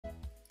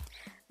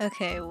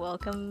Okay,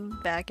 welcome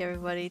back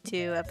everybody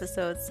to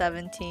episode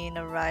 17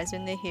 of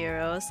Rising the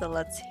Hero. So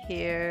let's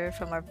hear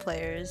from our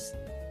players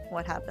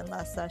what happened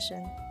last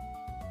session.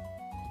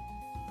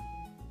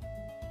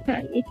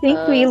 You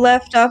think we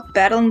left off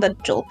battling the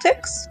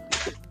Joltix?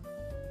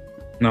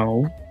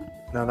 No.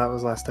 No, that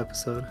was last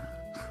episode.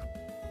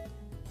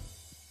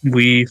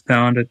 We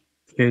found a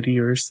kitty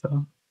or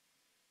so.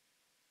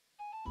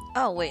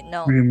 Oh wait,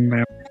 no.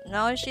 Remember?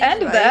 No, she's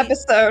End right. of the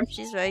episode.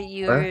 She's right,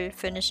 you What? were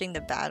finishing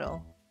the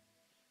battle.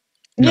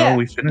 No, Yeah,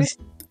 we finished.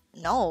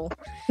 No.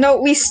 No,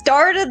 we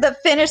started to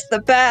finish the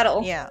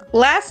battle. Yeah.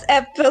 Last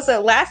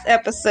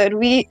episode,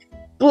 we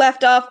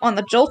left off on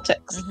the Joltix.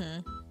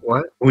 Mm-hmm.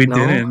 What? We No.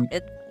 didn't.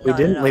 We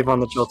didn't leave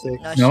on the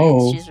Joltix.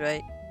 No. She's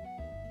right.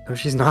 No,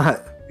 she's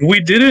not. We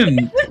didn't.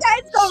 You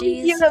guys told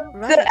me She's the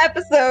right.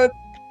 episode.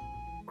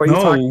 What are you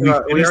No, talking we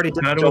about? We finished already the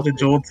did battle with the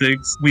Joltix.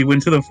 Joltix. We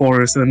went to the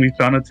forest and then we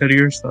found a teddy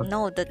or so.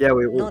 No, the Yeah,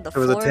 we no, the it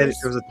was a teddy.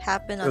 forest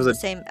happened it on was the a-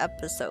 same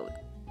episode.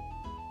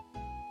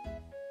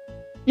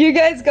 You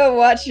guys go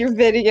watch your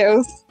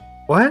videos.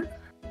 What?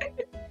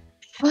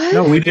 What?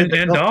 No, We did didn't the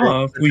end Joltix.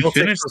 off. The We Joltix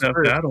finished was that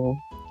first. battle.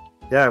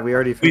 Yeah, we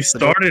already We finished. the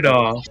started Joltix.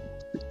 off.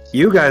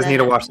 You guys No, need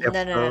to no, watch the no,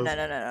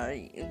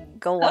 episode. no.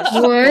 Go watch.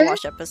 What? Go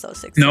watch episode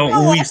 6. No,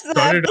 Go we watch the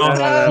started off.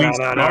 episode. We No.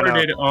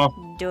 started off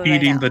Do it right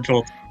beating now. the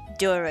Joltix.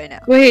 Do it right now.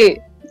 Wait,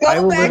 Go I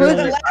will back to the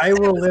literally- last I will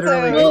episode.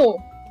 literally- no,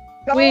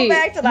 Go Wait,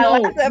 back to the no,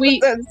 last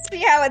we- episode. See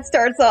how it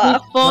starts we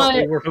off. fought.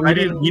 No, we were We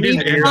fighting didn't. We didn't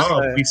Teddy end off.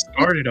 Ursa. We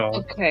started off.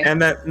 Okay.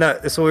 And that no,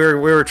 so we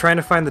were trying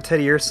to find the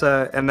Teddy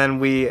Ursa, and then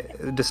we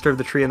disturbed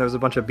the tree, and there was a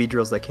bunch of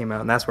Beedrills that came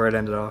out, and that's where it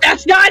ended off.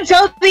 That's not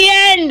until the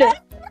end.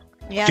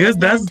 Yeah, Yes, not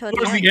that's until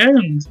towards the the end.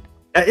 end.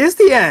 That is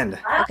the end.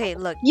 Okay,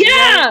 look.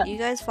 Yeah! You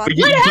guys fought. But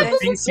You you- What guys, happened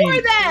before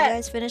you that?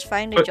 guys finished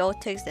fighting the But-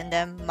 Joltix, and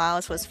then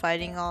Miles was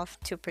fighting off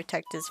to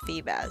protect his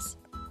Feebas.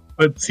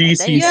 But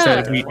TC Yeah.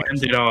 said we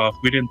ended off.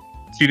 We didn't.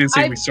 She didn't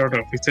say I- we started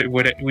off. We said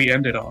we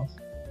ended off.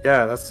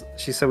 Yeah, that's.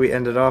 She said we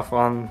ended off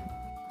on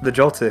the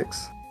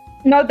Joltix.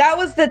 No, that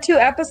was the 2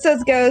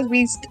 episodes ago.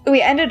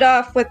 We ended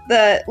off with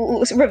the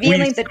revealing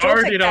We the Joltix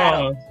started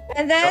battle, off.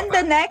 and then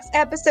the next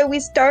episode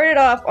we started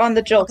off on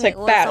the Joltix Okay,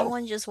 well, battle.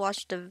 someone just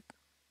watch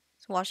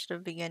the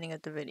beginning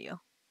of the video.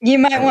 You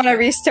might want to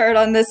restart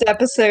on this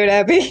episode,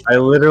 Abby. I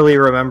literally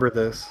remember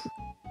this.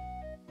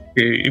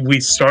 Okay, we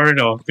started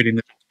off beating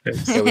the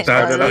Joltix. Yeah, we Oh,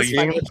 started that's off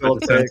beating the funny.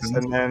 Joltix,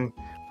 and then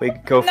we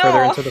go No.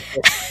 further into the.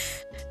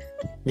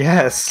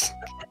 Yes.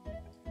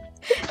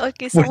 Okay, What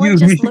do someone you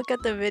just mean? look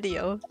at the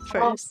video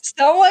first.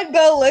 Someone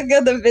go look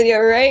at the video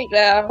right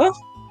now.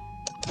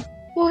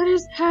 What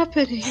is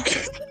happening?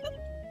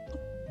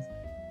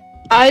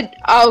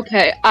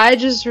 Okay. I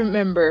just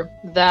remember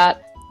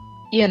that,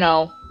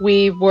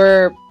 we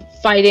were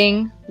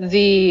fighting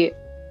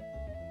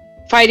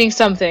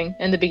something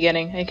in the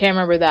beginning. I can't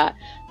remember that.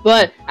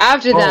 But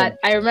after that,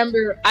 I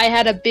remember I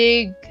had a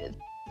big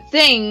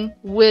thing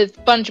with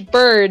a bunch of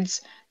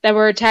birds that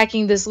were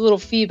attacking this little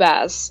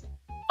Feebas.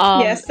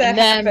 Yes, that and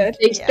then happened.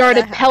 they Yeah,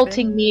 started that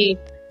pelting happened. me.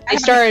 They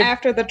started-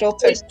 after the They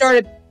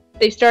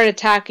Joltix. started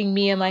attacking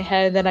me in my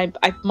head. Then I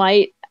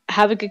might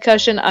have a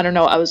concussion. I don't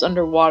know. I was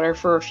underwater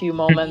for a few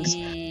moments.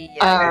 Yeah, you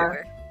Uh,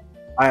 were.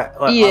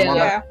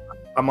 Yeah.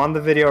 I'm on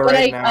the video But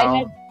right I now.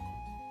 had-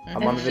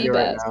 I'm on the Mhm. video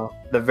right Feebas. now.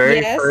 The very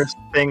Yes. first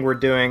thing we're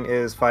doing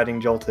is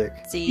fighting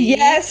Joltik. See?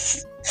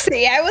 Yes.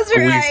 See, I was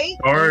We right.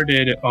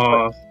 started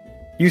off.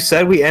 You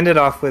said we ended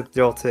off with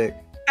Joltik.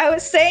 I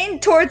was saying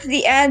towards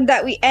the end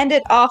that we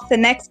ended off the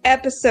next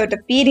episode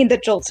defeating the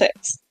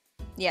Joltix.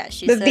 Yeah,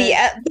 she The,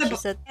 said. the, she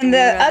said and the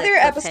we were at other a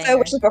episode,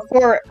 which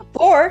cliffhanger. is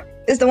before,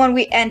 is the one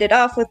we ended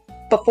off with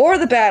before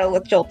the battle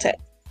with Joltix.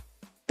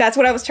 That's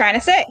what I was trying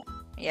to say.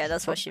 Yeah,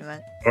 that's what she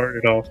meant.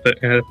 Started off the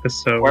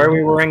episode. Why are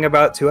we worrying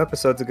about 2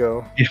 episodes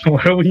ago? Yeah,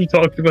 why are we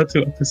talking about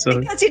 2 episodes?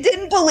 Because you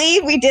didn't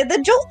believe we did the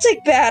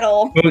Joltix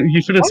battle. Well,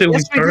 you should have Oh, said we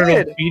yes, we started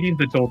did. off beating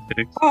the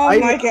Joltix. Oh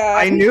my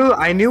god.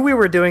 I knew we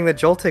were doing the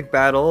Joltik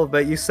battle,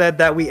 but you said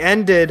that we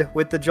ended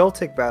with the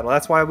Joltik battle.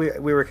 That's why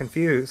we were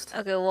confused.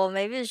 Okay, well,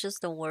 maybe it's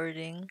just the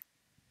wording.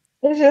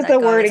 It's just That the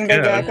got wording us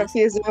that got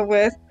confused. confused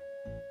with.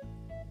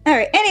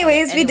 Alright,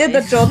 anyways, we did the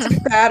Anyways.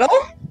 Joltix battle,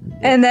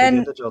 and We then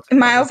did the Joltik battle.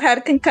 Miles had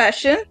a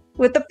concussion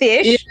with the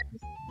fish. Yeah.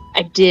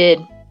 I did.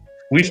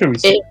 We should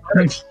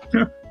restart.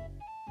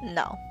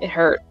 No. It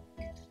hurt.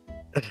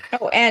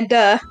 Oh, and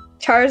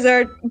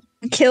Charizard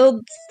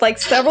killed like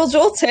several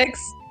Joltix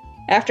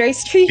after I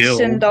screeched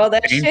and all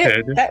that shit.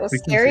 Fainted. That was We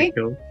can say scary.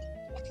 killed.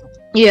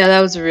 Yeah,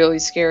 that was really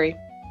scary.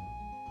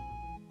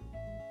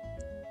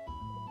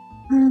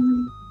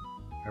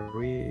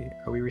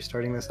 Are we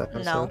restarting this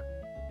episode?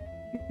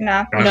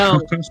 No,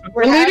 No.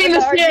 we're leaving having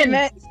this an in.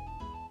 argument.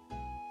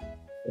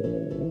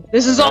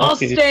 This is all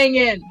Okay. staying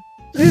in.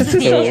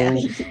 Yeah.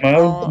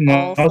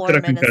 Miles all 4 got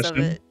a minutes of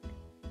concussion.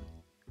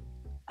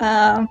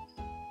 it.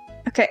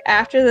 Okay,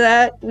 after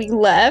that, we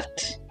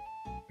left.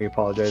 We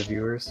apologize,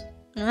 viewers.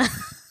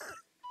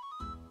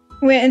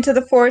 Went into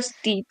the forest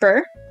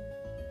deeper.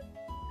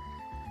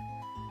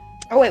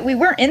 Oh wait, we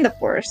weren't in the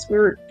forest. We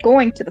were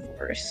going to the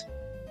forest.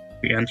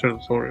 We entered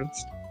the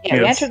forest. Yeah,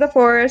 we Yes. entered the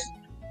forest.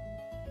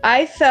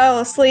 I fell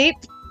asleep,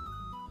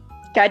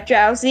 got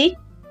drowsy.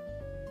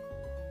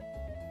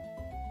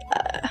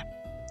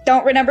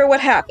 Don't remember what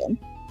happened.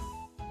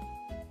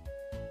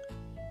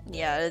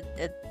 Yeah,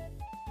 it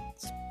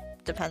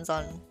depends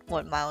on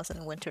what Miles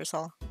and Winter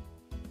saw.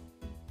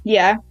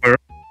 Yeah,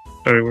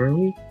 Sorry, where are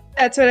we?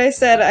 that's what I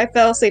said. I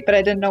fell asleep, but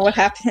I didn't know what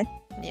happened.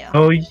 Yeah.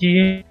 Oh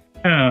yeah,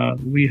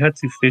 we had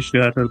to fish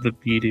out of the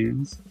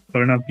Beedus.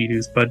 Or not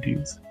Beedus,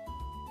 Budus.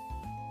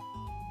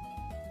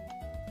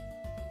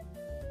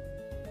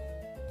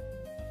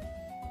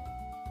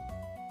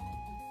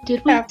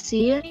 Did we Yeah.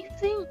 see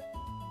anything?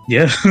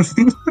 Yeah.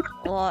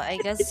 Well, I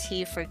guess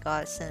he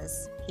forgot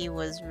since he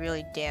was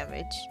really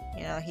damaged.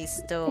 You know, he's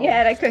still He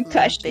had a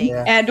concussion limping,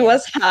 Yeah. and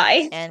was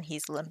high. and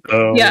he's limping.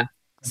 So, Yeah.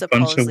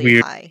 Supposedly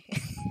weird- high.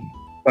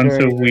 bunch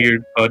Very of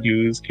weird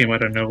Budus came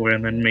out of nowhere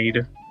and then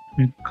made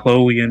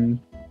Chloe and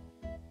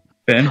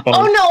Ben fall.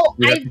 Oh no!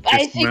 We I had to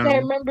fish think them I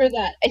out. remember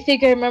that. I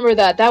think I remember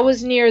that. That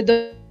was near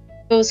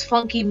those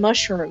funky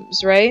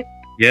mushrooms, right?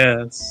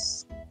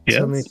 Yes. Yes.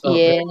 Suddenly felt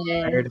very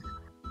Yeah. tired.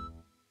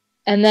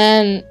 And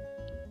then,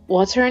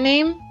 what's her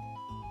name?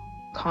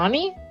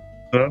 Connie?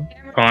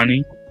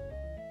 Connie.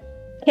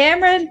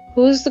 Cameron,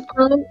 Who's the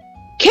girl?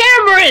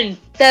 Cameron!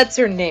 That's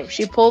her name.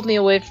 She pulled me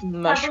away from the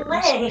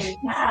mushrooms.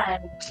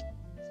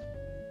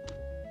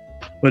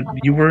 But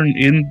you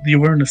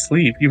weren't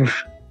asleep. You were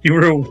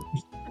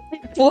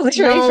pulled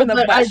away No, from the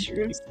but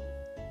mushrooms.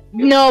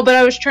 No, but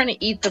I was trying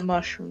to eat the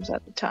mushrooms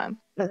at the time.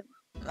 Miles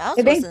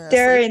I think wasn't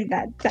they're asleep. in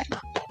that time.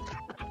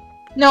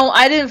 No,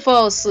 I didn't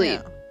fall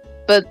asleep. Yeah.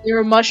 But there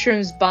were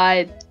mushrooms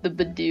by the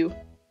Badoo.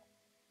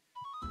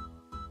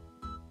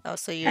 Oh,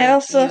 so you I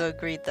also- you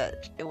agreed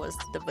that it was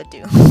the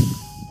Badoo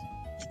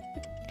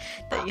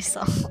that you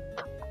saw.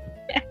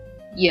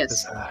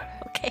 Yes.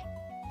 Okay.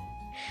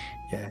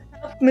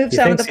 Move He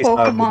some of the thinks he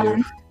saw Pokemon.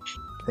 Bidoof.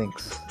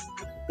 Thinks.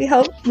 We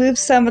helped move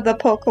some of the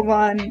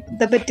Pokemon,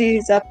 the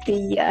Badoos, up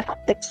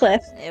the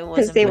cliff It because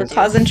wasn't they were Badoo.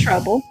 causing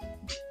trouble.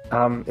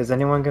 Is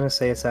anyone gonna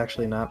say it's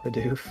actually not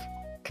Bidoof?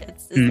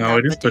 It's No, not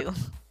it is Badoo.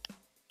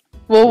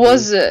 What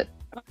was it?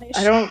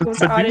 I don't- It was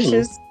Badoo.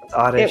 Oddish's. It's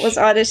Oddish. It was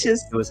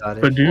Oddish's. It was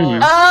Oddish. Badoo.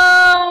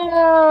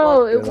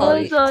 Oh, it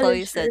Chloe, was Chloe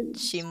Oddish's. said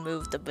she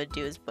moved the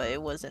Badoos, but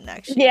it wasn't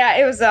actually. Yeah,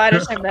 it was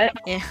Oddish, I bet.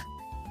 Yeah.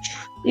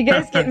 You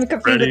guys getting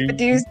confused with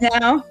Badoos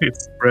now?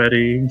 It's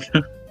spreading.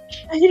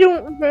 I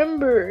don't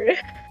remember.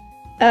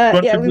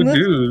 What Yeah, did we we moved,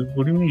 do?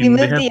 What do you we mean? They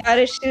moved had the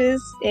Oddishes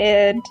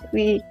and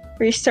we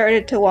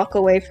started to walk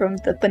away from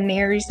the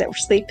Banaries that were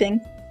sleeping.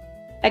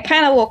 I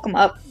kind of woke them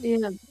up,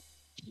 Yeah.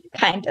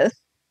 kind of,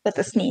 with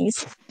a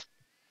sneeze.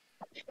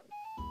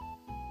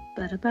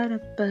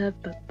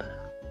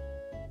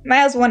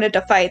 Miles wanted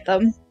to fight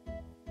them.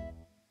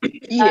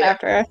 Not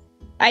after.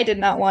 I did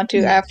not want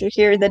to after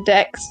hearing the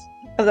decks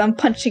of them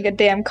punching a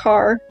damn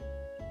car.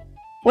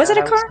 Was it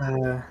a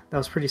car? That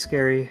was pretty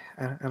scary.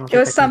 I don't think It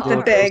was I can something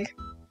do big.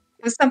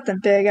 It was something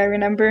big, I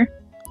remember.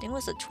 I think it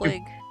was a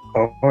twig.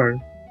 hard.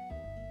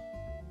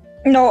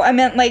 No, I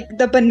meant like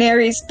the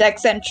Banary's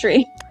dex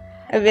entry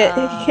of it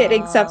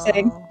hitting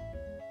something Oh,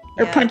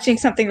 or yeah, punching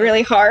something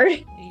really hard.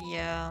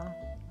 Yeah.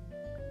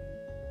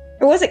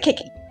 Or was it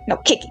kicking? No,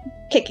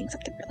 kicking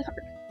something really hard.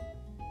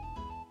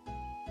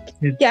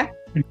 And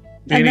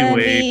then Anyway,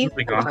 we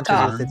moving It on, punches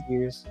off. with its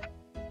ears.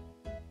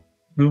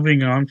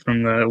 moving on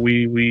from that,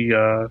 we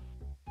I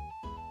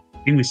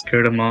think we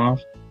scared him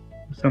off,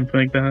 or something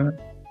like that.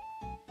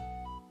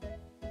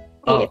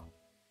 Oh.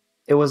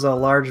 It was a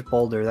large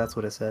boulder, that's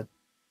what it said.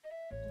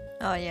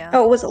 Oh yeah.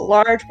 Oh, it was a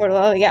large portal.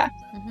 Oh, yeah.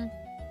 hmm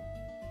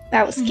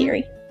That was Mhm.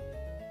 scary.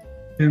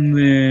 And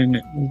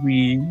then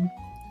we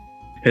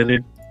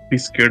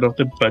scared off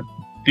the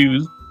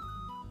Badus.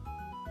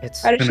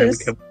 It's Oddish And then we is-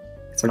 kept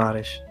it's an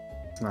Oddish.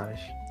 It's an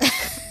Oddish.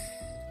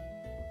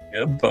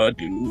 yeah,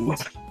 Badu.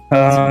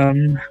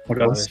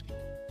 What else? Oddish.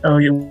 Oh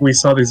yeah, we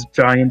saw this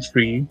giant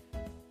tree,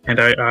 and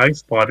I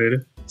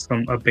spotted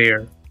a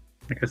bear,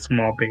 like a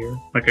small bear,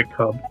 like a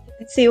cub.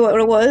 Let's see what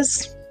it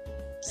was.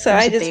 So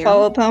There's I a just bear?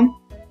 followed him.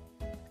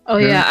 Oh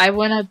yeah, I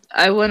went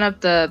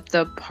up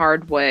the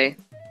hard way.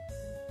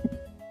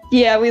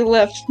 Yeah, we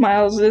left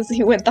Miles as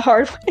he went the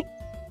hard way.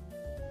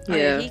 Oh,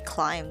 Yeah. he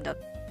climbed up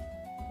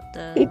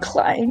the. He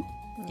climbed.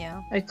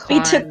 Yeah. I He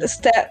climbed. took the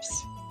steps.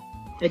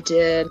 I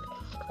did.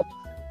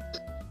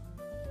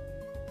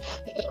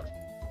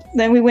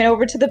 Then we went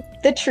over to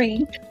the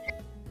tree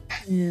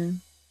Yeah.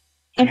 and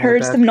I had a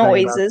heard bad some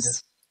feeling about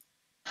noises.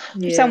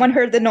 Yeah. Someone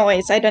heard the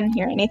noise. I didn't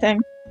hear anything.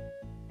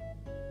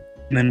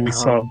 And then we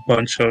saw a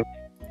bunch of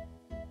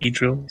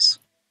Beedrills.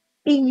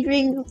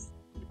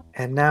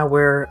 And now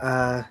we're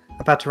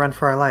about to run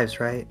for our lives,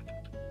 right?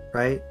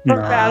 Right? Or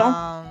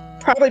battle.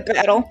 Probably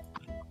battle.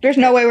 There's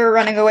no way we're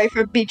running away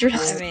from I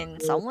Beedrill. mean,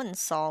 someone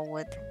saw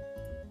what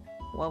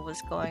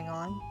was going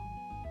on.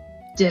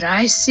 Did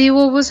I see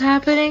what was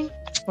happening?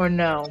 Or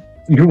no?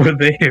 You were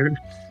there.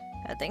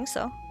 I think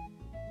so.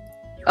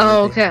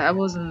 Oh, okay. I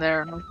wasn't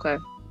there. Okay.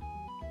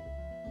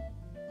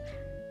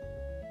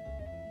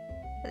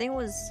 I think it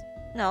was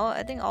no.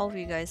 I think all of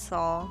you guys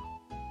saw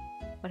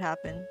what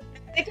happened.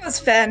 I think it was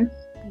Fen.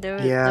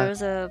 There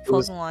was a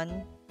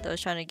Pokemon that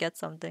was trying to get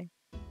something.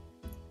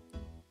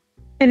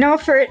 I know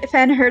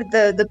Fan heard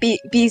the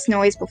bee's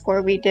noise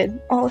before we did.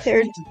 All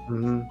heard.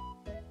 Mm-hmm.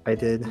 I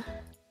did.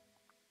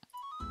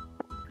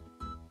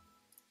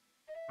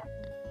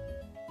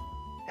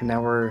 And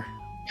now we're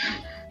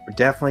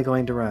definitely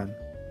going to run.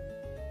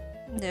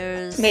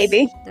 There's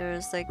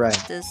like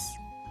Right. this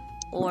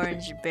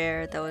orange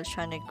bear that was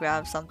trying to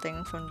grab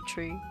something from the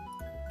tree.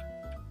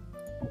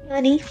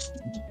 Honey.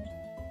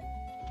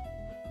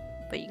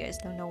 But you guys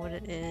don't know what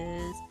it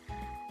is.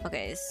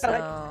 Okay, Oh, so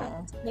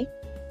that's me.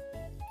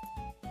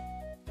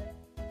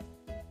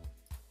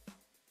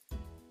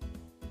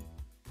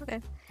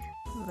 okay,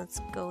 let's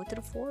go to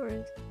the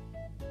forest.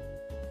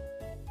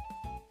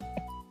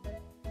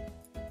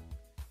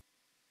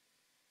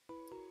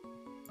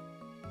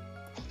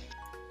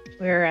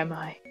 Where am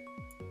I?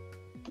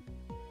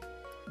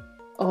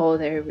 Oh,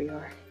 there we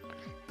are.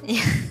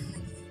 Yeah.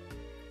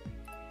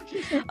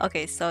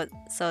 Okay, so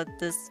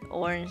this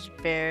orange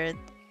bear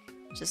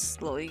just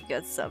slowly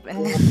gets up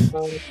and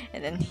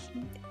then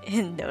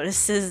he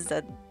notices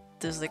that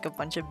there's like a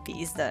bunch of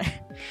bees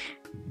that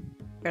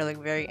are like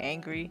very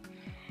angry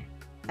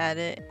at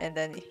it, and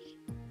then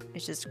it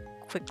just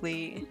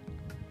quickly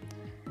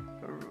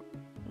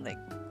like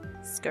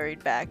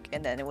scurried back,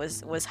 and then it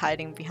was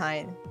hiding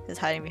behind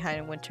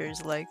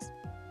Winter's legs.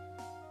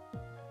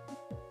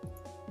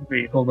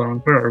 Wait, hold on.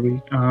 Where are we?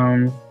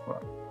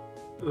 What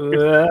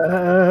the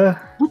hell?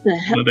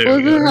 Oh, there What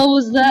we the are. hell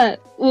was that?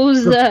 What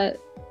was that?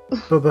 I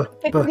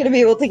think we're gonna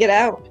be able to get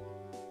out.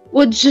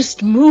 What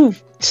just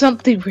moved?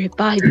 Something right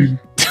by me.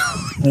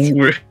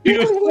 Where-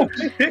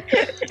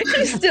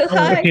 He's still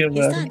high. Yeah, He's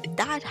man. not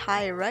that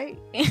high, right?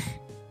 He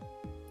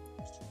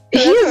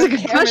That's has a what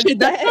concussion. Cameron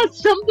That's said. not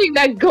something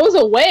that goes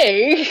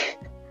away.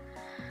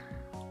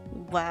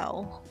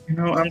 Wow. You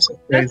know, I'm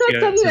surprised. That's not yeah,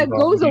 something it's that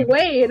goes involved.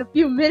 away in a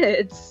few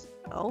minutes.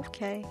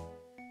 Okay.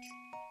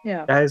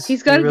 Yeah. Guys,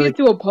 He's got to we really- get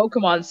to a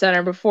Pokemon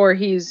Center before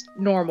he's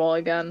normal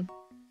again.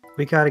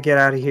 We gotta get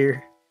out of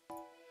here.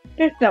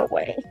 There's no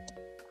way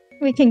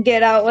we can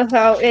get out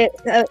without it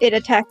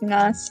attacking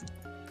us.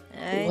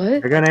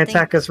 What? They're gonna think-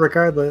 attack us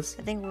regardless.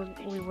 I think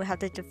we will have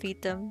to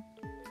defeat them.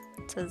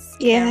 Says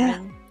Yeah.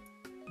 Cameron.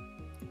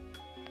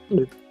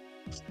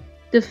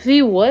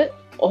 Defeat what?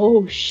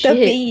 Oh The shit.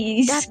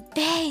 bees. That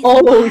base.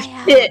 Oh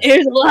shit,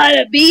 there's a lot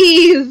of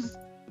bees!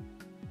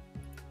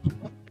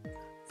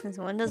 Since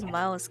when does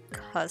Miles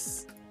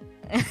cuss?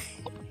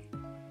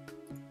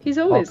 He's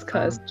always All the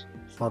time. cussed.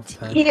 All the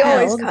time. He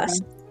always all the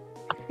cussed.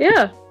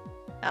 Yeah.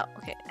 Oh,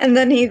 okay. And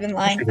then he even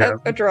lined Yeah,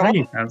 up a draw.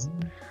 he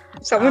hasn't.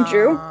 Someone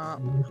drew.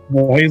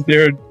 Why is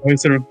there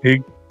a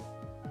big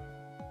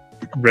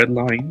red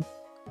line?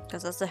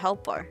 Because that's the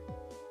help bar.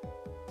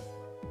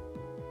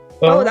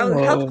 Oh, that was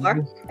a health bar.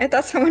 I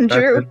thought someone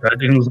drew. That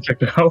didn't look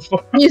like a health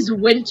bar. Is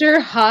Winter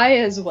high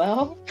as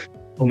well?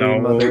 No.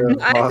 Mother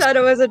of I lost- thought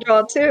it was a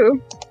draw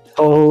too.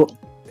 Oh,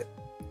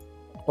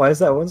 why is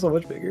that one so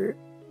much bigger?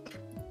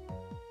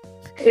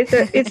 It's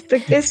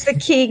the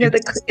king of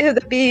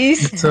the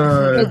bees. It's It's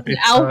alpha.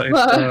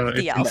 alpha.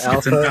 The It's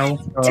alpha. an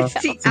alpha. It's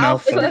the It's an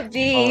alpha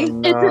bee.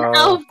 Oh, It's an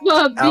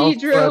alpha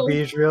Beedrill.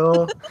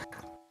 Beedrill.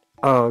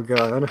 Oh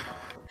god.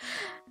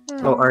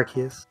 Oh,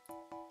 Arceus.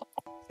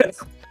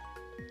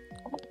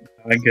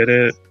 I get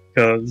it,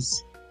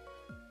 because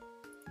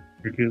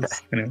you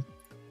know.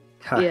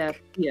 Yeah,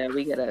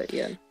 we get it,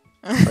 yeah.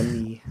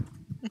 Funny.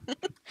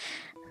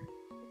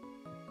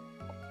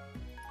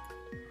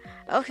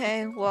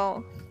 Okay,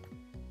 well,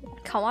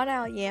 come on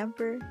out,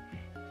 Yamper.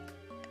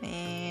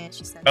 And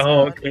she sends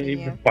Oh, out okay,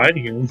 the, we're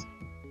fighting you.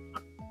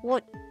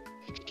 What?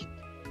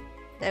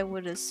 I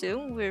would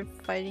assume we're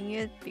fighting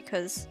it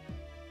because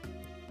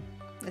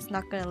it's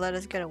not gonna let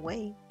us get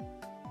away.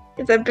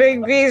 It's a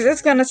big bees.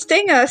 It's gonna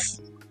sting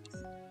us.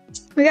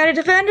 We gotta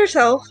defend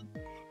ourselves.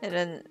 And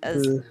then,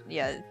 and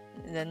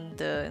then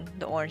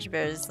the orange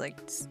bear is like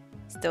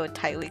still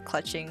tightly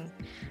clutching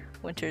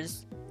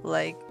Winter's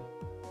leg,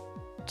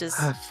 just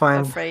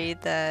Fine.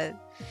 afraid that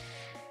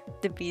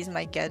the bees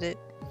might get it.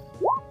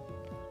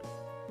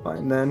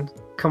 Fine then.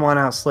 Come on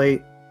out,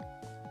 Slate.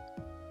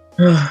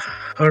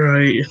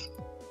 Alright.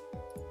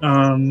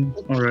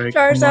 Alright.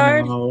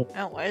 Charizard. Come on out.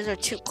 Oh, why is there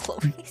two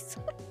Chloes?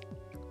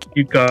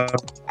 You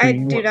got. I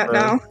me, do not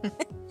what know.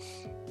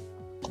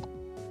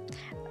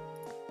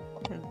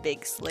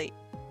 Big slate.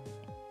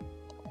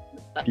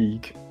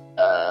 Peak.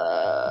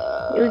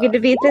 We can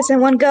defeat this in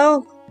one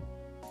go.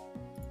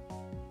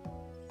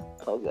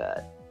 Oh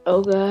god.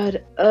 Oh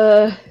god.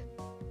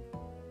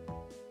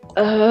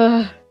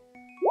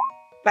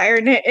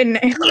 Firing it in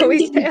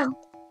Chloe's tail.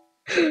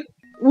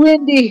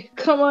 Wendy,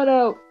 come on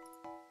out.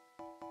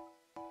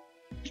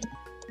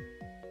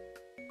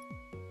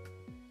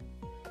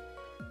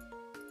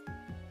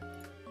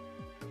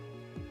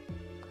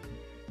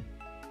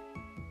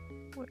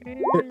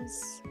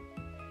 Where's...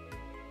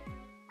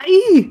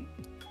 Hey!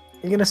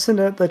 You gonna send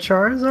out the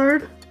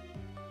Charizard?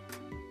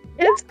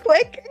 It's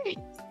quick.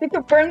 We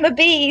can burn the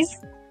bees.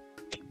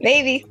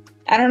 Maybe.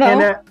 I don't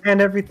know.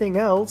 And everything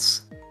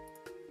else.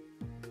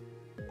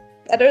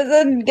 better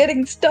than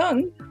getting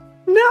stung.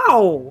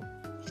 No!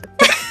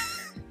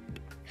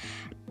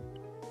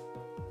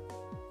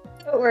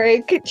 Don't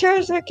worry,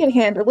 Charizard can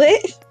handle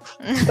it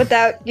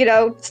without,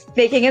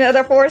 making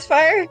another forest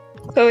fire.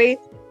 So he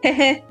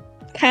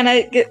kind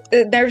of get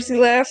nervously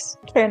laughs,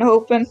 trying to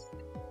open.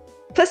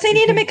 Plus, I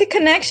need to make a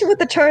connection with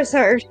the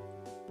Charizard.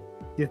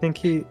 You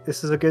think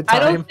this is a good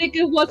time? I don't think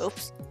it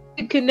wants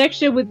a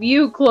connection with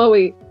you,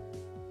 Chloe.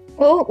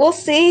 Well, we'll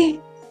see.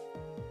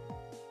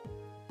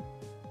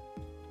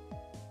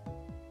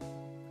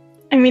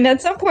 I mean,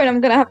 at some point, I'm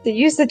gonna have to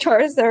use the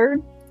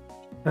Charizard.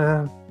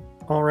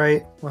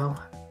 Alright,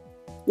 well.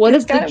 What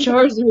if the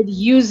Charizard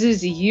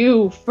uses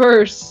you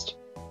first?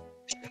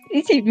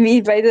 What do you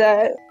mean by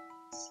that?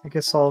 I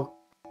guess I'll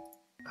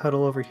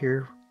huddle over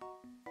here.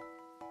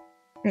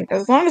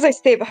 As long as I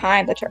stay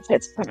behind, the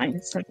Charizard's fine.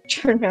 It's not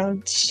turn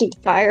around sheet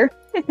fire.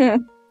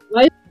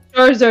 Why is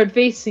Charizard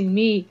facing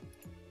me?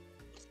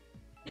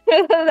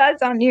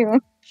 That's on you.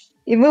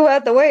 You move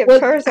out the way of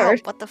What-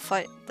 Charizard. Oh, what the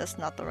fight? That's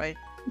not the right.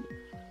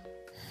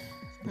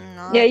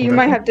 Yeah, you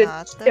might have to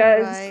Not the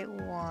judge. right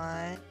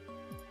one.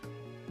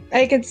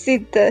 I can see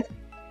the.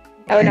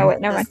 Oh no! Wait,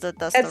 never mind.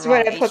 That's That's the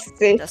what wrong I'm supposed to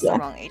see. That's Yeah. the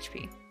wrong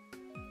HP.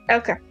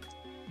 Okay.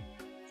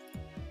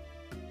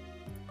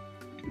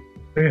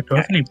 Hey, do I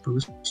have any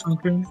boost or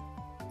something?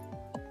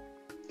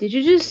 Did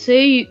you just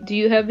say, do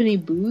you have any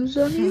booze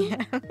on you?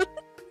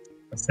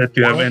 I said,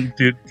 do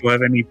I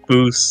have any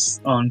boosts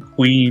on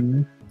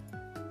Queen?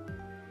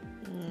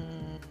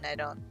 I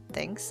don't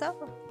think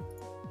so.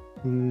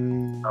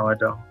 No, I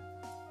don't.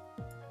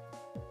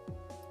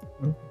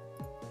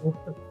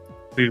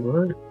 Wait,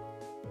 what?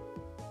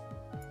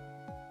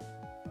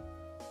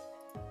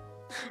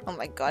 Oh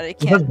my god, I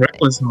Who has can't.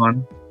 Reckless on?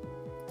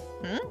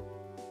 Hmm?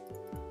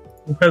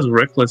 Who has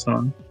Reckless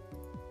on?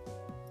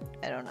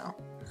 I don't know.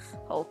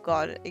 Oh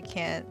god, I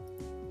can't.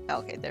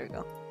 Okay, there we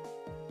go.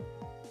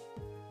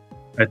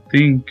 I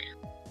think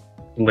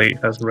Late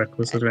has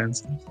Reckless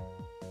advances.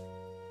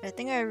 I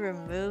think I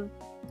removed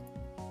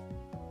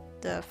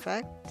the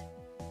effect.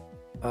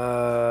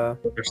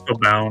 They're still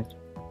bound.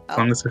 As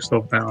long as they're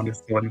still bound, it's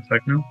still in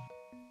effect now.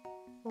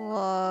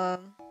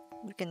 Well,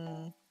 you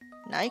can.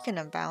 Now you can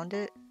unbound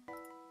it.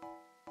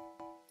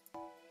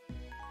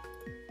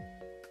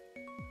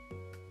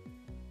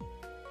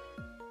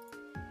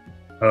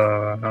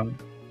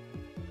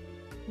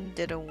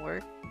 Didn't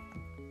work.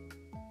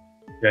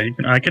 Yeah, you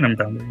can. I can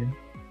unbound it.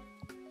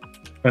 Yeah.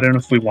 I don't know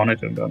if we wanted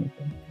to unbound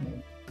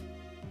it.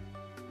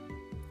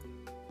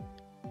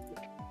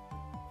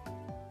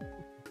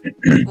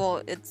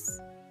 Well,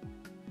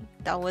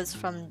 that was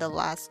from the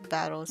last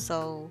battle,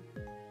 so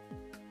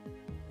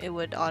it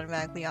would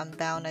automatically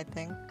unbound, I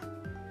think.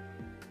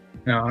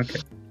 No, okay.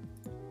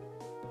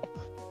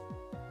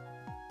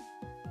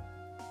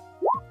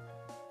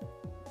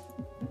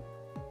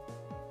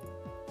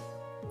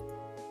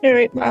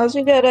 Alright, Miles,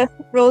 you gotta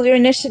roll your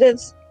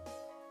initiatives.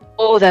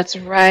 Oh, that's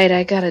right.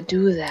 I gotta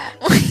do that.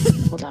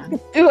 Hold on.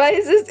 Why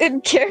is this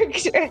in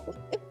character?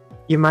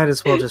 You might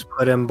as well just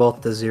put them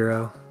both to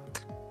 0.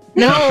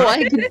 No,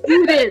 I can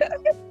do this.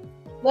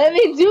 Let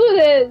me do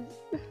this.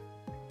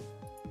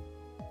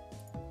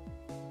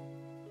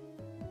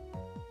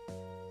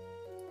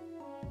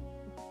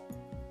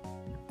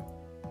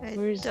 I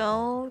Where's-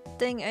 don't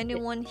think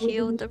anyone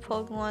healed the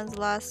Pokemon's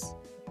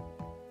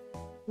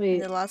Wait,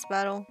 the last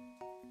battle.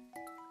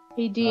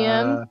 hey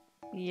DM,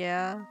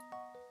 Yeah,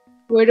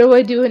 where do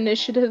I do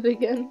initiative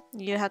again?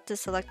 you have to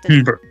select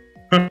the.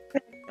 Bro.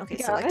 Okay,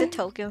 Yeah. select the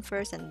token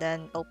first, and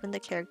then open the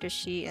character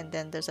sheet, and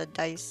then there's a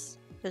dice.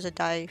 There's a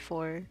die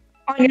for.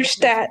 On your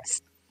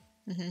stats.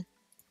 Mm-hmm.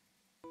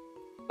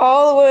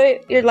 All the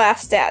way your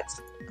last stats.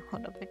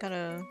 Hold up, I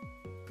gotta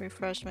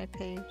refresh my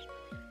page.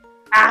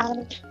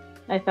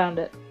 I found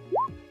it.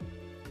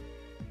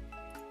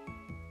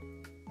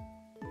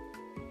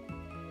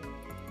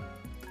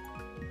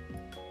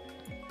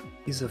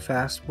 He's a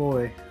fast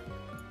boy.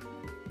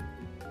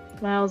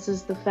 Miles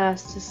is the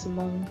fastest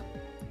among.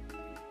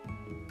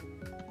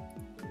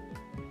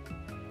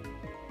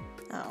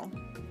 Oh,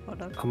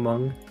 hold up.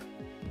 Among.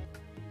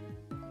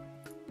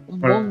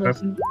 among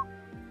us.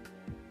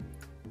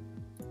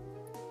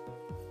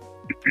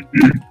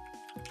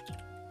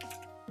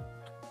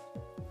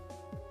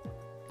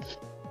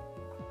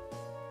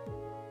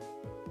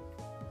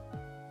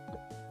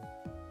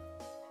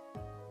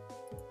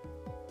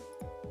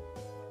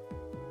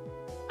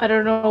 I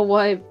don't know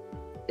why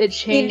it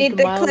changed. You need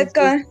to Miles' click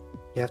on.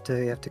 You have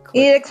to You click.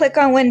 need to click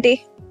on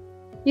Wendy.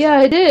 Yeah,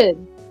 I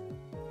did.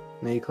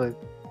 No, you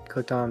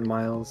clicked on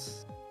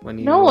Miles when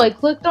you. No, I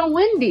clicked on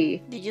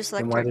Wendy. Did you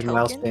select Then why your did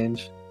Miles token?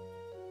 change?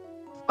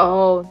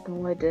 Oh,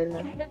 no, I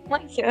didn't. Oh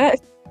my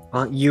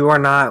god. You are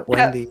not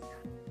Wendy.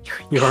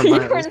 You are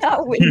You're Miles.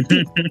 not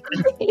Wendy.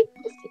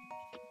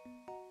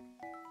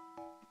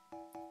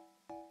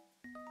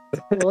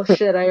 Well,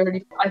 shit,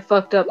 I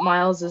fucked up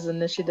Miles's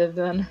initiative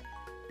then.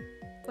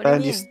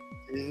 What do you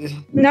And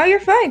mean? No, you're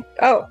fine.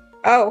 Oh.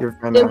 You're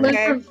fine. It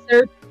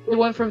Okay.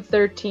 went from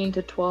 13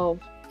 to 12.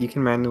 You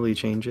can manually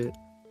change it.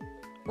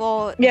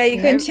 Well, Yeah,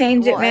 you can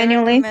change it I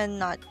manually. recommend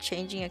not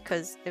changing it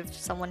because if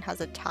someone has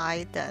a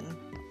tie, then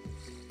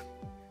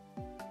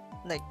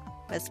like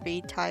a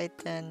speed tie,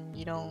 then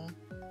you don't.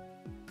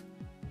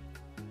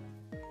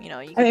 You know,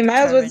 you I can mean,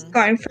 Miles was determine.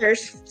 going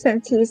first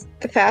since he's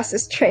the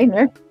fastest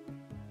trainer.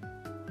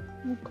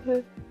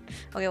 Okay.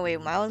 Okay,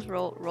 wait, Miles,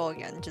 roll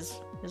again. Just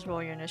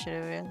roll your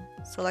initiative again.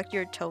 Select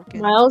your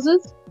token.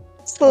 Miles's?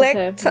 Select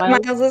Okay,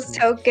 Miles. Miles's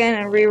token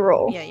and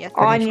re-roll Yeah, you have to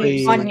on make sure you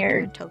your select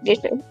your token.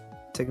 initiative.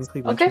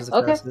 Technically, Winch Okay, is the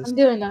okay, fastest. I'm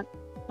doing that.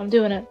 I'm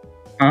doing it.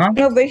 Huh?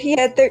 No, but he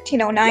had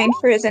 1309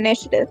 for his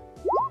initiative.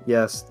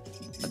 Yes.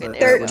 Okay, but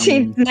there that we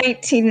would go. mean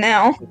 1319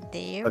 now.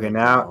 There Okay, we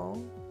now-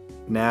 go.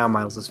 now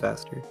Miles is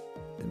faster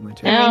than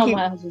Winter. I Now mean,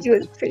 Miles is he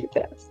was pretty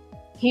fast.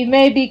 He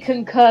may be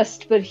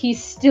concussed, but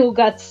he's still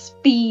got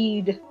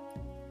speed.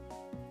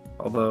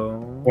 Although.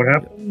 What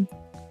happened?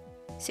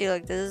 See,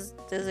 like this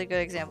is a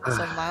good example.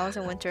 So Miles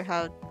and Winter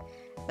have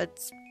a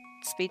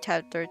speed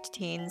type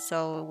 13.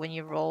 So when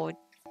you roll,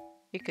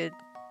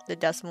 the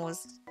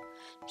decimals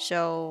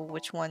show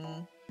which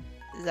one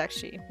is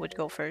actually would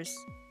go first.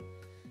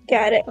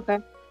 Got it. Okay.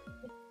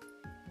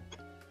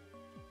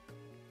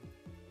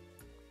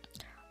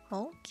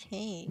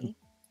 Okay,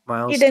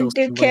 Miles You still didn't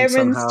do stumbling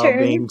Cameron's somehow, turn?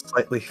 being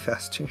slightly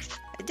faster.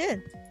 I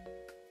did.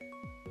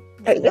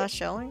 Oh, Is it yeah. not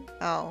showing?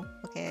 Oh,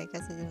 okay. I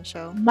guess it didn't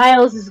show.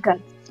 Miles has got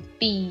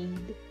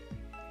speed.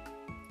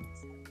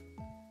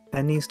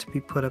 That needs to be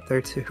put up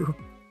there too.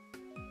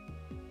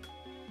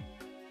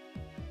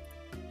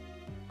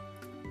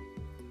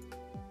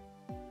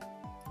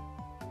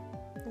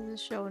 Does it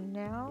show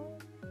now?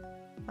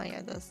 Oh yeah,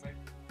 it does.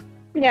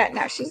 Yeah,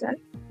 now she's in.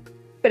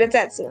 But it's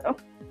at 0.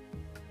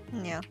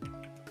 Yeah.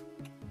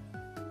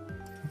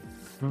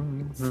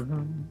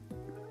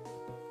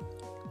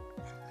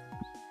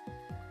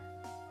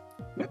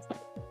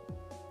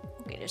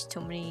 Okay, there's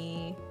too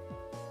many.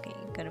 Okay,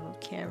 gotta move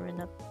Cameron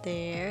up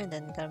there, and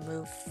then gotta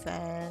move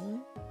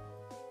Fan.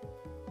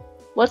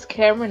 What's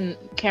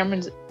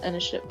Cameron's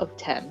initiative of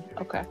 10?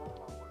 Okay.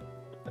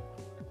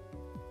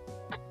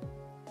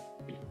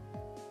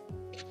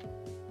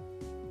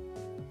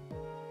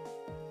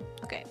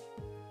 Okay.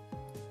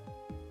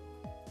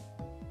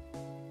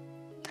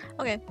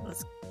 Okay,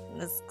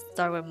 let's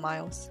start with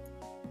Miles.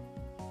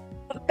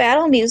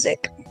 Battle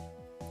music.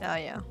 Oh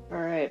yeah.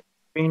 Alright.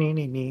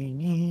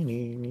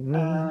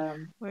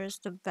 Where's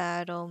the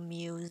battle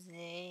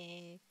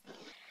music?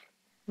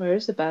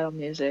 Where's the battle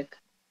music?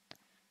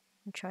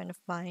 I'm trying to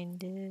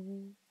find it.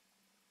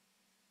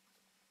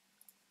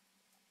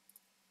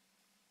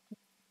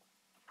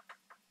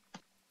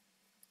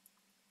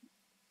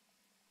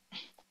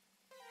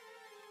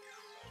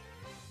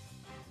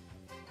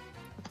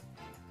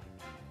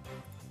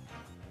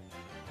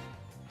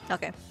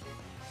 Okay.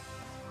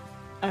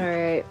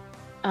 Alright.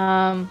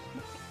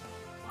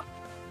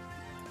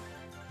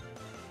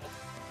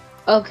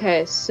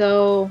 Okay,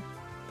 so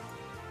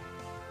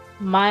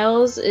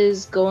Miles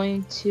is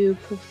going to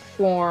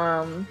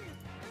perform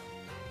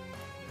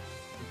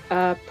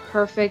a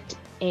perfect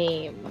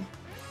aim,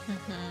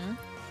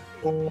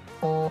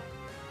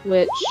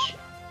 which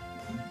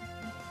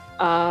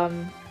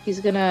he's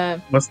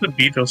gonna What's the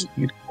Beedrill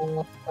speed?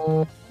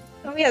 Oh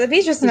yeah, the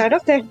beach is right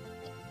up there.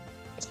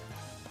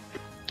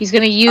 use Oh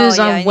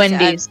yeah, I on need to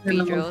Wendy. add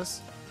speed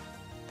drills.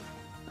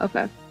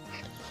 Okay.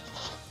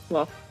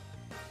 Well,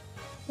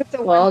 That's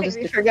the Well, one just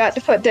thing we the- forgot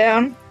to put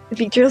down. The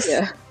beaches.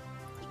 yeah.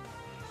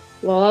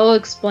 Well, I'll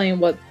explain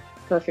what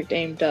perfect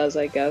aim does,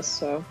 I guess.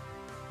 So,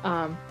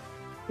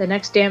 the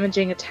next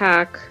damaging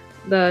attack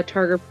the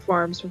target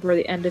performs before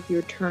the end of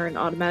your turn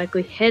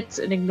automatically hits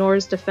and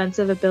ignores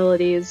defensive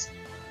abilities,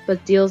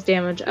 but deals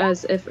damage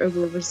as if it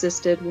were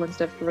resisted one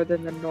step further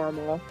than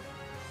normal.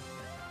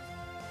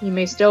 You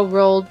may still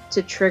roll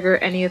to trigger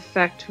any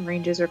effect,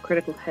 ranges, or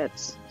critical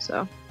hits.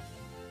 So,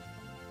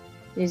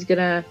 he's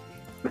gonna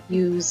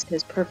use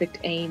his perfect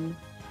aim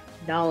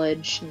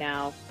knowledge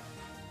now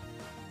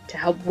to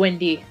help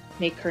Wendy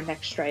make her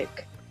next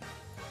strike.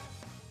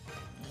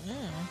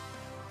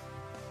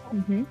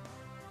 Mm-hmm.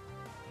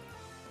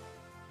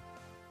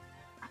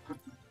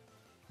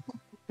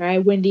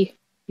 Alright, Wendy,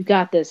 you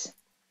got this.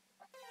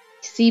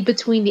 See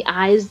between the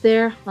eyes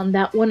there on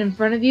that one in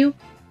front of you?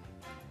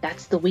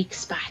 That's the weak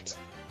spot.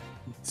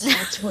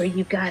 That's where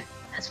you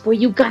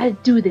gotta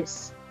do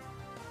this.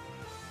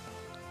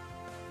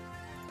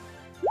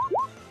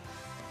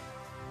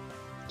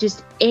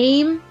 Just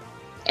aim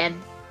and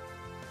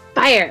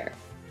fire.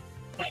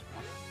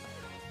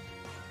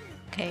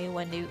 Okay,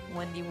 Wendy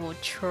will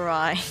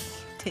try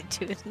to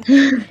do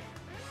it.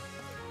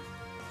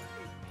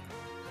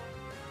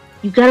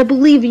 You gotta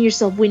believe in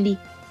yourself, Wendy.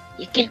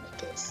 You get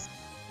this.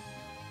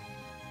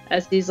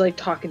 As he's like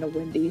talking to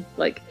Wendy,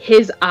 like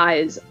his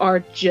eyes are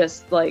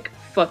just like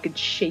fucking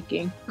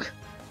shaking.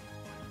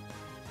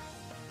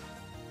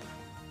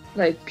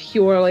 Like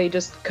purely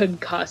just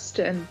concussed,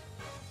 and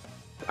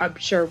I'm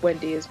sure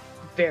Wendy is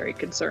very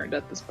concerned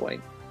at this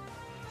point.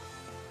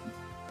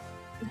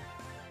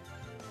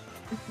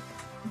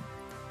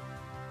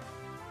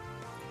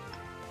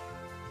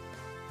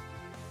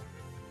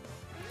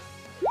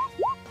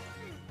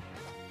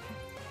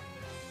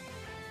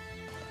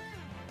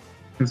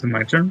 Is it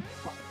my turn?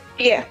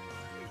 Yeah.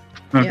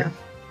 Okay.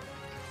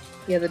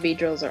 Yeah, the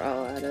Beedrills are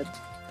all added.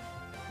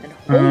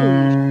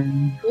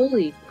 And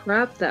holy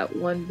crap, that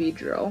one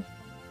Beedrill.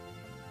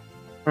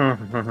 Why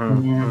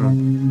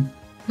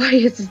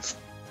is it?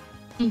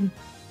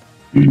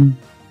 Because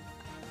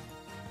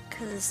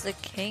it's the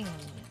king.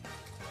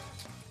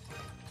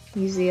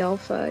 He's the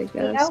alpha, I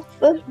guess.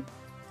 Alpha.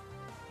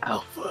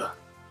 Alpha.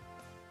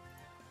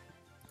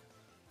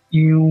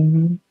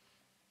 You.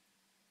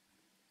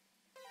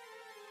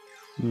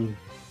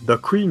 The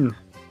queen.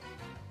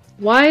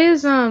 Why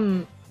is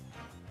the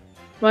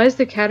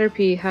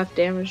Caterpie half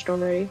damaged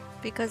already?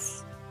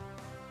 Because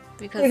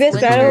Previous Winter,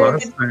 battle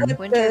last time. with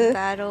Winter the,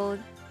 battled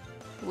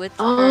with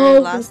Oh. her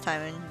last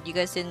time, and you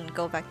guys didn't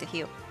go back to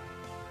heal.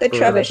 the That's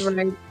Trubbish.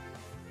 right.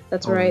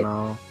 That's Oh, right.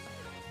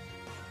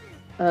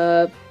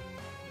 no.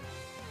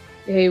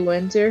 Hey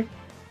Winter.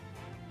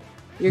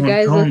 Your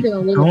guy's looking a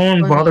little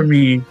Don't funny. bother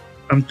me.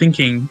 I'm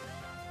thinking.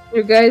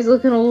 Your guy's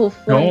looking a little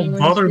funny. Don't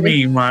bother Winter.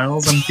 me,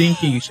 Miles. I'm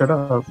thinking. Shut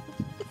up.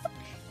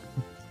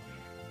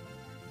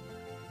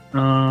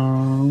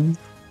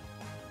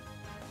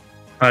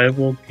 I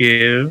will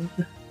give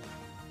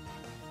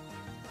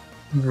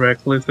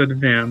reckless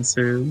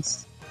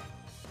advances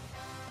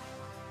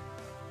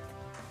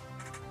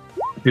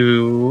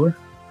to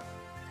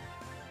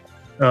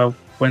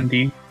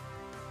Wendy.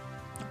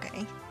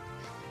 Okay.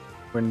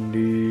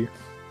 Wendy.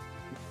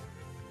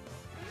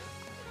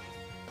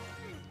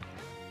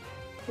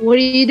 What are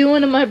you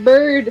doing to my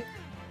bird?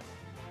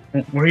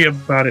 Don't worry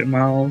about it,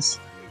 Miles.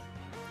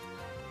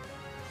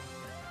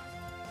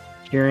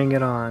 Cheering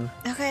it on.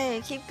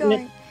 Okay, keep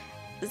going.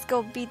 Let's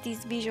go beat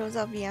these Beedrills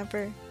up, the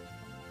Emperor.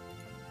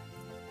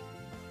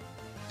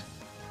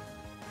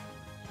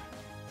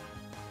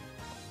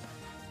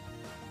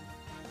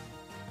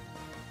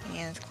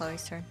 And it's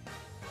Chloe's turn.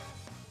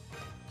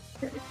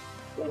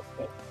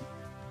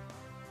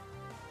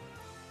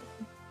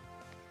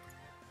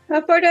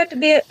 How far do I have to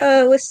be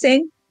with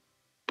Sing?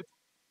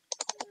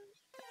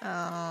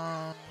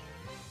 Um,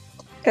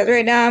 Because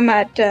right now I'm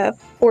at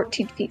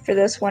 14 feet for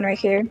this one right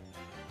here.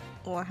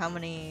 or how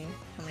many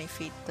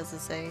feet does it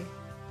say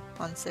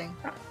on Sing?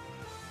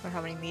 Or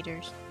how many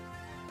meters?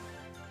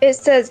 It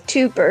says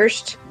 2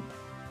 burst.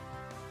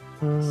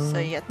 So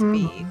you have to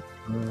be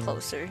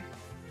closer.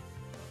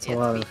 It's You a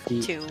lot have of to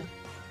be feet. 2. You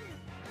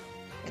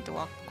have to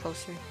walk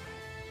closer.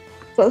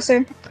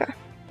 Closer. Okay.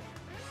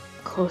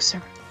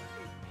 Closer.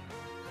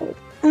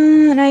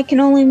 And I can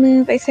only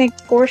move, I think,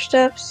 4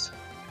 steps.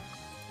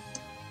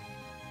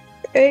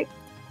 Okay.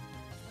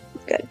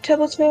 Got a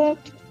double tap.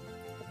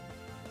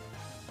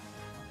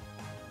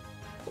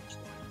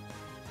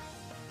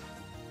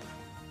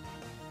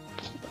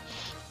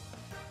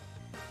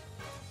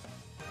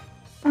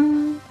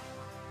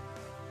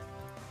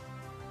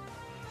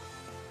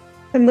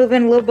 I'm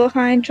moving a little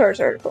behind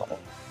Charizard.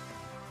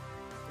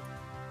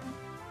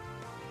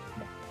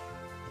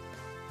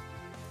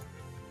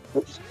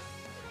 Oops.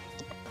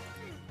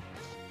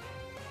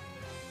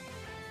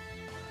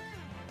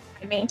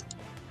 I mean.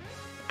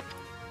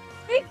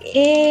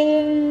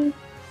 And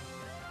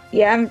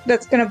yeah,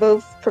 that's gonna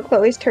move for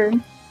Chloe's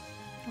turn.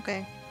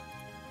 Okay.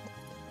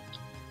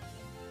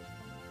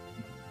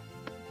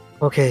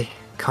 Okay,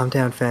 calm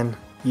down, Fen.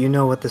 You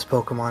know what this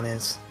Pokemon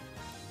is.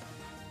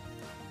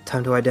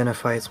 Time to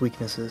identify its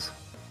weaknesses.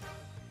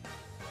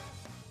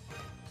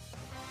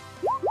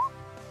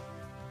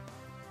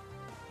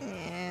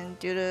 And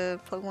do the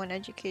Pokemon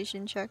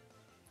education check.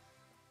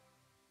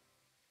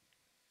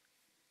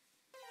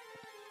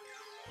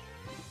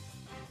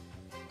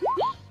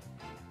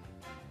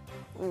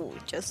 Ooh,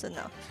 just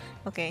enough.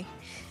 Okay.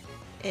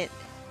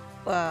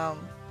 Are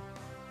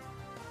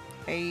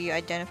you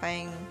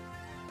identifying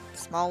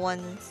small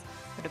ones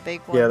or the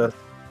big one? Yeah, the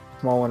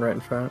small one right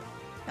in front.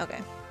 Okay.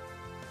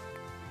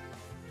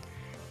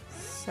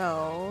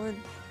 So,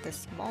 the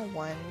small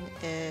one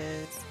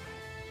is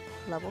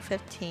level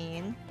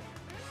 15.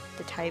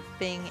 The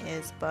typing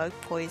is bug,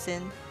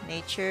 poison.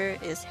 Nature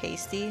is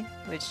hasty,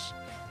 which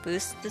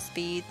boosts the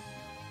speed,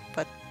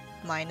 but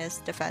minus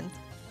defense.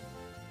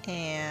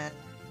 And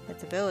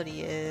its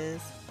ability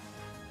is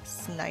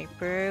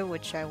sniper,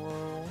 which I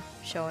will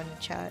show in the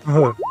chat.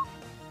 Oh,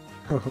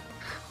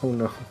 oh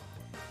no.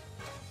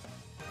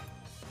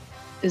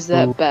 Is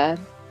that Ooh. bad?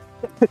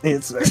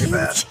 It's very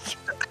bad.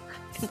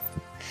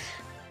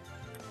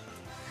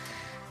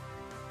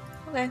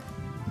 Okay.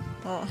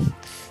 Well,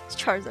 it's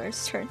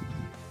Charizard's turn.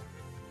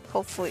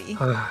 Hopefully,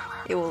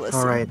 it will listen.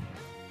 Alright.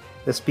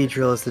 This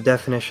Beedrill is the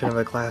definition of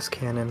a glass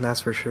cannon, that's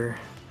for sure.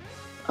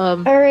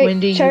 Alright,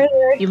 Wendy,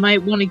 Charizard. you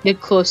might want to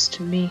get close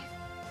to me.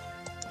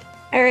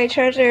 Alright,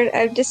 Charizard,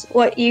 I just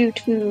want you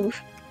to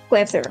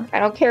flamethrower. I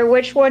don't care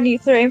which one you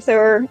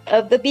flamethrower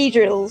of the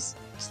Beedrills.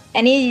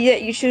 Any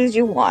that you choose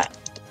you want.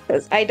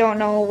 Because I don't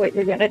know what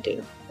you're gonna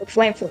do.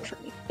 Flamethrower for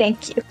me.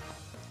 Thank you.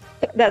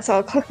 That's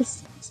all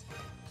close.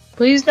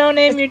 Please don't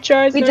name your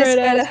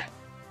Charizard. We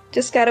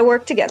just gotta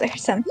work together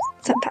sometime.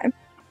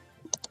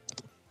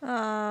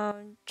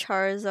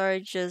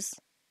 Charizard just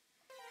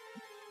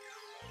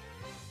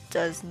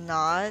does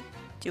not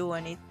do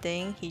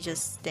anything. He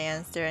just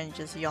stands there and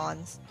just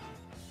yawns.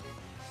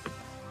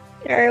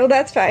 Alright, well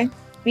that's fine.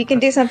 We can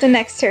do something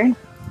next turn.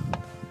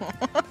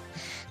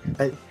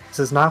 This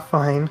is not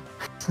fine.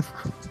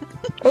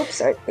 Oops,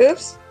 sorry.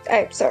 Oops.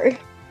 I'm sorry.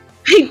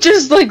 He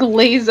just like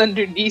lays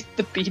underneath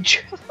the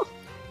Beedrill.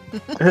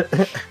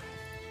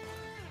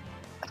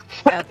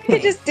 I Okay.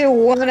 just do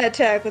one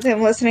attack with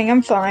him listening.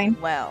 I'm fine.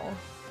 Well,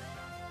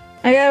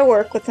 I gotta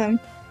work with him.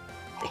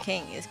 the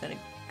king is gonna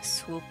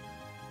swoop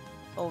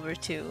over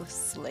to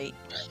Slate,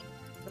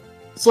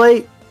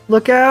 Slate,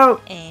 look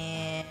out!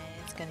 and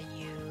it's gonna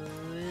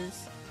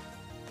use.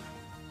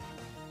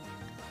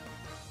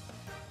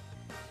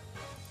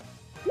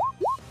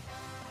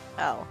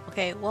 Oh,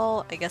 okay.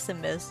 Well, I guess it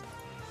missed.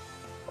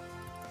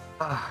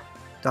 Ah,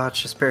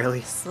 dodge just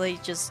barely.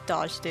 Slate just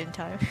dodged in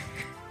time.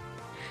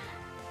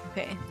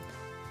 Okay.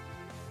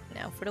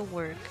 Now for the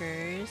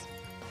workers.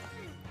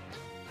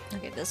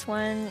 Okay, this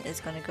one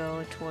is gonna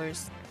go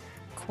towards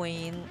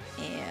Queen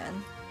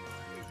and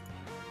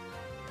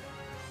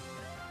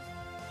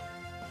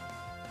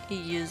he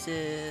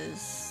uses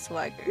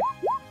Swagger.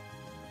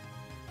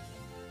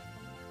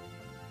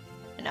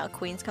 And now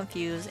Queen's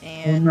confused Oh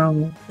and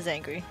no. is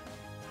angry.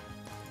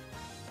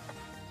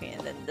 Okay,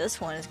 and then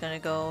this one is gonna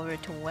go over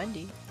to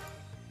Wendy.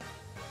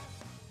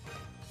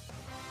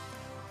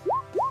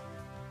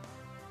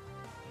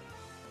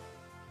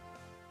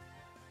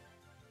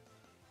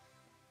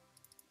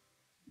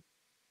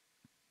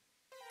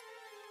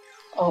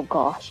 Oh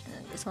gosh.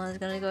 And this one is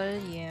gonna go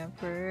to the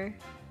Emperor.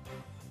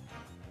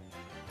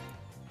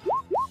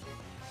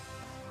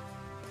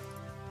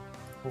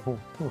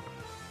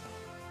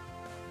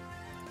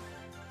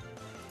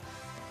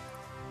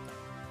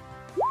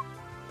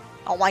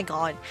 Oh my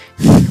god.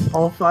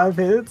 All 5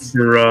 hits?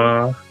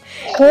 Bruh.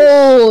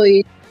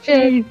 Holy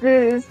shit.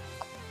 Jesus.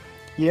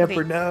 Yeah, Okay.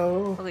 for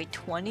no. Okay,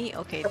 20?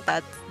 Okay,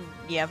 that's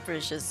the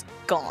Emperor's just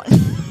gone.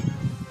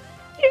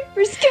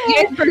 We're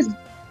scared. Emperor's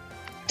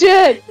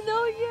dead.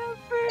 No,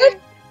 Emperor!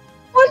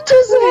 What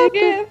just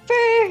happened?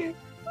 Yamper.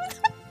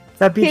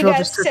 That He Beedrill got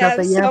just took out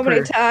the stabbed so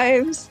many Yamper.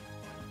 times.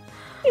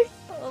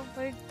 Oh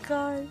my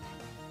god.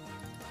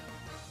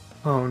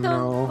 Oh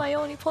No, no. my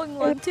only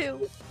Pokemon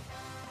too.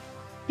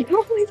 You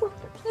don't believe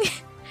it?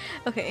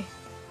 Okay.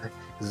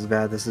 This is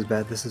bad, this is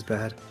bad, this is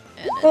bad.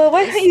 And then Well,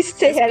 why don't you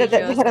stay this ahead of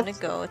that Beedrill's battle? gonna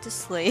go to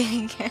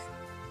Slate again.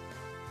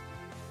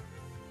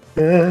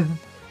 Uh,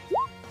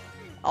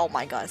 Oh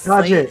my god,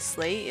 Dodge Slate, it.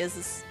 Slate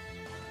is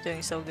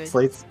doing so good.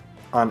 Slate's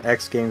on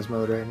X Games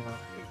mode right now.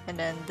 And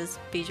then this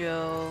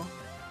Beedrill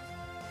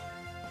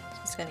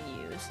is gonna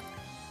use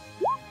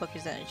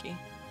Focus Energy.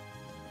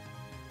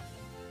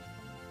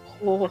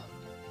 Oh.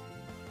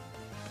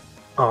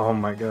 Oh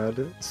my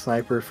god.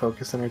 Sniper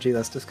focus energy,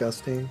 that's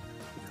disgusting.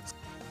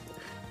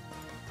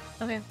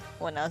 Okay,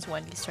 well now it's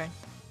Wendy's turn.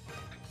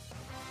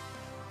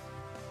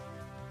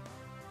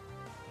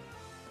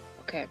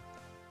 Okay.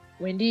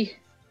 Wendy,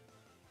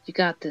 you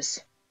got this.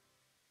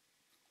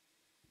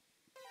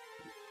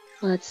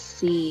 Let's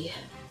see.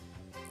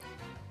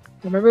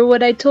 Remember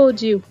what I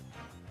told you.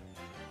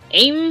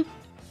 Aim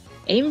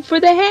for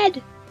the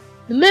head.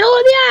 The middle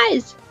of the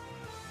eyes.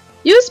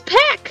 Use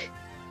peck.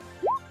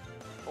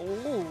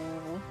 Ooh.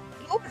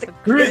 Oh, is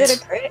Crit.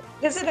 it a crit?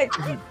 Is it a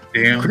crit?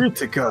 Damn.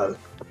 Critical.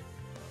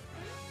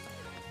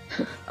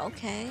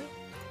 Okay.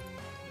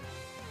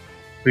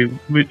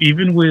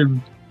 Even with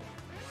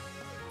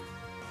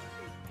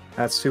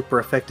That's super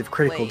effective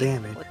critical Wait,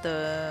 damage. with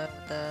the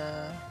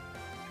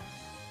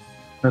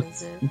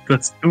that's Is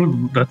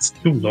it? that's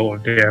too low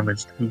of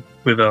damage too,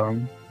 with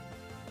have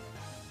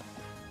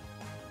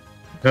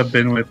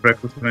been with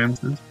reckless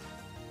advances.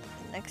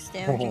 next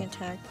damaging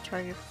attack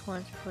target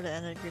performs before the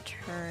end of your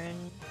turn.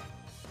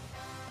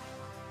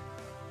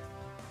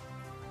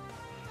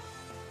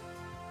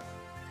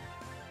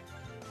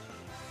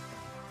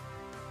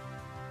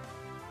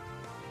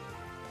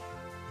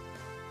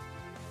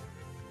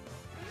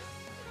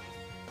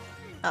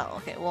 Oh,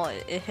 okay. Well,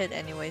 it hit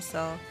anyway,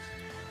 so.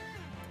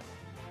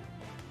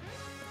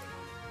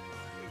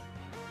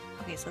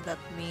 Okay, so that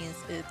means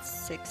it's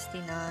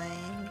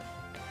 69.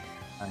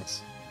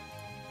 Nice.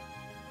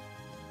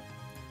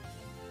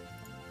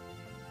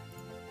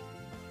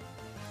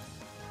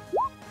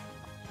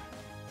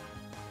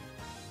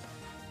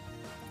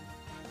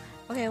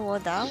 Okay, well,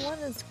 that one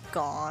is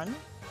gone.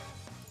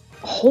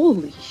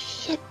 Holy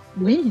shit,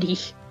 Wendy.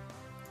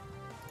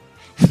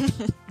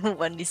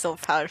 Wendy's so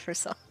proud of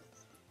herself.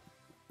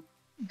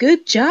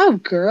 Good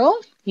job, girl.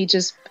 He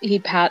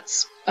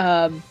pats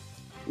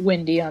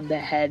Wendy on the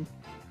head.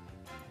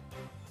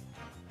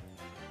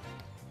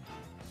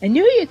 I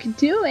knew you could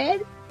do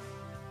it.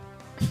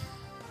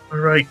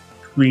 Alright,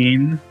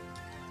 Queen.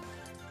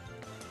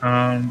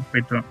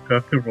 Wait, do I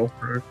have to roll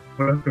for it?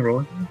 What do I have to roll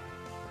again?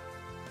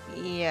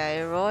 Yeah,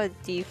 I roll a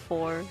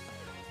d4.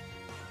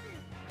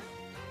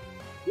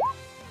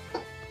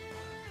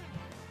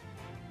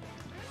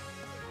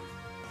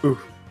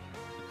 Oof.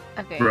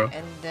 Okay, Bro.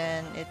 and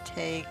then it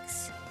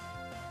takes.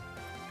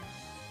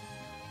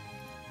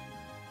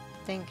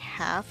 I think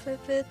half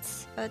of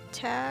its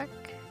attack.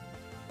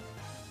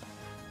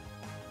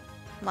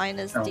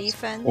 minus No, it's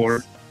defense.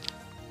 4.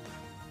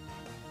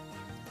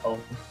 Oh,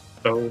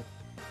 so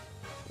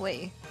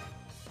Wait.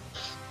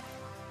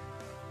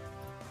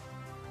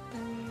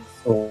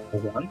 so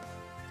 1.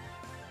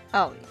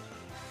 Oh,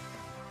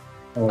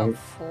 Oh,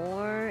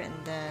 4 and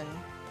then.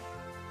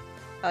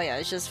 Oh yeah,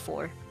 it's just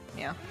 4.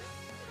 Yeah.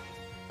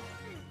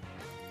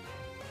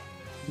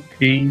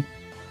 okay.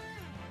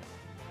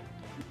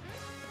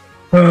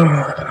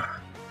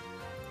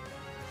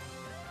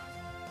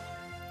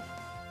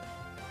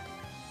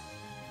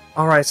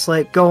 Alright,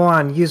 Slate, go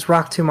on. Use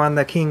Rock Tomb on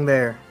the king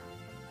there.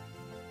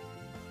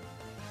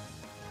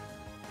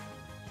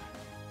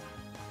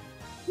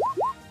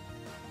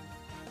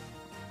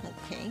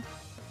 Okay.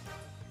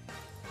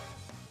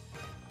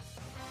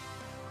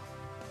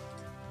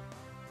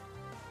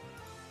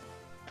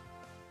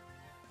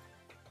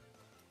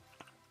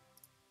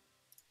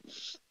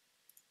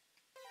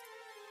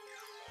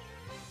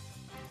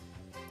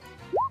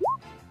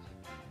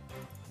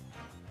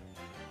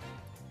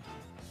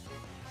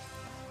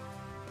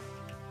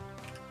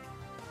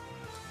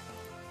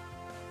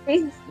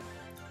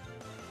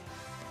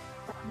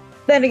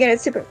 Then again,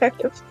 it's super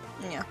effective.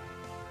 Yeah.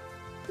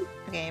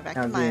 Okay, back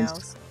Now to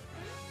gains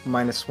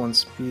Miles. -1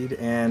 speed,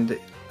 and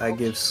I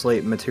give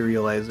Slate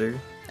Materializer.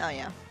 Oh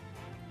yeah.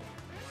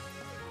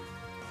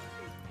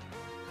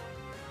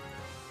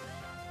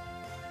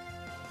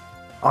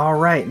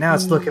 Alright, now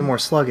it's looking more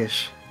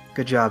sluggish.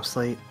 Good job,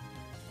 Slate.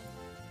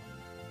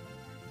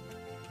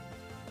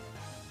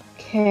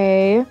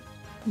 Okay.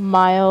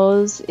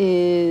 Miles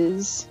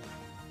is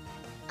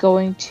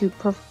going to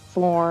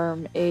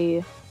perform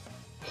a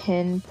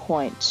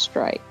pinpoint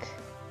strike.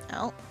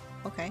 Oh,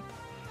 okay.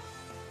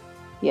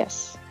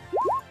 Yes.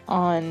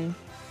 On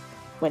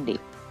Wendy.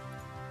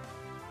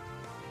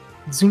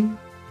 Zoom.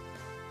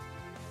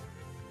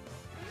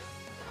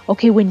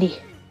 Okay, Wendy.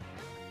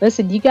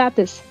 Listen, you got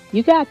this.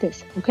 You got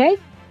this, okay?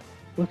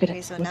 We're gonna,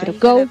 Okay, so we're now gonna you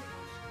go.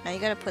 now you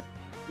gotta put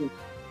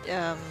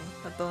a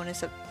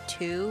bonus of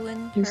 2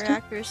 in Use her 2?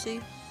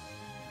 accuracy.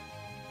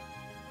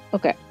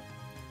 Okay.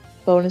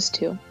 Bonus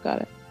 2.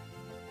 Got it.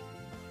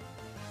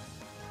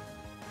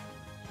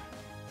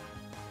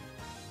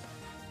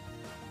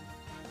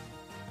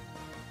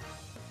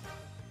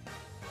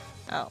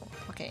 Oh,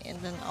 okay, and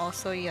then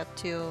also you have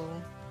to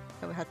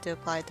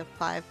apply the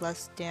 5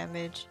 less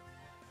damage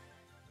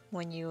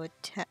when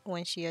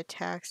when she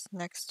attacks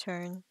next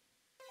turn.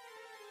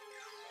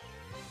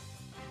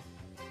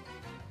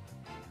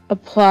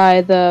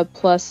 Apply the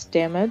plus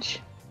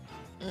damage.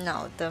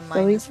 No, the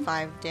Really? minus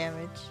 5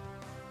 damage.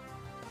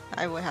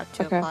 I would have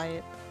to Okay. apply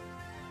it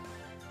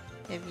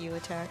if you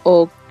attack.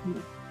 Oh.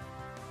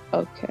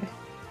 Okay.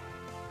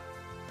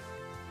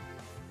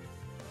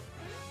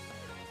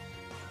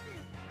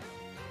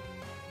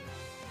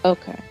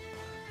 Okay.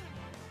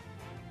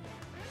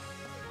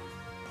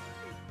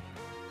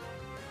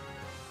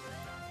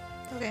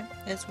 Okay,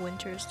 it's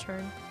Winter's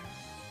turn.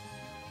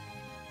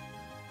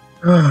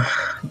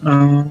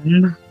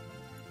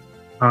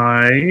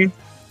 I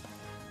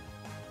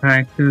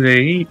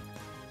activate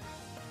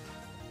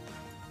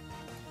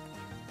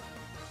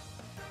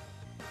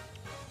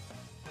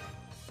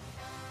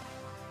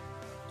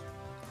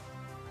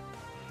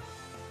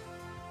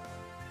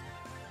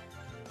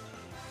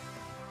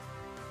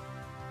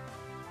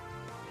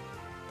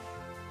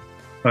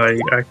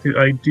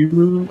I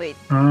do Wait,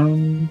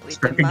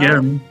 strike did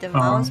again.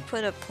 Mouse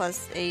put a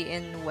 +8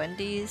 in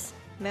Wendy's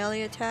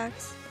melee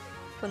attacks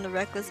from the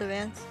Reckless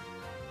Advance?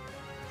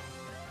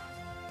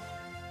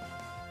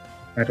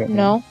 I don't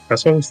No. know.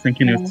 That's what I was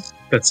thinking. No.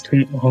 That's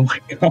too. Oh my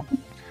god.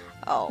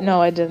 Oh.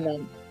 No, I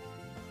didn't.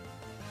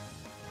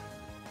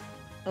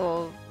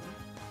 Well,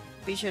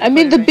 be sure to I put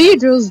mean, it the right now.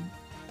 Beedrills.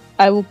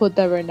 I will put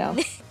that right now.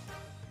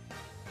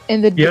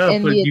 In the Yeah,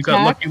 in but the you got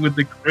attack. lucky with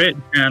the crit,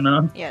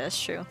 Hannah. Yeah,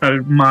 that's true.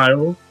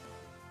 Miles.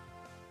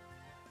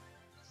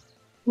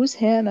 Who's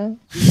Hannah?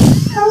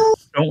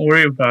 Don't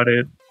worry about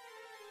it.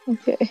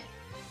 Okay.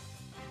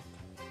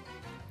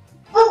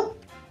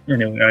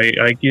 Anyway,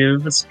 I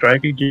give a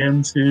strike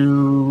again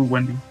to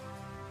Wendy.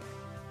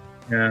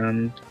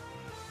 And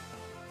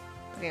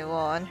Okay, well,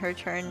 on her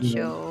turn,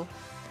 she'll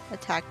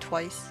attack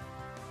twice.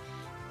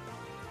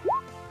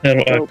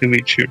 that'll Nope.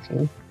 activate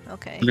Cheerful.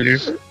 Okay.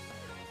 Later.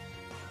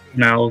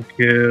 And I'll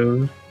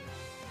give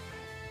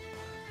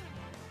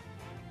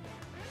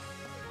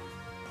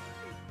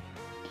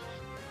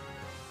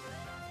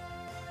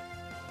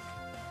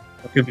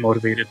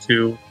Motivated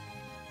to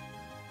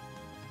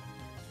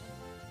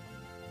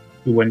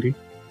Wendy.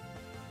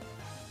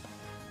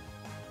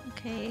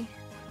 Okay.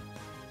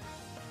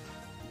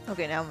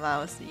 Okay, now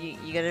Mouse,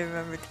 you gotta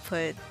remember to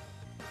put.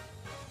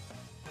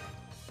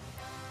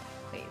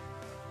 Wait.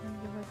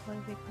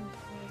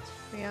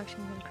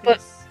 Reactions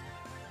increase.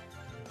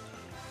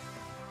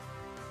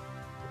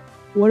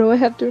 What do I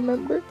have to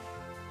remember?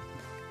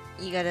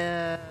 You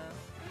gotta.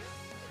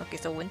 Okay,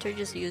 so Winter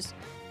just used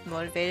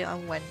Motivated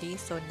on Wendy,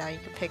 so now you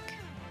can pick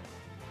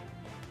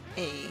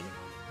a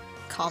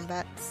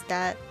combat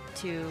stat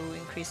to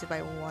increase it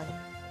by 1.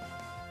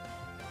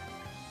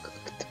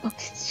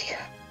 Okay.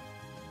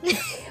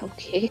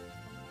 Okay.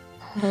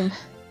 Um,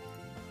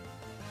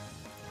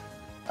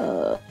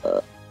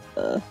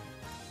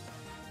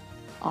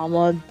 I'm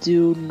gonna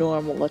do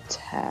normal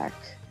attack.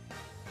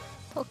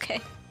 Okay.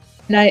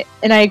 And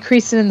I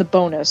increase it in the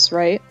bonus,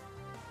 right?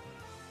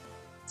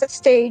 It's a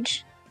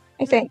stage,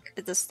 I think.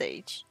 It's a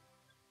stage.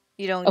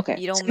 You don't Okay.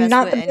 you don't It's mess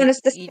not with the any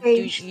bonus, the you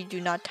stage. do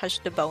not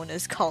touch the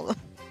bonus column.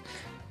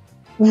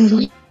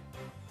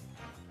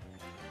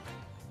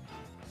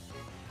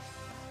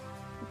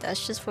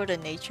 That's just for the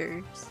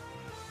natures.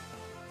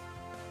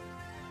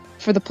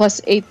 For the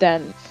 +8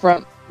 then,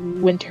 from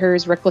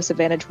Winter's Reckless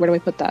Advantage, where do I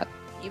put that?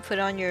 You put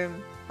on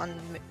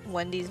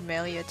Wendy's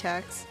melee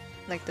attacks,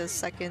 like the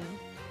second.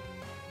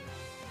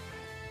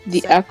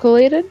 The Sec-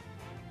 Accoladed?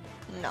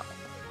 No.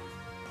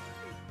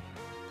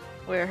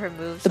 Where her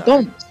moves The are.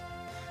 bonus.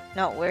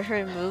 No, where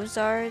her moves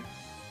are.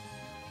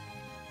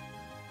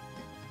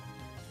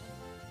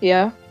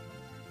 Yeah?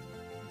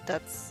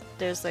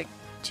 There's like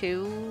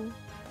 2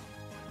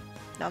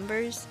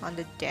 numbers on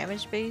the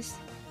damage base.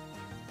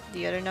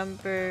 The other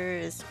number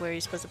is where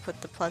you're supposed to put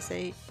the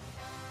 +8.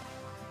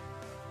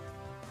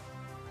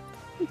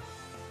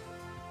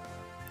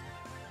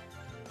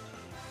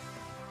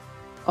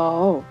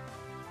 Oh.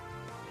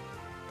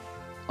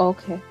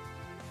 Okay.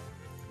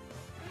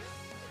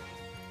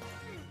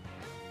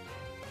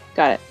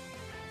 Got it.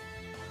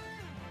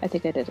 I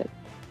think I did it.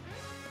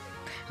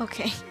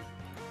 Okay.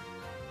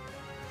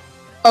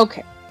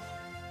 Okay.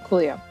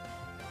 Coolio.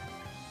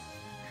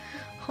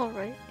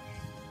 Alright.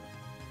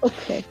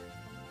 Okay.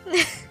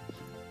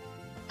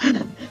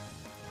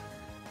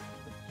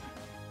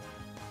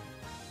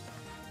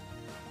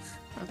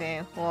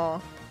 Okay,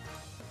 well.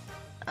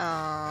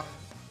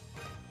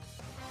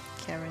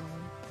 Cameron,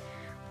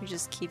 we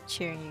just keep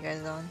cheering you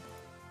guys on.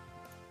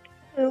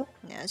 Oh.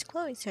 Now it's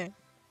Chloe's turn.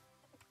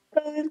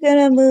 Chloe's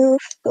gonna move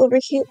over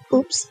here.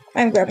 Oops,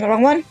 I'm grabbing the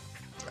wrong one.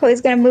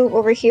 Chloe's gonna move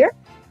over here.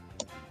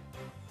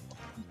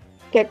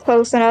 Get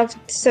close enough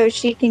so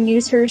she can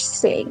use her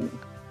sing.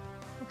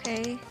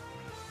 Okay.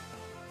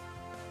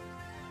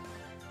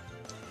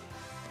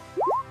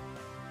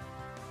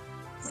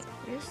 Wait,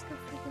 where's the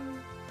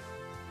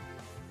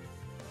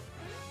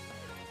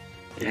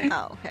freaking...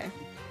 Oh, okay.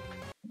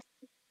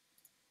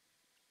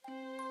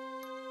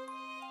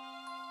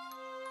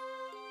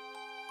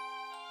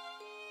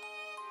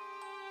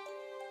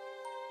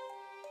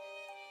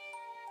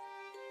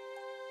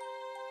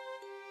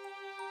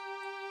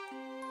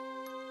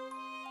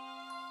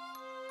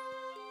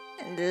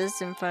 And this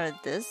is in front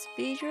of this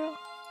Beedrill?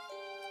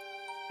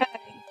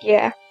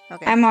 Yeah,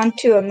 Okay. I'm on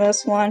 2 on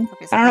this one.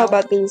 Okay, so I don't know now-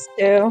 about these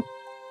 2.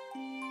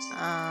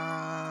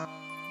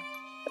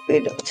 We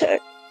don't check.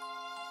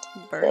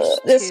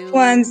 Burst This 2.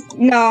 one's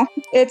no.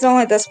 It's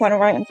only this one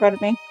right in front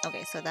of me.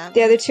 Okay, so that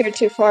The other means- 2 are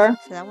too far.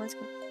 So that one's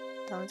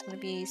gonna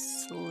be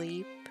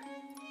sleep.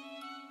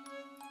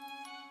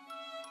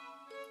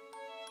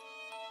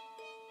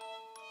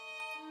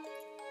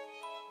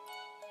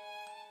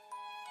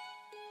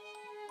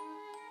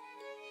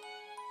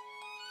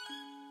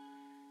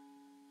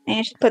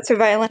 And she puts her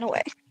violin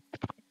away.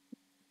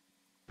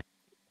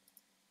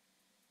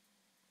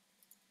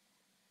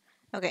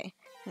 Okay,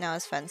 now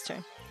it's Fen's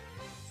turn.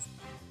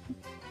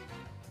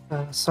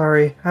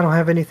 Sorry, I don't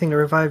have anything to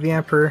revive the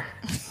Emperor.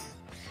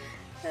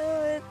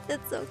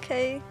 It's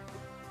okay.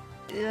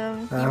 You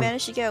Um,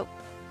 managed to get...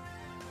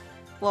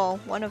 Well,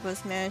 one of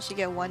us managed to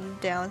get 1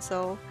 down,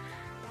 so...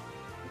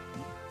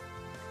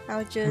 I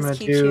would I'm just gonna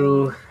keep cheering do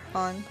you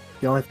on.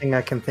 the only thing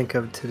I can think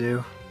of to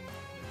do.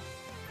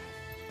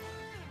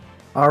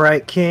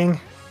 Alright, King.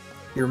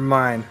 You're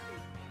mine.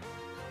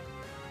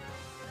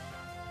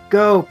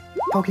 Go!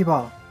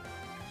 Pokeball!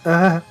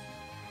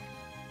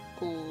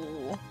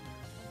 Ooh.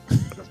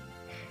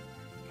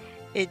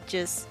 It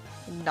just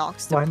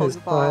knocks the Mine is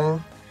Pokeball.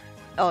 fine.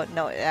 Oh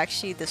no, it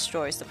actually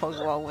destroys the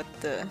Pokeball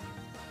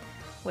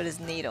with his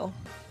needle.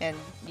 And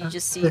you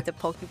just see the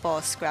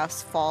Pokeball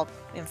scraps fall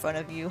in front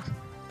of you.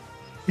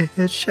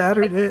 It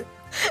shattered it.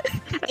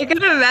 I can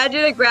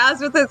imagine it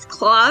grabs with its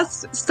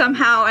claws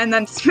somehow and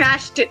then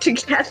smashed it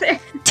together.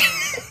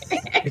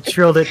 It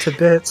drilled it to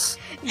bits.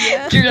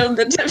 Yeah. Drilled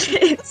it to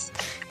bits.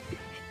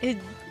 It,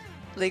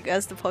 like,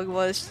 as the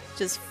Pokeball is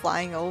just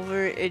flying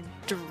over, it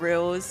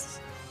drills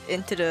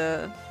into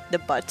the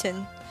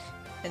button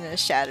and then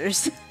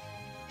shatters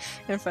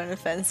in front of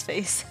Fen's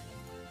face.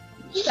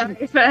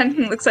 Sorry, Fen.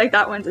 Looks like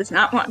that one does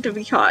not want to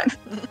be caught.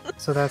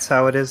 So that's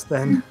how it is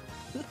then.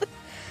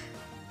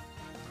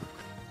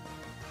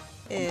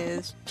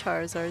 It's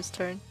Charizard's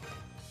turn.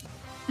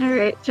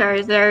 Alright,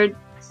 Charizard.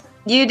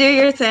 You do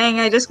your thing.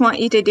 I just want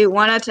you to do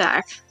 1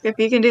 attack. If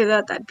you can do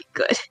that, that'd be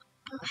good.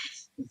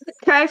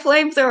 Try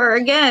Flamethrower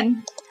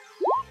again.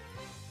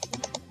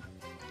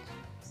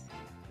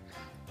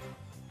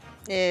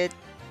 It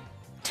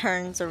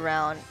turns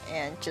around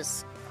and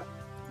just...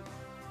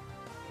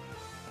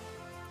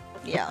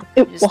 Yeah,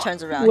 it just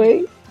turns around.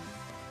 Wait.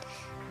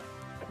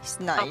 He's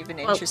not even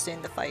well- interested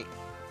in the fight.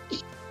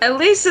 At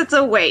least it's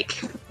awake,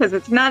 because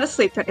it's not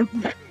asleep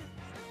anymore.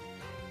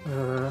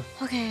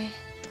 Okay.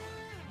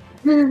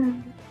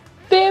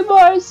 Be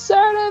more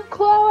assertive,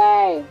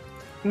 Chloe!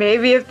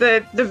 Maybe if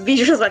the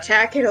Beedrill's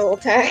attack, it'll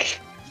attack.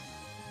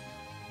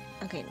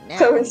 Okay, now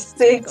So it's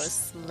gonna go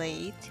six.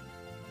 Slate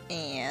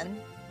and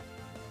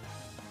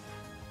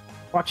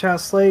Watch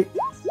out, Slate.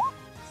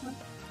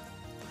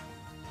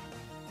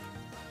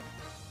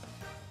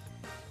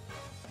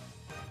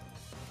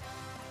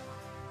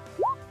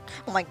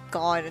 oh my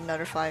god,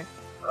 another 5.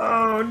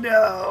 Oh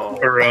no.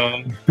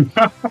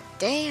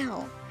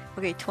 Damn.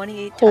 Okay,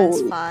 28 Holy.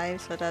 times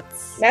 5, so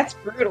that's That's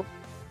brutal.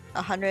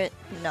 100.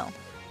 No,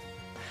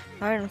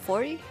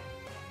 140.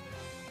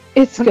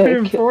 It's gonna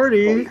kill.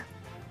 140.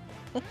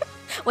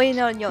 Wait,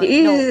 no, wait.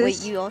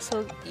 Jesus.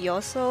 You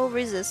also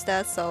resist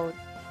that, so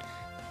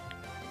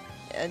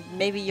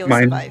maybe you'll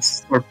survive.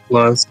 Minus or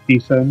plus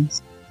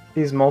defense.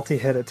 These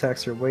multi-hit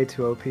attacks are way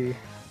too OP. It's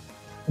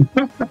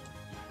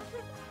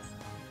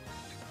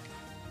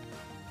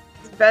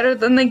better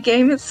than the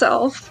game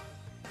itself.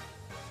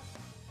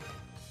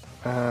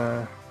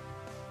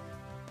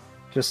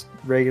 Just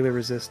regular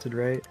resisted,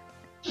 right?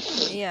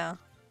 Yeah.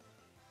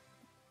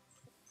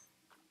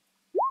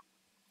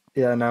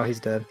 Yeah, now he's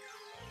dead.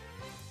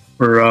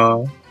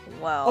 Hurrah.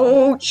 Wow.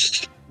 Oh,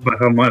 But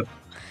how much?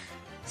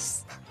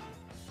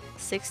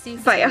 60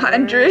 By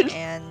 100?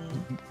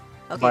 and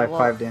okay, By well,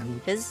 5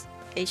 damage. his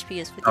HP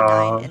is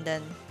 59, Uh. and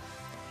then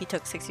he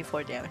took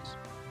 64 damage.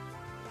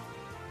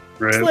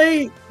 Rip.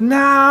 Slate!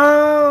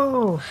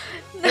 No!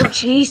 oh,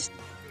 jeez.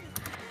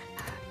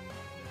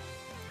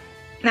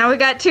 Now we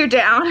got 2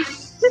 down.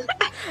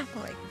 Oh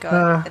my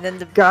god! And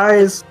then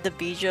guys. the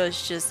Beedrill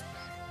is just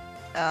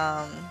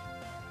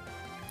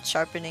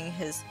sharpening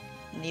his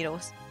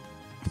needles.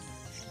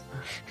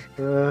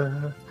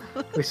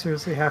 We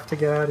seriously have to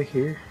get out of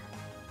here.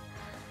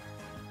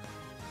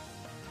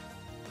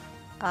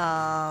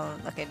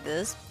 Okay,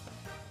 this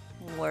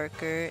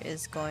worker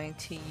is going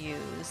to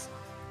use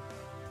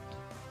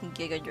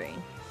Giga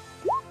Drain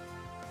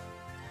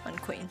on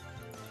Queen.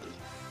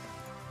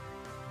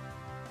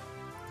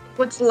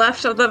 What's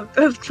left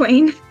of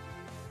Queen?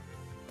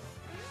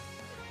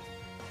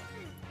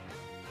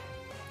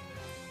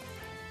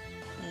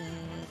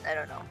 I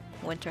don't know.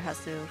 Winter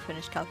has to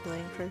finish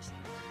calculating first.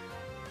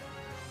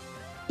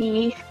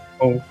 E.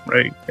 Oh,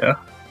 right, yeah.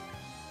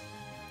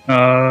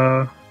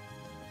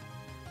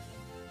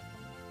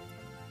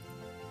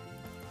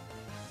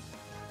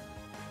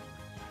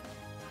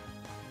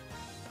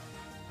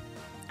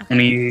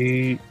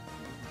 Any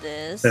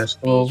This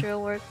Decimal.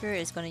 Beedrill worker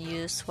is going to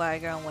use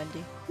Swagger on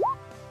Wendy.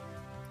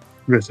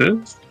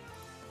 resist?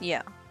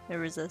 Yeah, it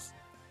resists.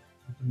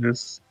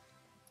 This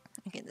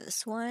Okay,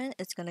 this one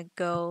is going to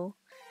go.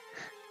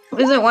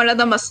 Isn't one of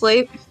them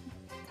asleep?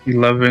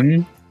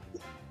 11.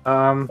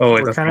 Oh, wait,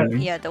 we're that's kind of.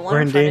 only. Yeah, the We're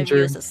one in in front of you danger.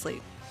 is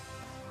asleep.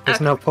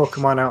 There's no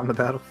Pokemon out in the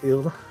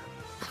battlefield.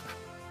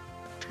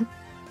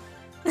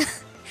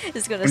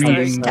 It's going to start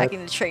Mm.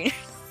 attacking the trainer.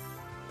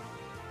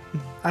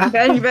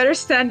 Ben, you better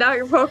send out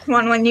your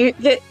Pokemon when you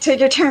get to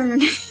your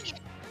turn.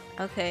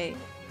 Okay,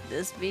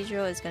 this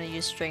Beedrill is going to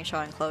use String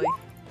Shot on Chloe.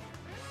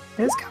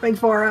 It's coming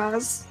for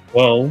us.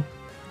 Well,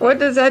 What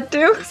does that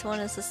do? This one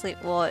is asleep.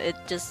 Well, it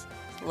just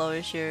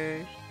lowers your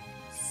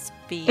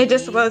speed. It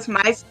just loads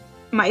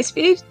my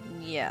speed?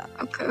 Yeah.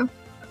 Okay.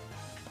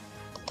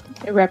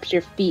 It wraps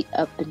your feet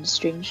up in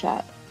string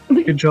shot.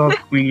 good job,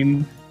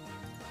 Queen.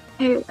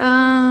 Hey,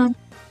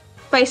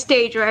 by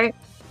stage, right?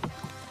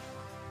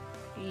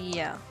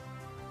 Yeah.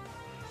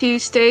 Do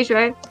stage,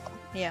 right?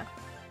 Yeah.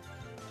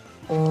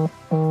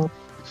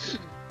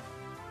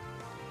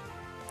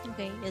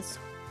 Okay, it's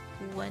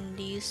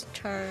Wendy's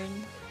turn.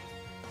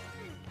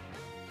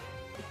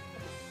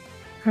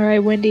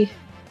 Alright, Wendy.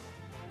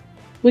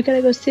 We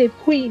gotta go save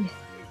Queen.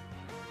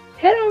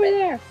 Head over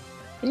there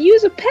and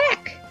use a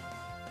pack.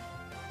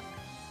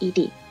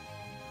 ED.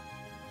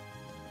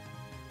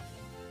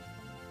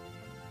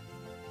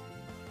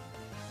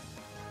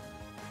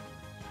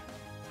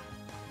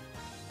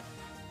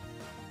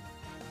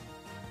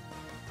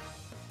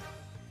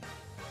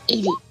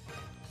 ED.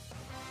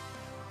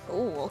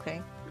 Oh,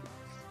 okay.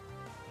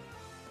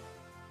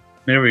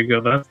 There we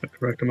go. That's the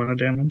correct amount of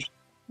damage.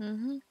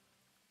 Mm-hmm.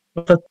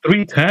 What's that?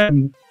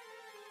 310.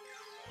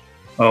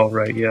 Oh,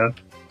 right, yeah.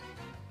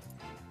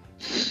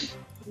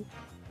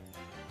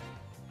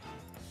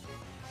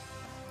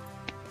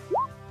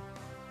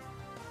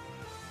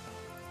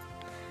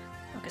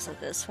 Okay, so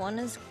this one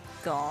is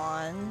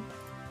gone.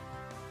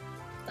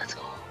 Let's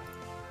go.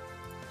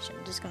 Shit,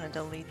 I'm just gonna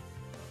delete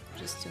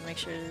just to make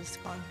sure it's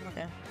gone.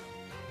 Okay.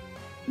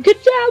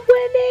 Good job,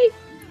 Wendy.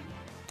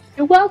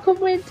 You're welcome,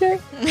 Winter.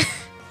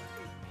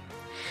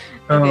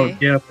 Oh, Okay,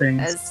 yeah,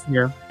 thanks. as-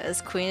 Yeah.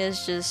 As Queen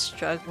is just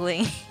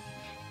struggling.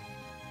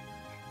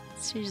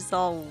 She's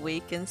all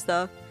weak and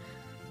stuff.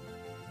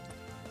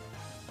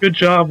 Good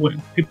job,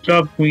 good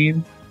job,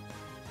 Queen.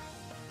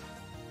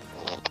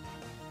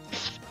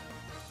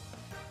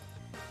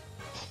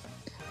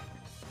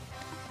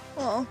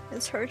 Oh,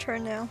 it's her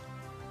turn now.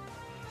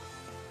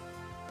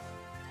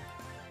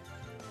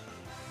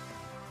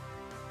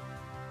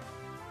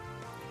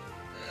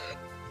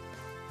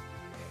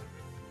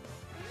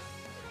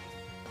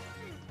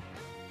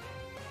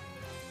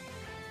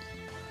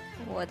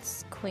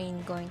 What's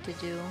Queen going to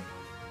do?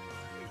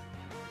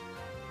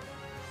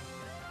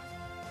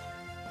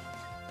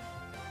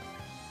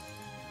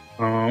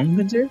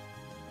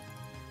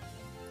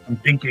 I'm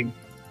thinking.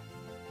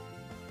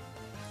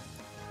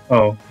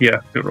 Oh,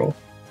 yeah, good roll.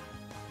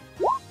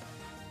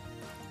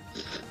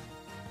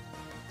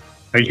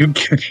 Are you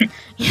kidding?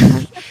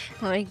 Oh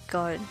my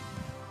god.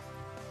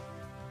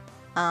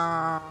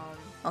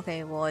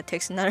 Okay, well it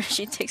takes another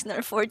she takes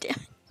another 4 damage.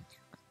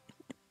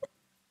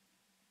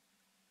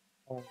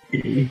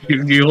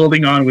 You're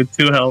holding on with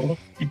 2 health.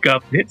 You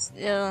got this.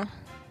 Yeah.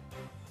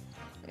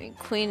 I mean,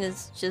 Queen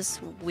is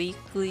just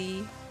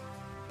weakly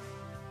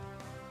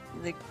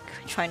like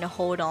trying to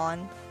hold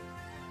on.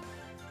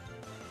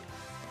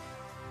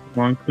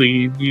 Come on,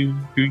 Cleve. You're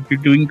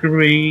doing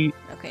great.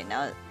 Okay,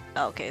 now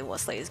okay,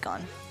 Wesley is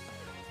gone.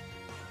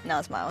 Now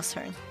it's Miles'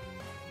 turn.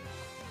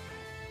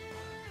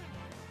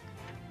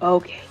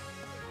 Okay.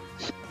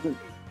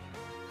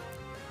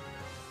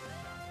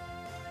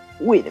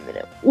 Wait a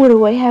minute. What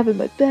do I have in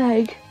my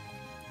bag?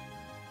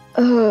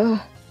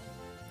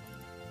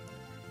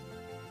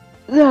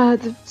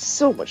 There's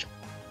so much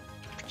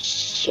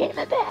shit in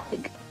my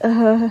bag.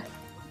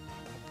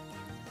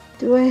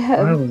 Do I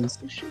have... Miles.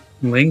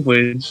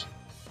 Language.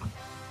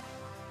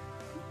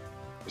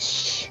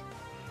 Shh.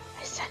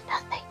 I said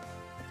nothing.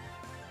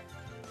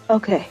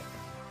 Okay.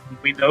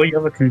 We know you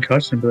have a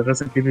concussion, but that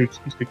doesn't give you an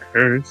excuse to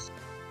curse.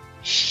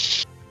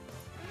 Shh.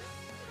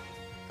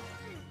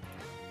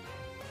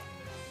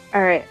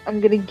 Alright, I'm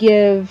gonna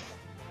give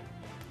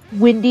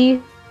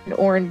Windy an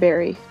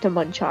Oranberry to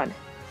munch on.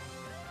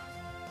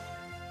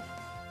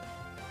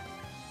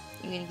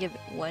 You gonna give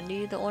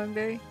Wendy the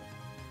Oranberry?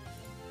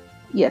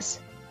 Yes.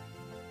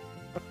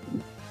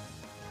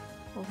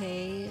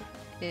 Okay,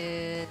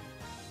 I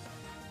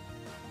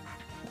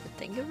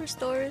think it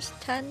restores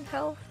 10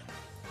 health.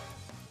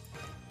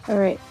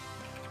 Alright.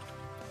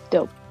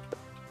 Dope.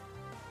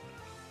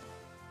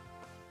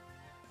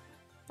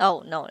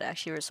 Oh no, it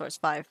actually restores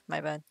 5.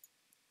 My bad.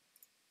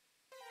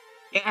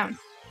 Damn.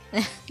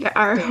 Yeah,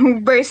 our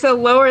bracelet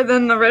lower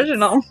than the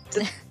original.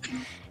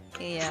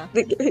 Yeah,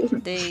 The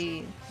game.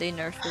 they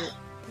nerfed it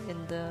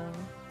in the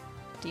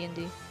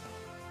D&D.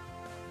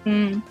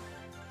 Mm.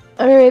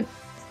 Alright.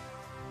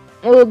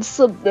 Well, it's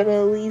something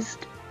at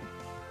least.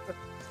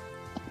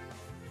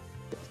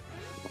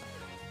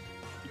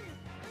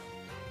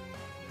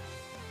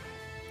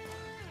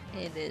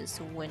 It is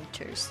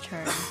Winter's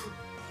turn.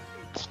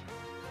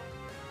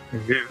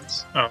 It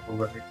is. Oh,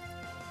 right.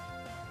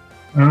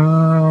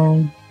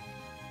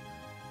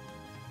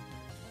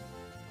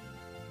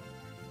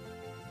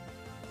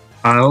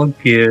 I'll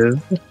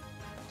give.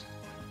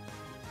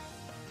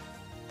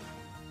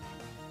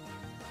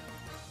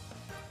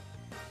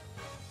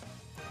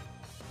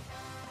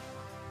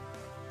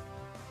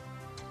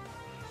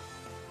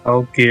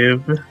 I'll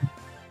give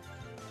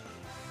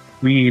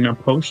Queen a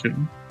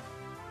potion.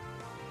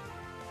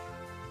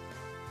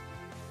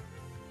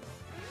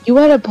 You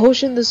had a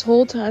potion this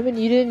whole time and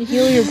you didn't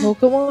heal your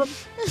Pokemon?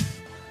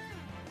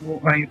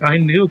 Well, I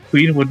knew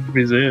Queen would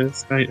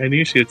resist. I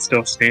knew she'd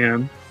still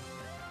stand.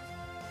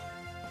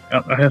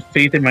 I have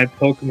faith in my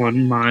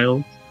Pokemon,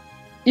 Miles.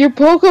 Your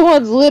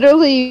Pokemon's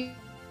literally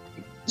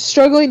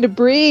struggling to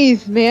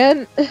breathe,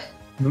 man.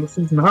 No,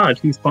 she's not.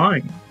 She's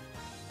fine.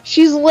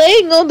 She's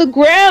laying on the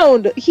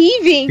ground,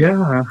 heaving.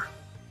 Yeah.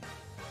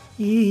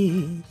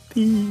 He-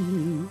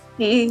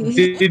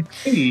 Did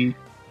she?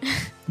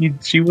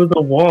 She was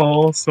a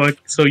wall, so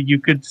you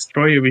could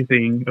destroy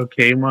everything.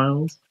 Okay,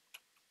 Miles.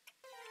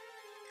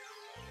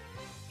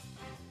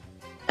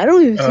 I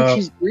don't even think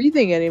she's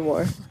breathing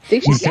anymore. I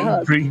think she's She's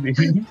out.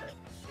 breathing.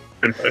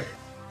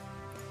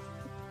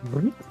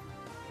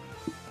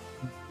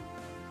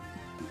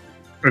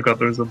 Forgot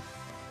there was a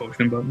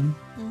potion button.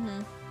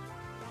 Mm-hmm.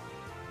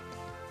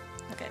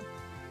 Okay.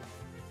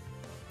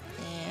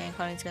 And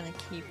Connie's gonna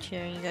keep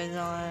cheering you guys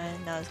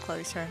on. Now it's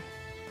Chloe's turn.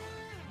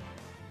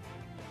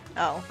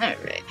 Oh.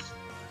 Alright.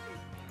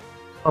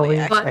 Oh, Wait,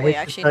 I actually, hate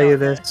actually, to tell you no,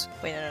 this.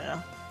 Wait,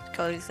 no.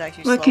 Chloe's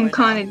actually What can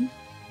slower now Connie?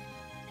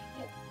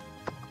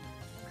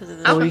 because of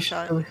the Oh,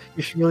 slingshot.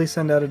 you should really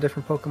send out a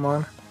different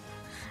Pokemon.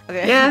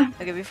 Okay. Yeah.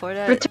 Okay, before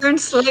that, Return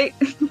slate.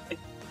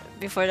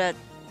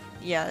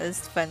 yeah,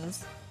 it's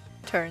Fenn's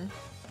turn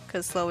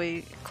because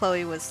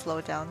Chloe was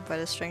slowed down by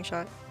the string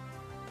shot.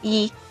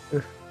 E.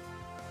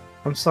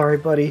 I'm sorry,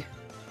 buddy.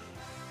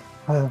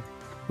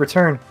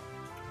 Return.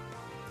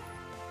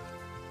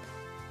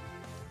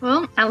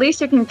 Well, at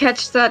least you can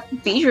catch that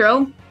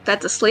Beedrill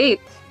that's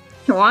asleep.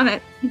 If you want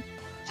it.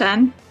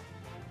 10.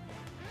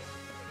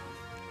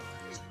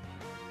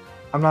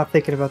 I'm not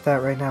thinking about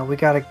that right now. We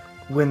gotta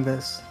win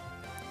this.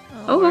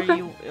 Oh,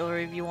 okay. Or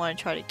if you want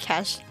to try to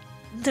catch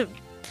the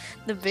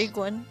big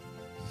one.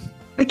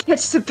 We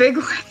catch the big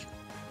one.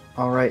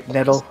 All right,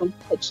 Nettle.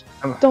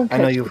 Don't I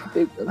know catch you. the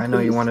big one, I know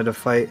you please. wanted to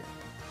fight.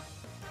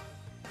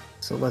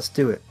 So let's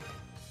do it.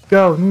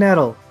 Go,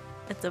 Nettle.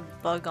 It's a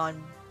bug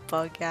on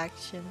bug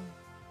action.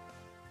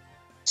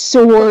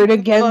 Sword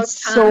against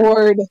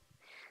sword.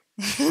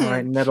 All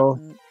right, Nettle.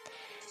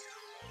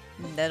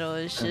 Neto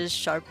is just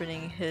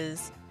sharpening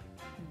his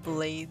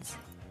blades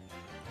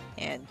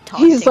and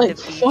taunting He's like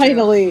the Beedrill.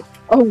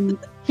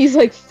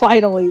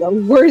 finally a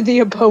worthy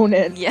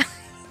opponent. Yeah.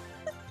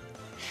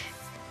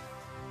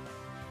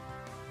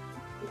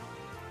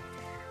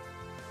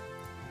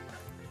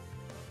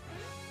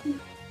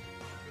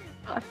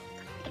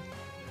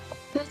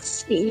 Let's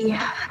see.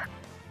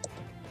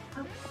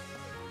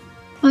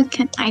 What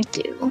can I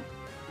do?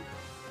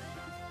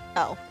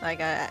 Oh,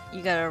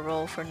 you gotta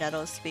roll for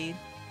Neto's speed.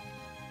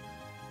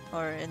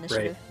 Or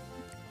initiative.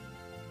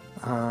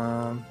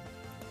 I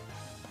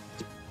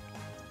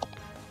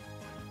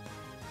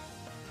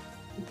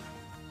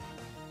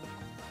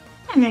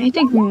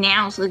think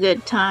now's a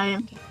good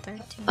time. Okay,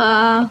 13.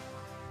 How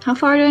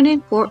far do I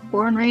need?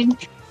 Four in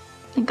range?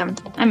 I think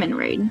I'm in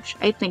range.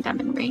 I think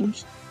I'm in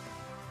range.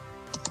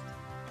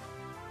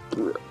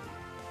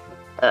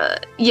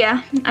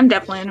 Yeah, I'm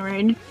definitely in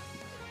range.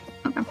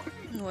 Okay.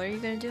 What are you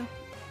gonna do?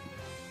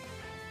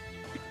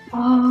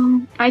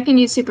 I can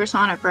use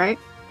supersonic, right?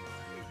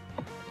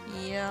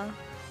 Yeah.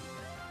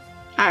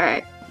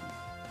 Alright.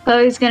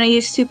 So he's gonna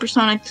use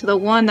supersonic to the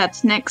one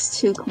that's next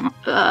to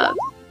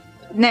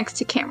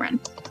Cameron.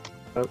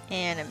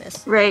 And I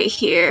missed. Right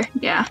here.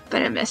 Yeah,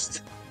 but I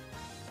missed.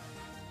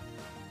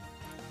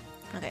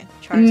 Okay,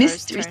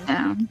 Charizard's Mr. turn.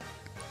 Sound.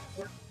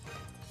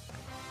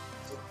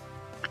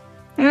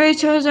 Alright,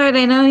 Charizard,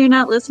 I know you're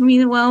not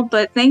listening well,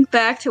 but think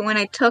back to when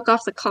I took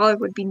off the collar.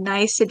 Would be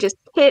nice to just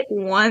hit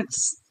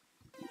once.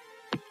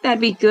 That'd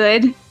be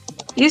good.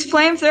 Use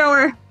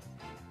flamethrower.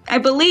 I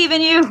believe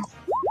in you.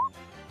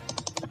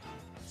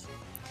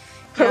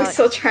 But we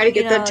still try to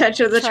get the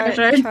attention of the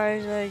Charizard.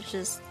 Charizard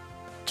just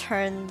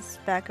turns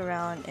back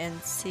around and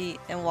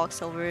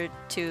walks over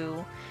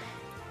to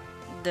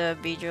the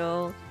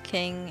Beedrill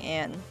King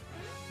and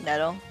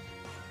Neto.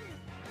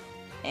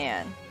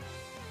 And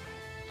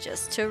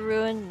just to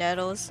ruin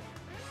Neto's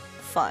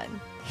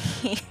fun,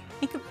 he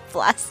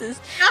blasts the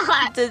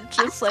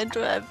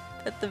flamethrower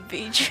at the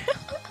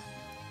Beedrill.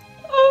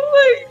 Oh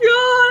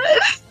my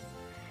god!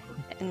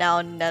 And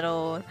now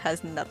Neto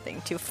has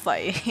nothing to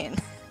fight, and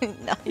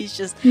now he's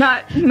just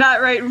not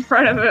right in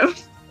front of him.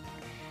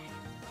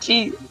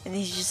 Jeez. And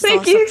he's just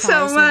Thank you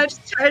so much,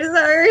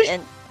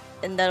 Charizard.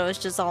 And Neto was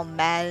just all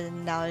mad,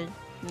 and now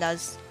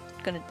he's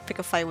gonna pick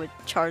a fight with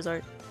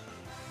Charizard.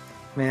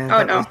 Man.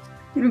 Oh no!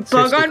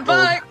 Bug on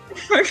bug,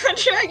 bug on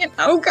dragon.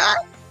 Oh god!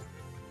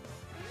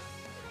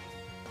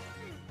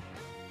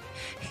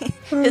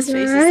 His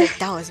face is like,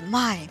 that was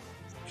mine,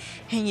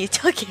 and you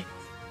took it.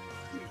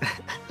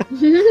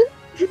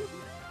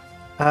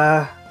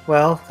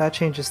 Well, that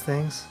changes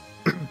things.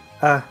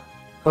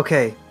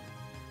 Okay.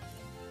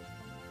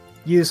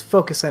 Use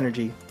focus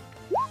energy.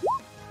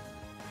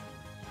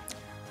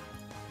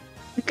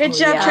 Good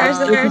job,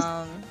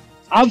 Charizard.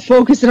 I'm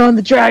focusing on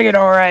the dragon,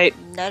 alright.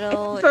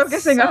 Neto is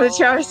focusing on the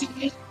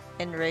Charizard.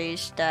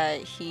 Enraged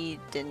that he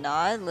did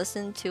not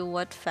listen to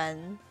what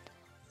Fen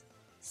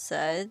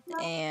said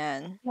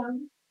and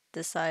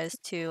decides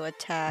to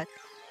attack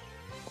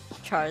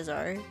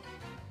Charizard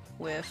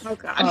with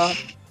with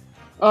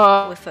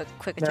a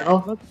quick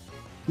attack.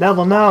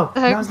 Neville, no!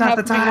 The heck Now's not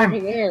the is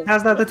happening time! over there?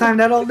 Now's not the time,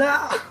 Neville,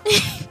 no!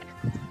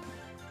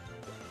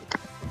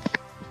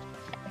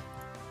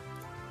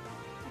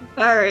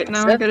 Alright,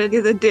 now we're gonna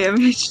do the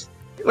damage.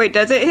 Wait,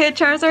 does it hit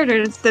Charizard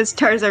or does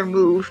Charizard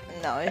move?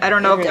 No, I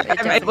don't know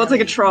if I'm able to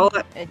control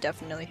it. It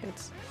definitely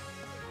hits.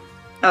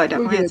 Oh, it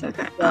definitely hits,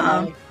 okay.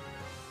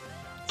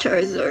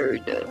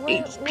 Charizard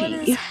HP. What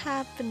is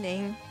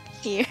happening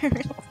here?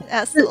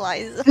 Asked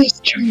Eliza.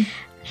 This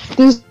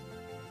Charizard's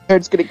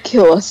gonna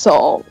kill us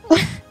all.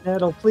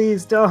 Neville,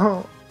 please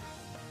don't.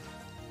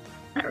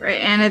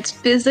 Alright, and it's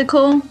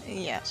physical.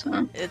 Yeah,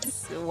 So.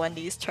 it's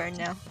Wendy's turn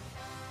now.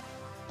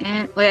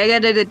 And wait, I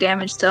gotta do the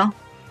damage still.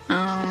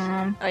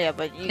 Oh yeah,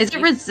 but is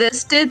it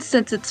resisted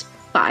since it's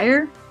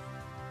fire?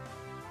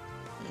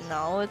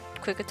 No,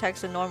 quick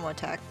attack's a normal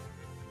attack.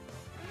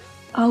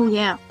 Oh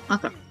yeah.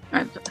 Okay.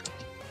 Alright.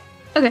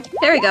 Okay,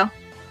 there we go.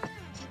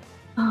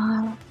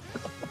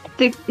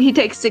 He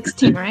takes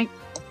 16, right?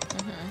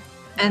 Mm-hmm.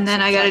 And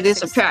then I gotta do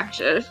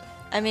subtraction.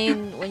 I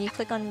mean, when you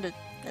click on the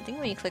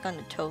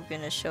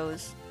token, it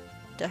shows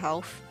the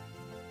health.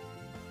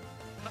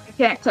 I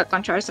can't click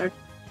on Charizard.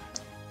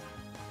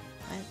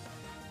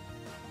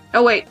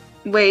 Oh wait.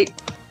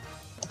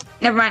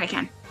 Never mind, I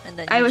can. And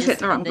then I was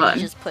hitting the wrong button.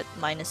 You just put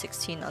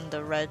 -16 on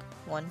the red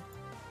one,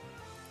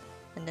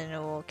 and then it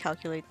will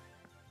calculate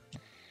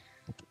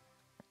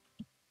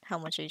how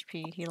much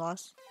HP he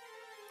lost.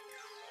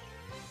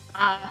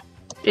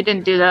 It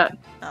didn't do that.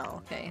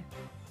 Oh, okay.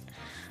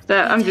 So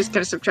I'm just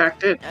gonna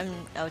subtract it.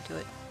 I'll do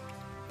it.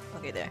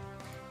 Okay, there.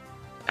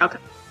 Okay.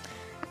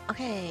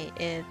 Okay,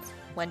 it's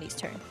Wendy's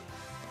turn.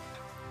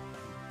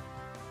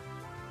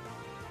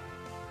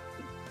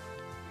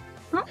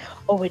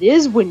 Oh, it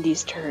is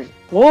Wendy's turn.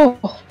 Whoa.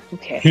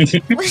 Okay.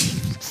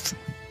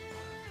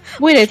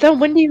 Wait, I thought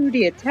Wendy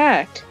already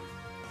attacked.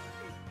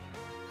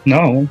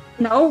 No.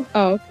 No.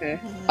 Oh, okay.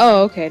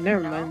 Oh, okay.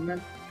 Never mind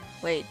then.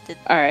 Wait,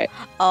 All right.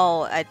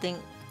 Oh, I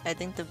think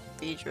the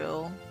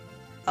Beedrill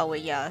Oh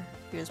wait, yeah,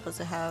 you're supposed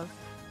to have.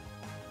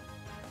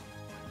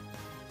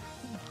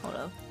 Hold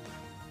up.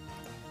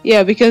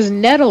 Yeah, because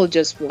Nettle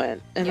just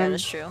went, and Yeah, I'm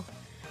that's true. What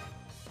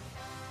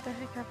the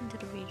heck happened to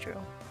the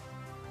Beedrill?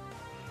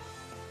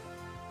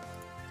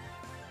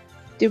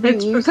 did we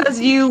It's lose? because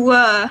you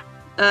got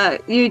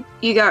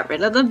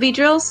rid of the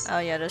Beedrills, Oh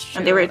yeah, that's true.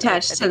 and they were I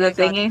attached to think the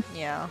I got- thingy.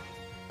 Yeah.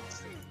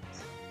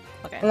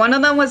 Okay. One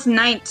of them was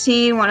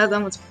 19, one of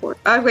them was 4.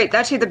 Oh wait,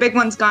 actually the big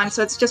one's gone,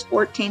 so it's just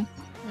 14.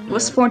 Mhm. It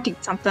was Yeah. 14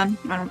 something.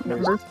 I don't There's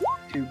remember.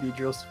 2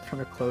 Beedrills in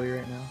front of Chloe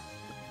right now.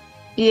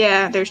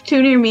 Yeah, there's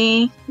 2 near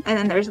me, and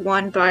then there's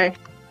one by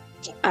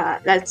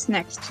that's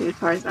next to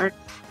Charizard.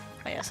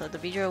 Oh yeah, so the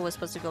Beedrill was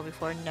supposed to go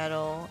before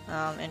Nettle.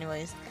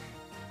 Anyways.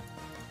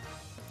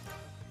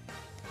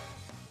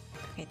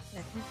 Okay,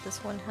 I think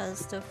this one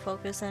has the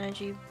focus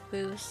energy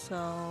boost,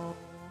 so...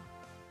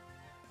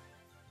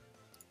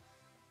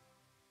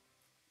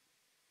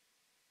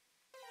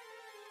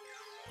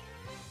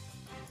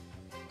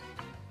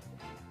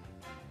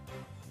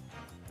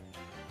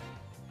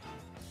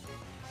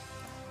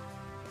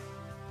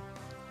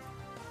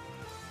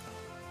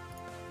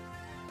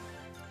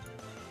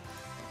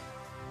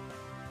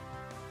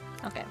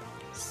 Okay,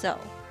 so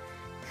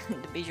the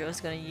Beedrill is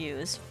gonna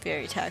use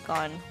Fairy Attack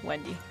on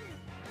Wendy.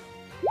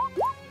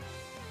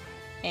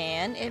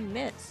 And it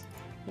missed.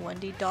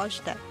 Wendy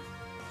dodged that.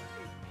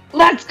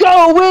 Let's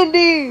go,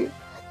 Wendy!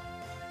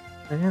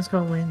 Let's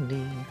go,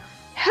 Wendy.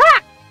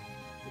 Ha!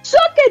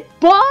 Suck it,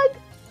 bud!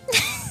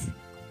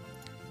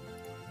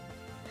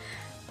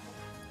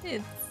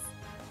 It's...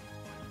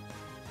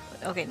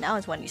 Okay, now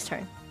it's Wendy's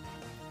turn.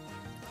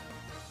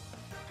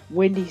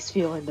 Wendy's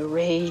feeling the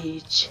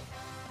rage.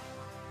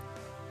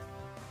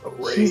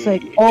 She's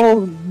like,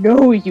 oh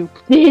no, you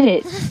did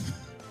it!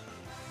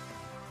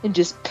 And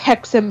just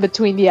pecks him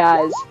between the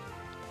eyes.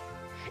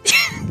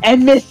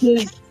 And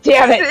misses.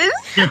 Damn it!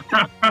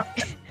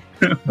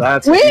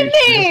 That's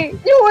Wendy!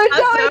 You were I'm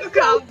so doing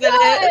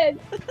confident.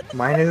 good!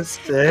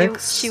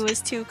 -6. She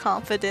was too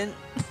confident.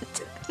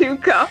 Too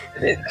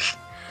confident.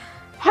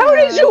 How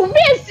did you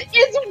miss?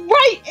 It's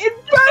right in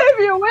front of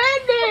you,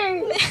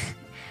 Wendy!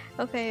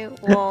 Okay,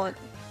 well...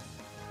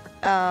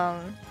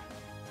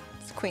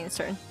 It's Queen's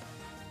turn.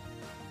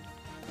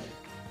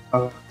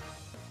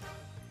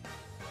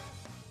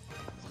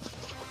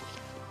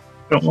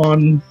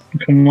 Come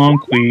on,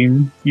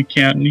 Queen. You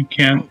can't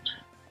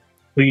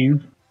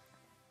leave.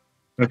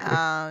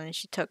 Okay.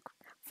 She took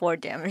 4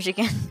 damage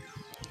again.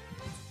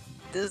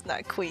 This is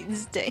not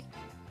Queen's day.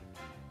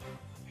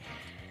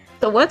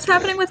 So what's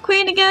happening with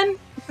Queen again?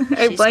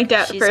 I blanked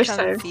out the first She's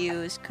time.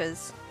 confused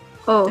because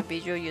Oh. the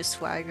Beedrill used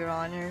Swagger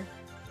on her.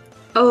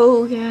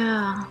 Oh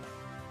yeah.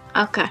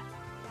 Okay.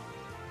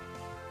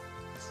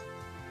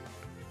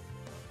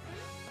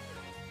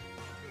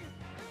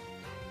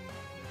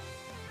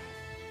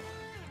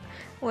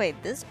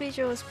 Wait, this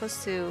Beedrill was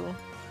supposed to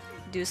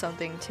do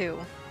something too.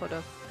 Hold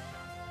up.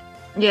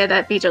 Yeah,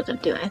 that Beedrill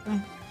didn't do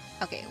anything.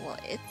 Okay, well,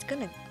 it's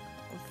gonna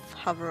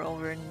hover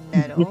over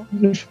Nettle.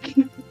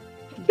 Charizard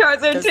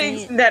Doesn't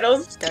takes he-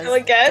 Nettles kill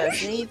again.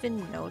 Doesn't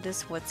even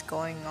notice what's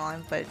going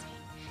on, but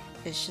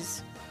it's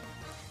just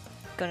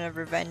gonna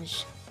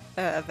avenge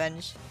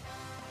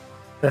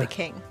the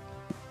king.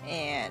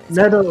 And it's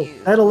Nettle, gonna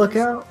use- Nettle, look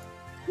out!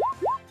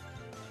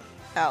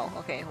 Oh,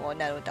 okay. Well,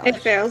 Nettle It dodged.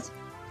 fails.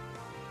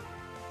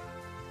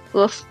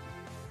 Woof.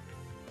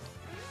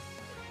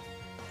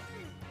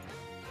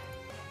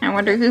 I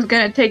wonder who's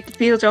gonna take the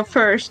Beedrill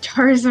first,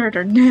 Charizard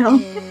or Nettle.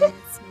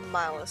 It's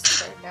Milo's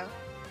turn now.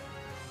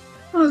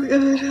 Oh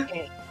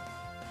god.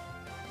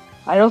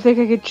 I don't think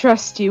I could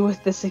trust you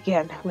with this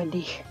again,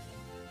 Wendy.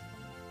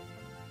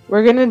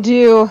 We're gonna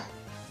do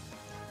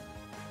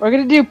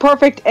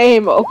perfect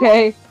aim,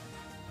 okay?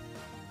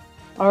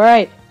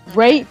 Alright.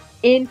 Right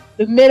in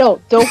the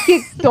middle.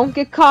 Don't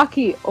get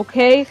cocky,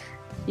 okay?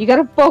 You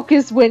gotta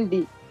focus,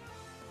 Wendy.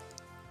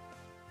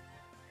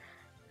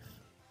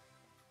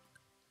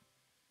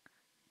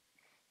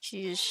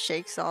 She just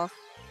shakes off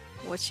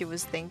what she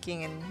was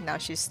thinking, and now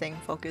she's staying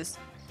focused.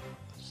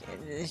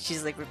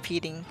 She's like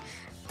repeating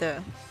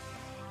the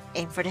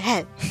aim for the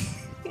head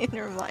in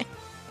her mind.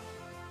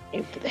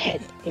 Aim for the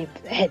head, aim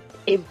for the head,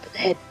 aim for the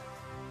head.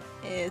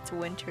 It's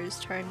Winter's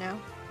turn now.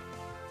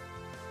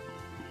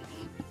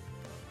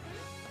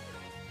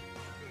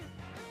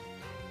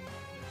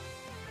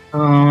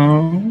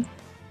 Um,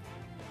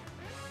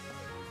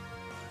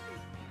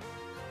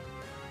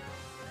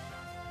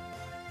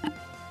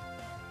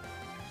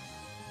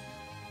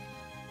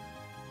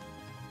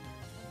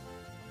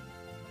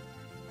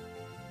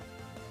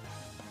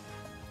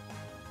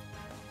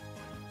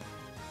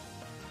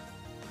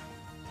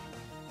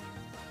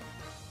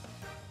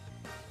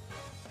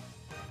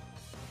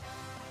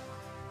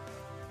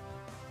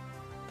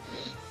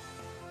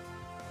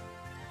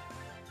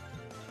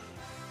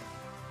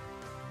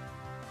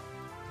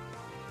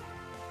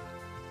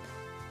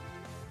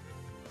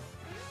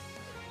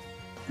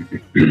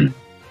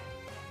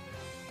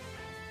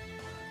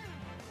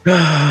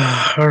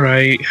 all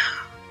right,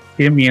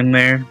 get me in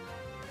there.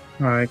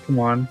 All right, come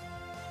on.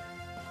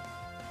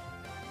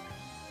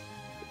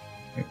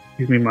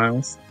 Excuse me,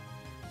 Miles.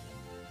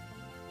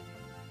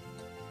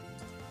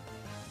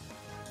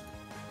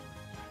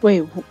 Wait,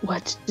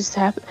 what just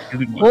happened?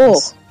 Excuse me, Oh,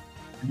 Miles.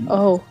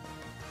 oh,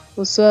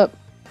 what's up?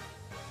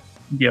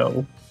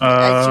 Yo.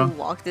 As you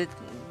walk, the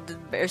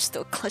bear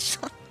still clutched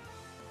on.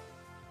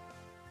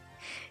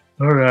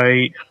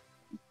 Alright.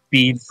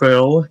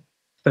 Beedrill.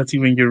 That's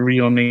even your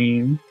real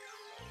name.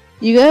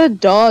 You got a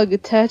dog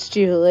attached to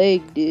your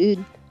leg,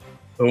 dude.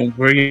 Don't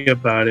worry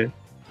about it.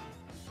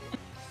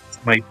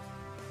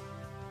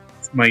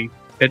 It's my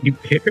teddy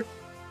bear.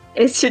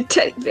 It's your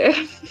teddy bear.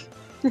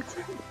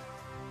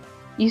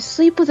 You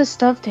sleep with a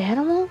stuffed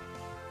animal?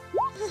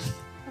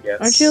 Yes.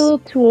 Aren't you a little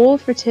too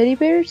old for teddy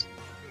bears?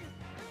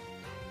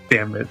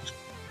 Damn it.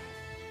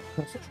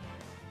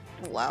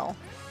 Wow.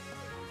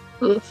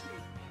 Oof.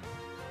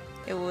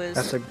 It was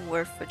That's a-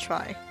 worth a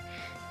try.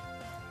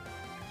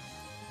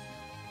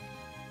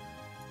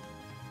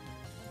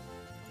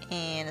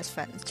 And it's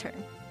Fen's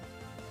turn.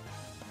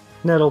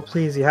 Nettle,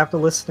 please, you have to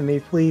listen to me.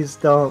 Please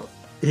don't.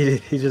 He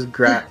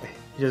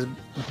just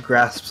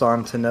grasps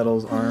onto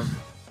Nettle's arm.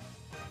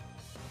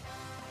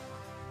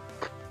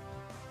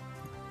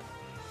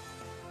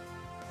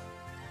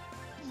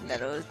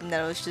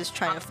 Nettle's just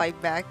trying to fight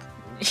back.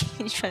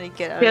 He's trying to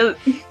get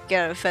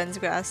out of Fen's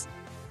grasp.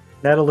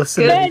 Nettle,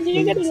 listen Good. to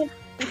me, you're please.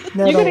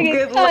 gonna Nettle, get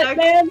Good cut, luck.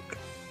 man.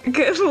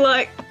 Good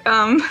luck,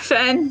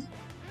 Fen.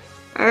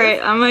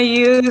 Alright, I'm gonna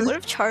use... What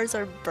if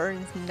Charizard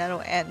burns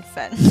Nettle and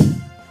Fen?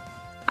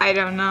 I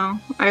don't know.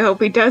 I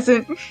hope he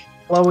doesn't.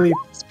 Chloe,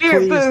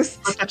 Spirit please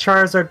boost! put the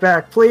Charizard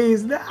back,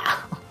 please. No.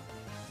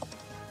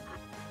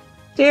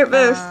 Spirit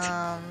boost!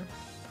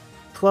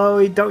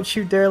 Chloe, don't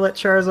you dare let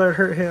Charizard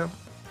hurt him.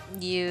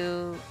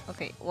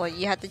 Okay, well,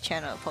 you have to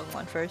channel a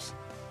Pokemon first.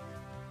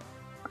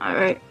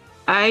 Alright.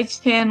 I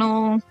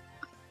channel...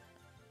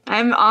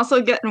 I'm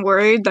also getting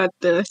worried that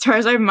the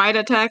Charizard might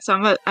attack, so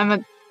I'm a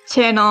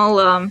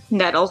channel,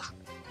 Nettle.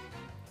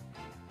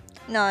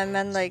 No, I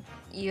meant like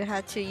you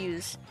had to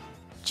use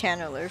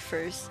Channeler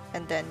first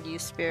and then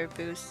use Spirit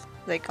Boost,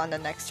 like on the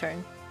next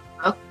turn.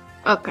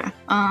 Okay.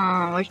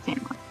 Which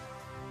channel?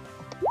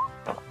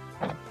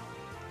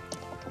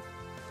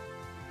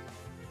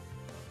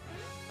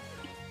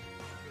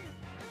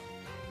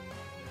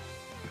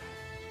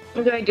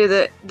 Do I do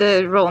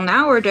the roll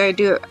now, or do I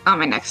do it on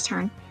my next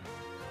turn?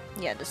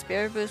 Yeah, the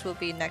Spirit Boost will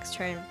be next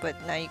turn, but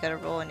now you gotta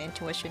roll an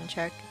Intuition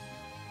check.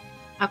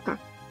 Okay.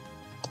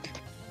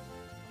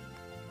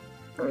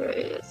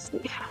 Let's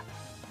see.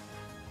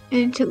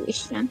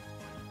 Intuition.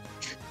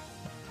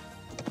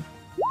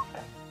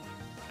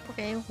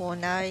 Okay, well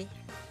now you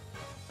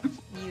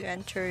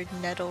entered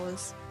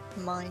Nettle's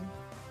mind.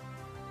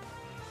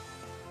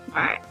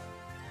 Alright.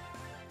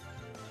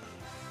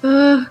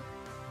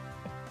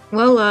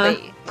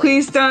 Wait,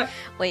 Please don't.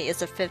 Wait,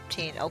 it's a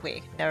 15. Oh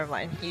wait, never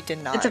mind. You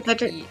did not. It's a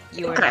 15.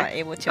 You were Okay. not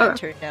able to Okay.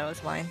 enter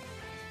Nettle's mind.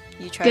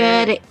 You try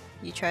Get to it.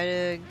 you try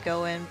to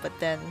go in, but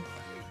then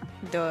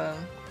the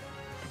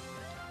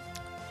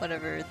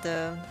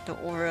the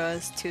aura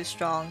is too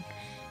strong,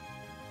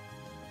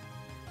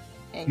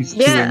 and He's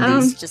you too Yeah,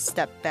 angry. just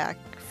step back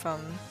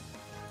from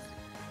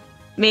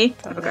Me?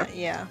 from Okay. that.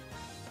 Yeah,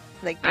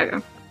 like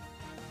Okay.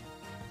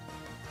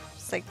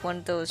 it's like one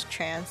of those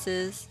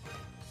trances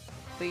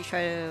where you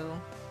try to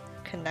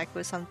connect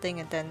with something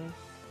and then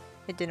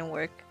it didn't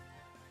work.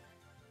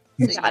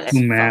 So He's you Got it. just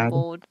too mad.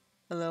 fumbled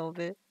a little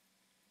bit.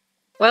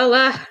 Well,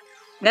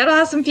 Nettle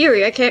has some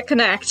fury. I can't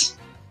connect.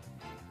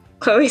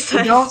 Chloe You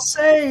says. don't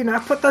say. Now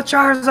put the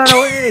Charizard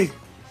away.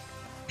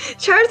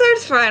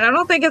 Charizard's fine. I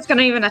don't think it's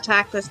gonna even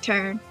attack this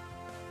turn.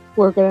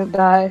 We're gonna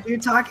die. What are you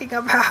talking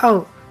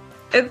about?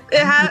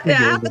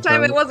 Half the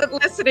time it wasn't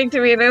listening to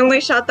me, and it only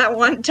shot that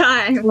one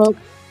time. Look,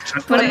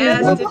 When I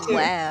asked it to.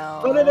 Wow.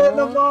 Put it in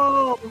the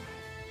ball.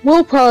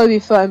 we'll probably be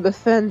fine, but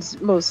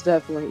Fen's most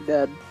definitely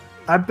dead.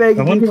 I beg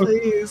I you, wonder-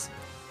 please.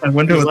 I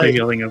wonder He's what they're like-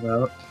 yelling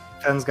about.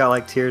 Fenn's got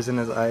like tears in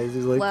his eyes.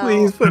 He's like, Well,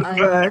 please put it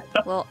back.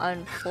 Well,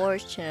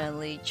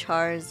 unfortunately,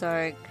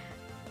 Charizard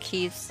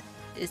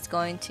is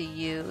going to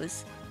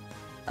use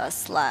a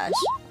slash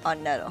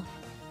on Nettle.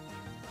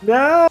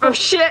 No. Oh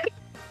shit!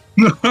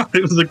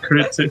 It was a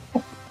crit too.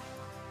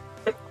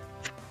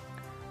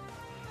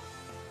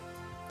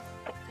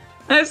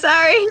 I'm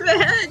sorry,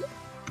 man.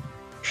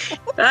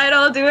 Alright,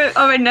 I'll do it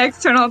on my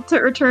next turn. I'll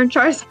return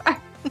Charizard.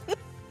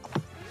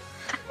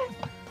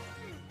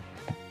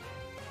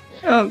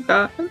 Oh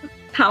god.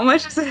 How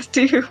much does this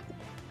do?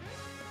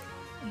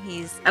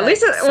 At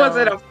least it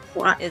wasn't a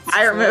It's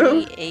fire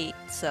move. 48,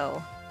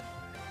 so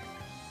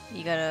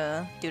you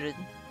gotta do the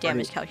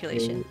damage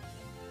calculation.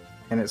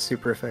 And it's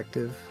super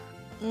effective.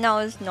 No,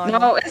 it's normal.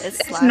 No,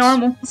 it's slash.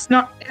 normal. It's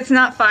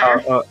not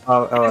fire. Oh,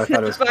 I It's thought it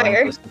not was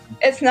fire. fire.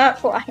 It's not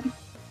flying.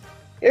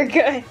 You're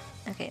good.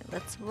 Okay,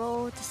 let's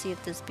roll to see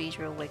if this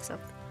Beedrill wakes up.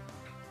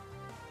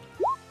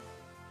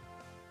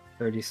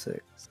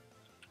 36.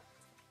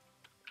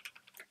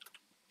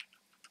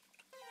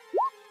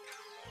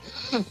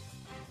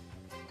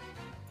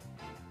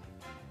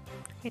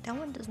 Okay, that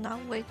one does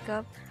not wake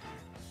up.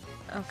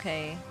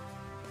 Okay.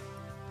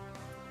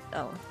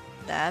 Oh,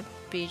 that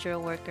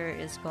Beedrill worker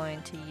is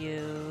going to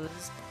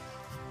use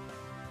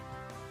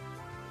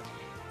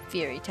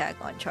Fury Tag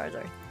on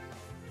Charizard.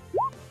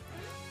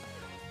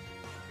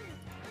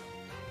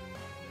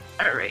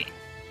 Alright.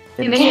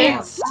 In And it Damn,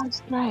 hits.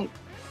 that's right.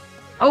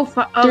 Oh,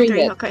 Three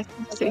three. hits. Okay.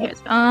 3 Okay.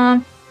 hits.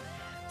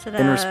 So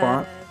In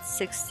response? that's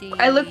 60.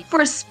 I look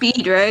for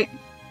speed, right?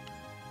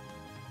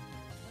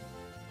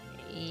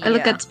 Yeah. I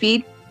look at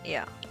speed.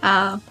 Yeah.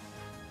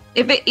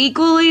 If it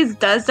equally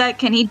does that,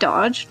 can he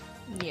dodge?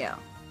 Yeah.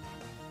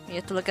 You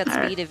have to look at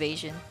Alright. speed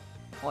evasion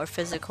or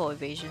physical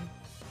evasion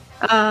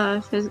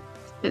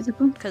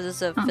Physical? because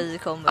it's a Oh.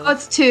 physical move. Oh,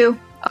 it's 2.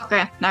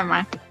 Okay, never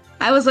mind.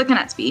 I was looking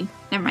at speed.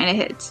 Never mind, it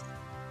hits.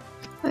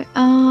 Wait,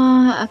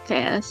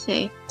 okay, let's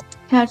see.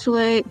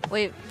 Calculate.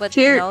 Wait, but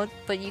Here. no,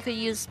 but you could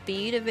use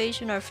speed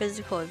evasion or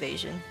physical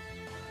evasion.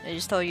 I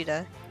just told you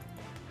that.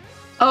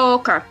 Oh,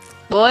 okay.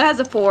 Well, it has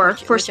a 4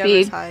 for Whichever's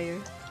speed.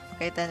 higher.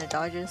 Okay, then it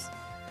dodges.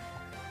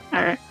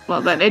 Alright,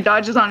 well then it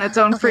dodges on its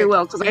own free Okay,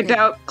 will, because I okay.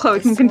 doubt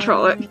Chloe can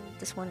control it.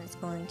 This one is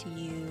going to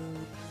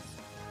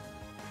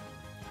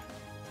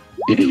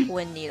use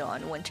Wind Needle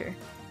on Winter.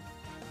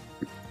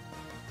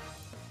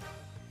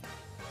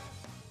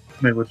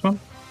 Wait, which one?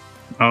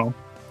 Oh,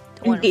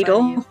 The one in front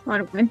of you. Beetle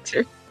on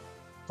winter.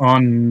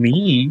 on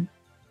me.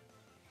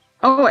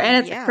 Oh, and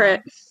it's Yeah. a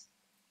crit.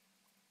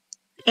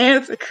 And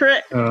it's a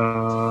crit.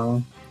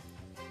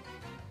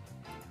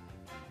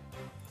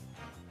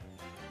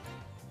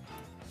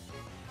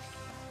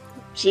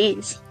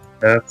 Jeez.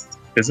 That's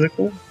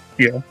physical.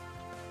 Yeah,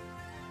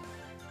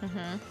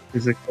 Mm-hmm.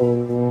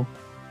 physical.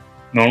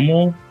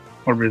 Normal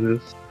or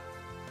resist?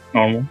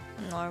 Normal.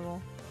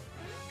 Normal.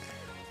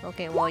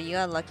 Okay, well you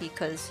got lucky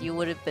because you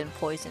would have been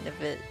poisoned if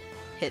it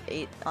hit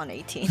 8 on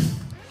 18.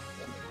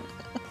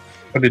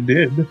 But it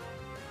did.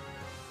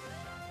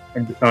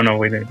 Oh no,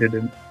 wait, it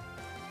didn't.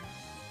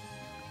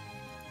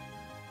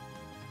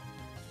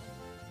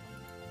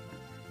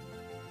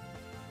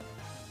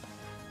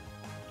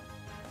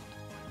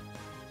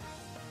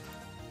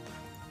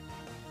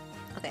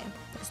 Okay,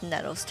 it's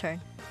Nettle's turn.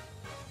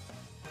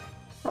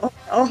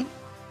 Oh.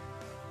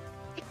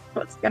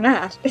 What's gonna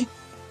happen?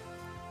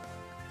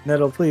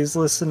 Nettle, please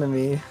listen to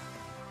me.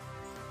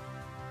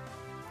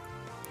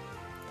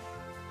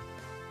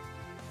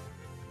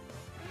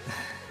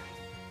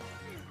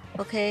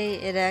 Okay,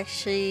 it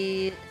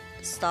actually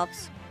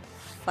stops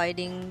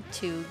fighting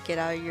to get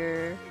out of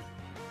your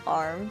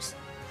arms,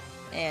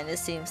 and it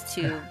seems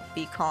to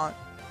be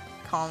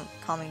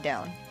calming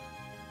down.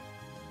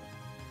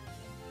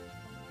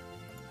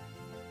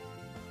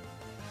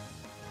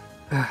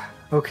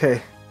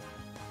 Okay.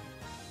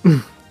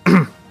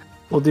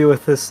 We'll deal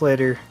with this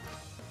later.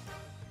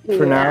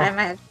 For now. I'm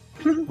at.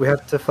 We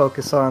have to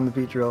focus on the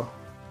Beedrill.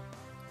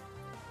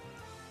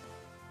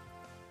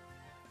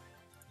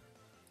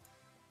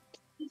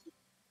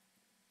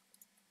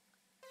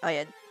 Oh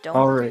yeah, don't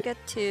Alright. forget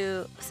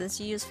to, since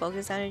you use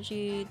focus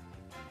energy.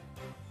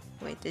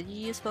 Wait, did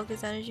you use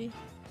focus energy?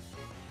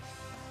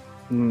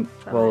 From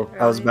Well, it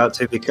I was earlier? about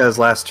to because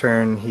last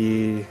turn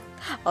he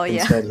Oh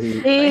yeah. instead he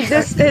He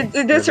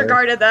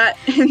disregarded that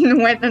and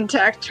went and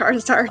attacked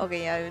Charizard.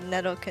 Okay, yeah,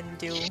 Nettle can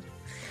do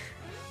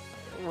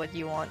what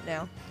you want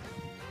now.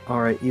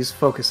 Alright, use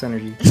focus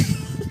energy.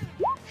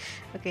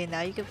 Okay, now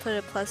you can put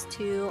a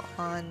 +2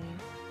 on.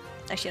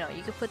 Actually, no,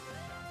 you could put.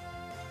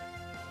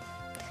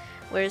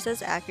 Where it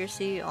says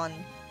accuracy on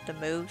the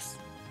moves,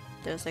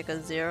 there's like a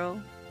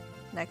 0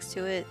 next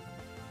to it.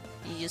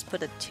 You just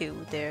put a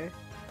 2 there.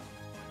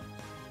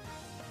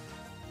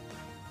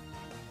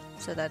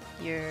 So that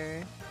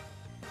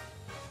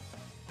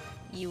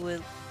you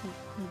would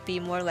be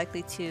more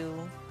likely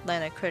to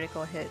land a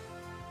critical hit.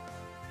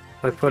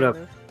 I with put your up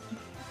move.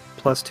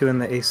 +2 in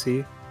the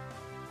AC.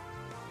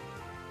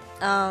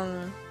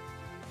 I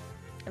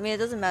mean, it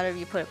doesn't matter if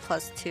you put a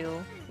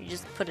 +2. You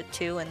just put a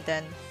 2 and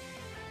then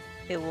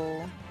it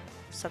will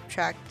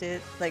subtract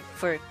it. Like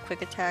for a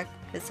quick attack,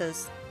 it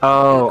says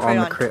Oh, crit on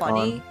the on crit 20,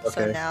 on.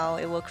 so Okay. now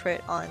it will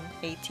crit on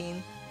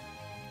 18.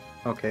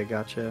 Okay,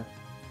 gotcha.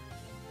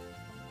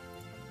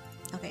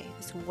 Okay,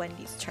 it's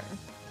Wendy's turn.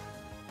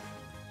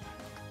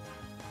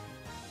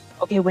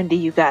 Okay, Wendy,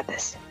 you got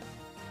this.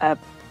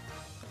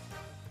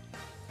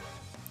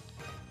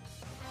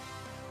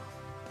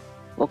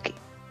 Okay.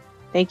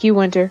 Thank you,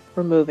 Winter,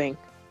 for moving.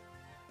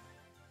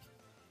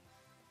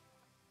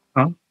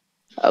 Huh?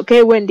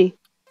 Okay, Wendy.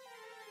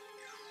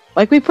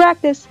 Like we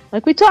practiced,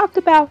 like we talked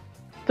about.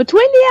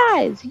 Between the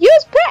eyes,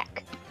 use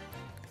prick!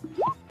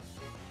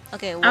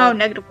 Okay, Oh, well,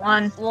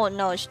 -1. well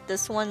no,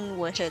 this one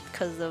will hit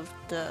because of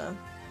the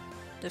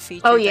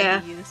feature Oh, that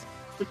yeah. you used.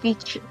 The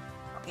feature.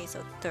 Okay,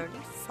 so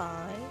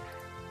 35.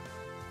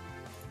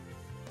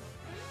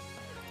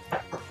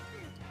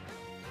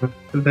 Why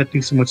did that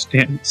do so much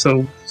damage?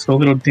 So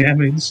little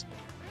damage.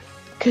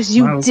 Because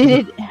you Wow.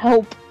 didn't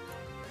help.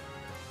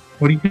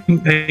 What do you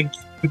think?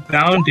 You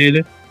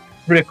bounded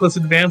reckless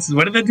advances.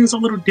 Why did that do so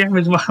little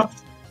damage? Wow.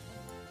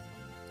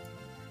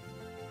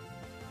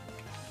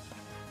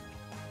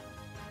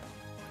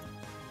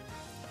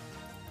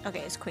 Okay,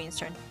 it's Queen's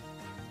turn.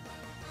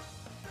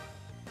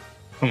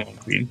 Come on,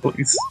 Queen,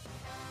 please.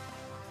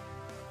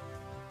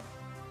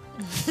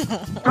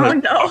 Oh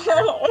no!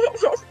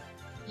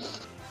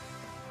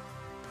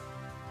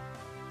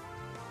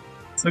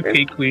 It's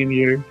okay, Queen.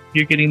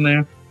 You're getting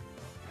there.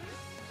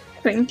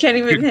 Queen can't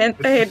even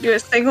do a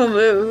single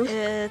move.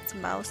 It's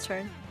Mouse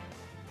turn.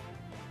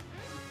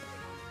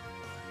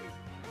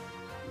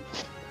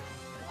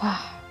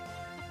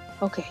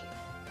 Okay.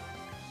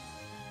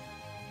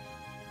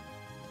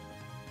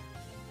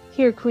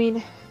 Here,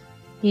 Queen.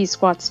 He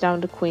squats down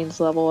to Queen's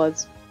level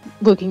as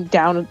looking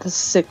down at the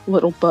sick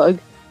little bug.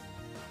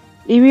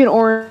 Maybe an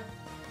orange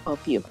will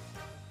help you.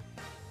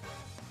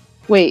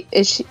 Wait,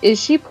 is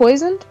she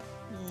poisoned?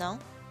 No.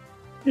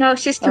 No,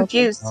 she's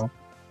confused. Okay.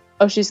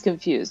 Oh, she's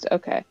confused.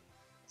 Okay.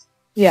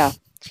 Yeah.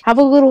 Have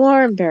a little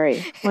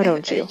orangeberry. Why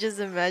don't I you? just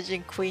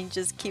imagine Queen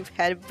just keep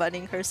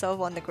headbutting herself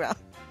on the ground.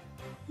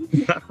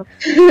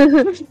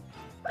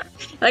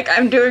 Like,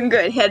 I'm doing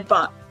good. Head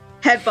bonk.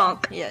 Head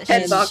bonk. Yeah,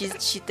 Head bonk.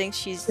 she thinks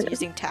she's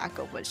using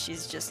tackle, but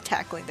she's just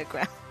tackling the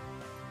ground.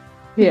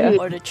 Yeah.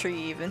 Or the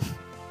tree even.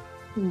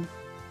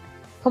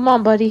 Come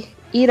on, buddy.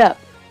 Eat up.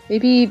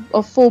 Maybe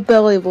a full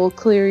belly will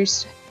clear your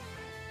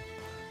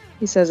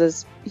he says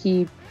as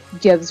he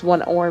gives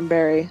one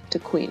orangeberry to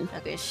Queen.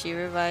 Okay, she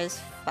revives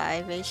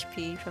 5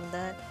 HP from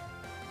that.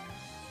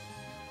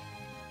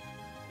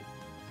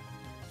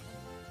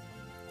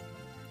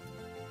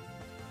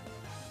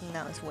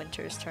 Now it's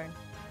Winter's turn.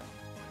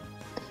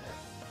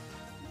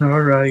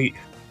 Alright.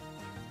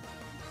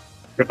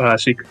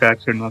 She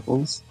cracks her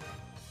knuckles.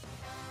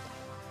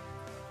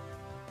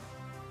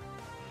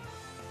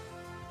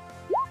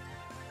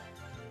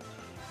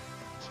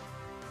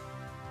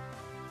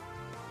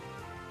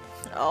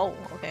 Oh,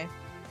 okay.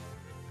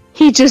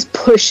 He just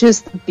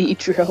pushes the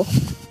Beedrill.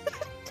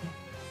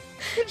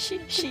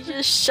 She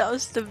just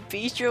shoves the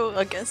Beedrill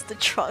against the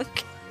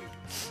trunk.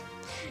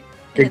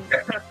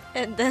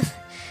 And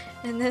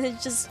then it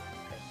just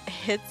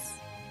hits,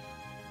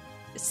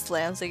 it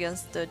slams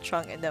against the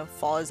trunk and then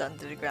falls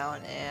onto the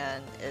ground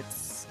and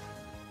it's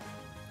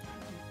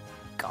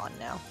gone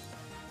now.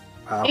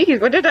 Wow. Jeez,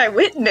 what did I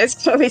witness?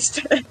 Chloe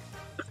said.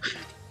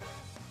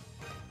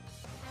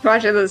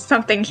 Roger, there's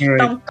something Alright.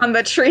 thump on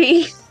the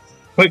tree.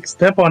 Quick,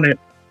 step on it.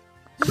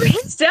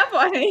 Step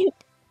on it.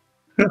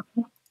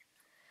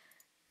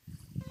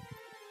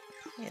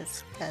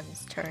 It's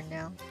Ben's turn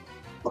now.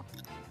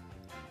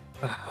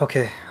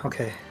 Okay.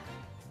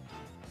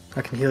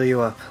 I can heal you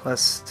up.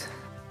 Let's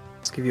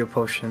give you a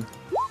potion.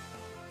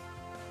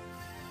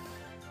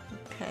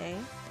 Okay.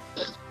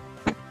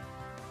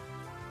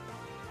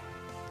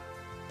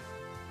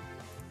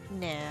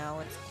 Now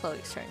it's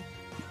Chloe's turn.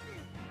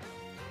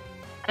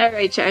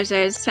 Alright,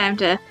 Charizard, it's time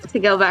to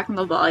go back on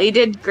the ball. You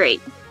did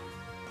great.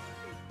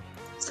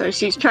 So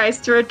she tries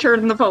to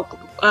return the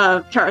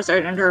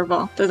Charizard into her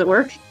ball. Does it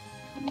work?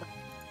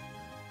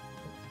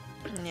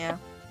 Yeah.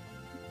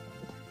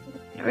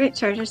 Alright,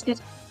 Charizard's good.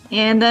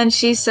 And then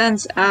she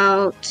sends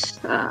out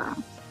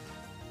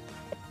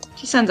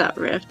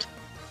Rift.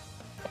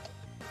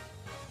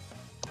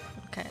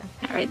 Okay.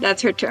 Alright,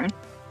 that's her turn.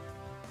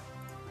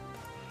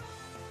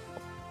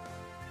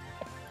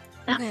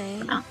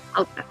 Okay. No,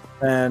 okay.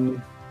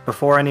 And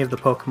before any of the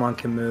Pokemon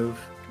can move,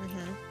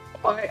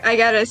 I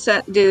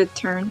gotta do the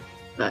turn,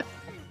 but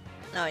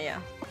Oh yeah.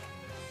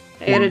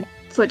 I gotta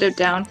put it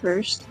down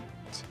first.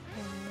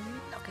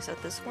 Okay, so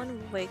this one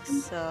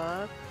wakes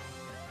up.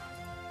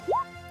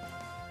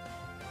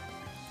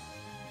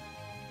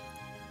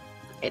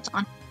 It's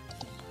on.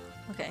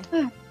 Okay.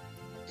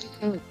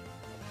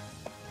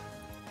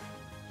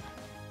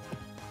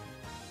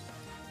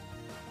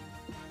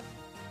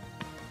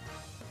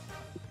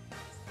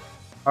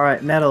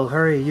 alright, Nettle,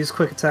 hurry, use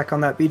quick attack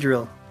on that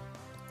Beedrill.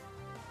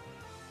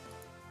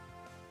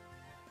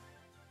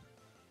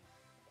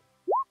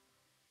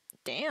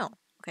 Damn.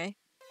 Okay.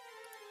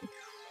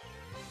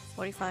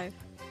 45.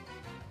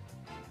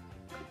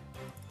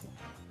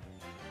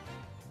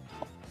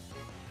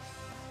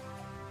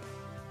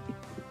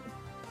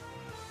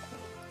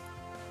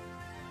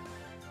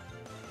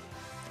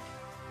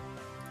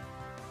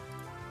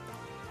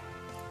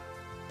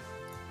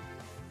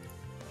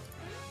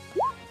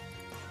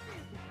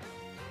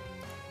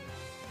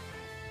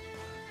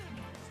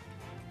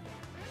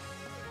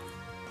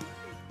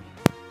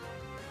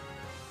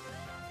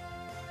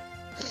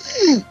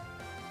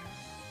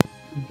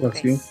 Bless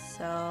Okay, you.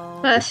 so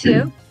Bless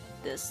you.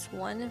 this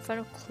one in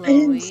front of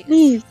didn't Chloe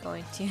sneeze. is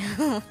going to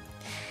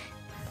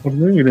What do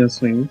you mean you didn't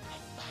sneeze?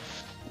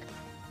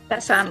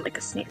 That sounded like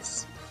a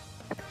sneeze.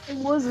 It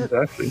wasn't.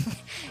 Exactly.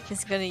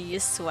 is gonna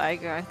use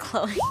swagger on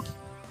Chloe.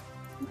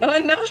 Oh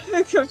no,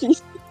 I'm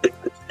confused.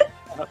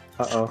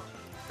 Uh-oh.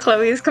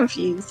 Chloe is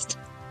confused.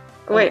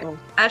 Wait, Uh-oh.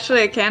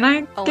 actually, can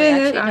I Oh, get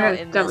wait, it? actually, I'm no,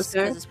 gonna in double this,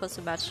 check. because it's supposed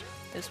to match.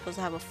 It's supposed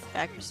to have a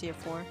accuracy of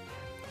 4.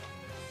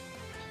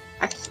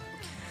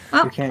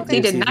 Oh, You can't she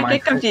use did these not mine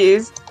get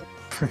confused.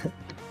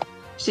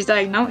 She's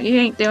like, no, you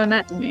ain't doing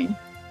that to me.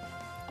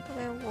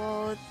 Okay,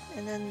 well,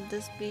 and then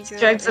this Beedrill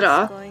Strikes is it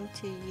off. going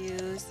to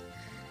use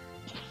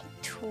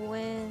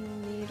Twin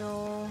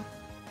Needle.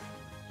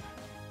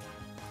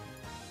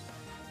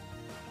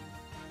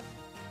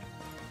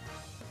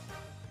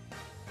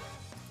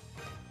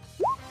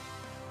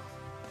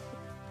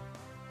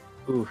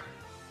 Ooh.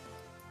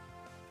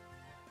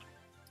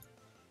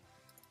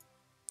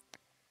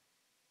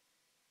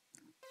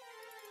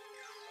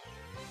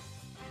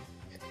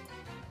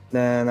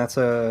 Then that's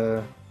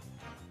a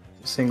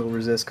single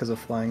resist because of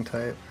flying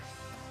type.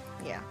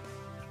 Yeah.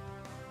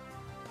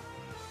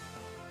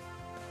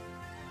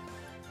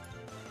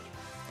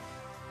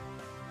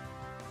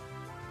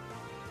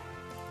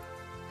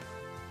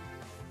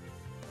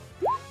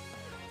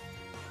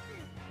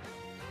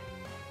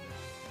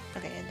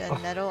 Okay, and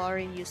then Nettle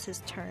already used his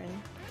turn,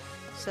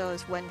 so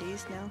it's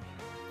Wendy's now.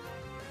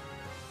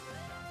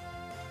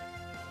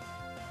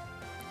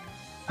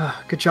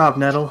 Good job,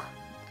 Nettle.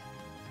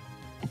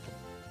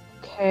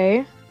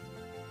 Okay.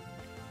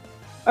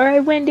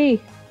 Alright, Wendy.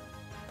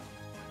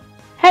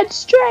 Head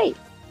straight!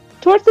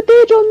 Towards the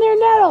Beedrill near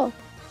Nettle!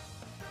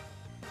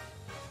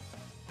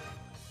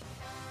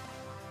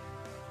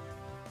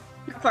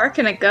 How far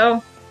can it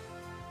go?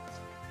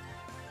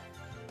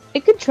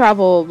 It could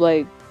travel,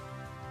 like,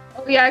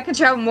 Oh yeah, I can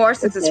travel more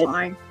since it's Okay.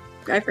 flying.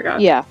 I forgot.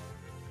 yeah.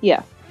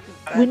 By,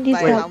 Wendy's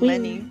by got how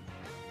many? wings.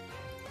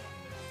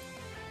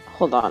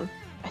 Hold on.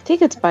 I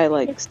think it's by,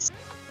 like,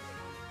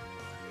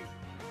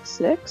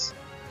 6?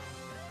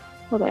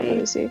 Hold on, let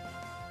me see.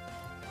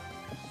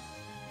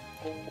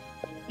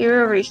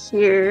 You're over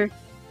here.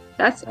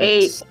 That's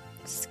 8.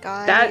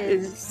 Sky That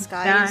is is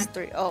Sky is 9.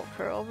 3. Oh,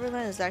 her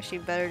overland is actually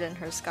better than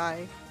her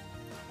Sky,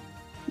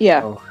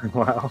 Yeah. Oh,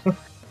 wow.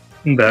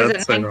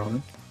 That's nine?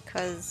 ironic.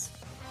 because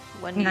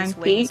 9 Wendy's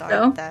feet, wings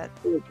though? aren't that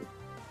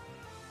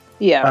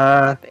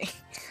Yeah. big.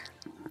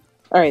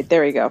 Alright,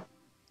 there we go.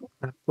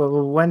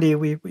 Well, Wendy,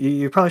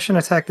 you probably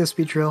shouldn't attack this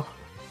Beedrill.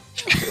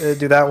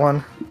 Do that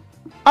one.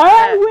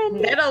 Alright, Wendy!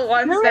 Nettle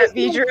wants Where that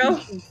is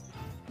Beedrill.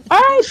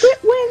 Alright,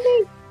 get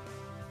Wendy!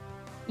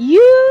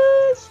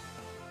 Use!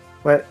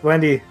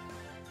 Wendy.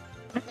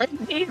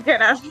 He's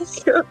gonna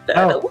shoot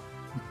Nettle.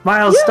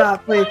 Miles, You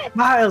stop, please.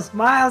 Miles,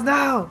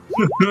 no!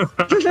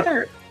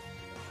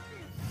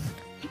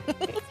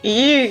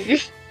 Ew.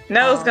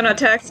 Nettle's gonna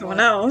attack someone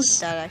well, else.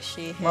 That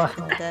actually hit, Wow.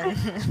 and then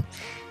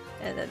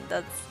and then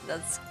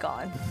that's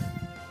gone.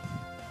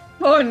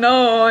 Oh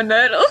no,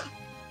 Nettle.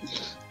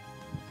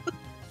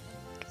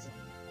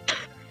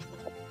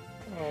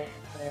 Oh,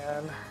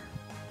 man.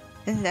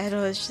 And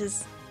Nettle is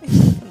just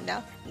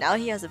now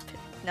he has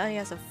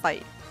a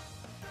fight.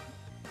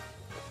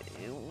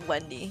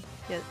 Wendy,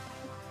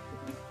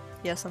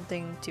 he has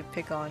something to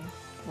pick on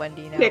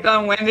Wendy now. Pick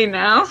on Wendy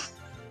now.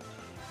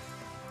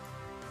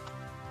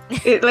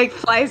 It like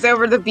flies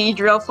over the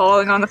Beedrill,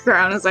 falling on the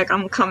ground. Is like,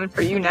 I'm coming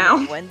for you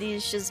now. Wendy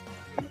is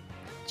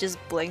just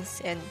blinks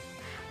and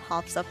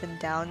hops up and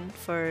down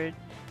for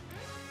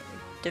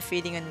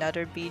defeating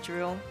another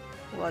Beedrill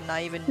while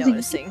not even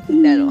noticing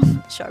Nettle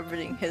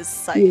sharpening his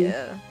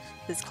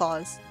his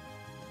claws.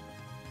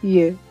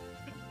 Yeah.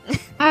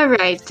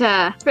 Alright,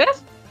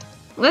 Griff,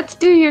 let's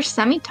do your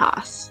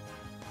semi-toss.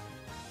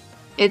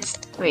 Wait,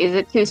 is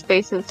it 2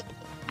 spaces?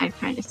 I'm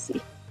trying to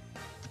see.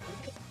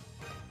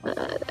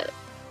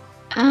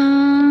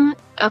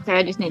 Okay,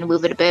 I just need to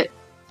move it a bit.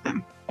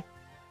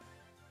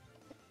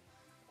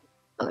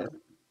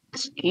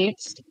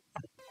 Disputes.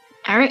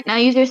 Alright, now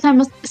use your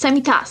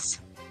semi-toss.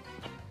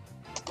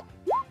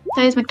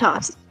 Seismic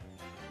toss.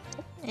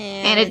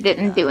 And it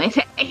didn't do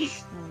anything.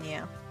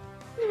 Yeah.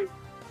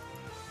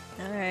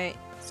 Alright,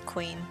 it's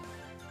Queen.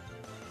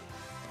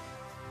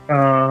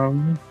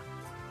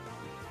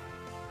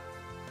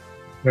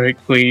 Very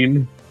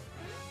clean.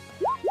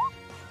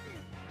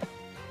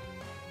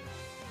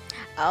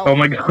 Oh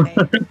my god.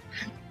 okay.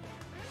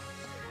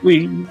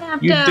 Queen,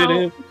 Tapped you out. did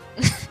it.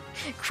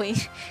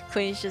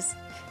 Queen just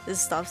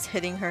stops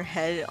hitting her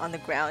head on the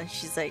ground.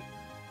 She's like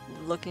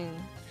looking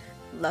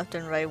left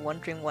and right,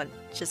 wondering what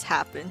just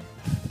happened.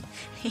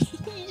 You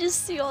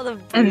just see all the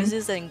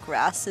bruises and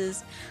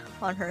grasses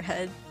on her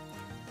head.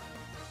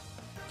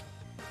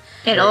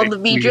 And all the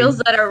Beedrills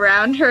that are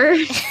around her.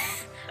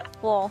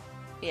 Well,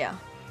 yeah.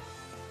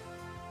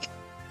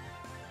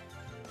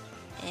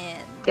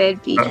 And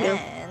Dead Beedrill.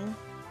 then,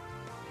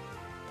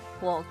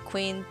 well,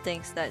 Queen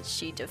thinks that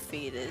she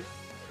defeated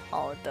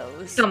all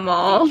those Them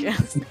all.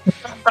 Beedrills.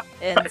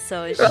 And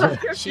so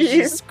she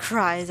just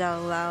cries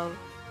out loud,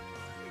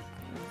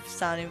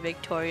 sounding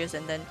victorious,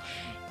 and then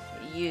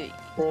you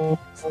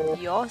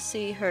all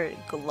see her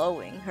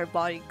glowing, her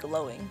body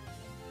glowing.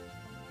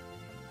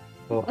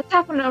 What's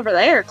happening over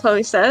there?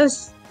 Chloe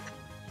says.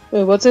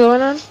 Wait, what's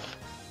going on?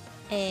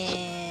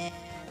 And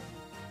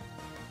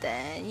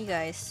then you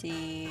guys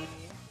see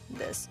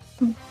this.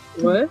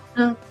 What?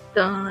 Da,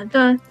 da,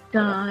 da,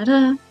 da,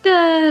 da,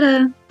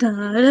 da,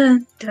 da,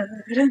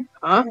 da,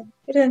 Huh?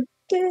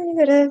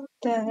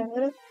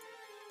 da.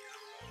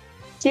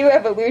 Cue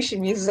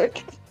evolution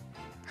music.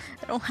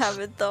 I don't have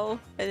it though.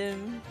 I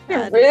didn't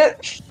add it.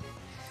 Rip.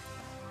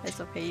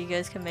 It's okay, you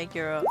guys can make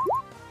your own.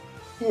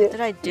 Yeah. What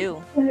did I do?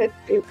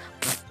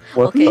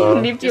 What Okay,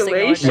 the? just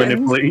ignore Manipulation. that.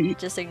 Manipulate.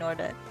 Just ignore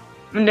that.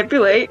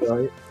 Manipulate.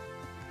 Right.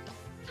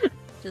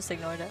 Just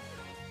ignore that.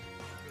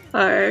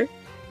 Alright.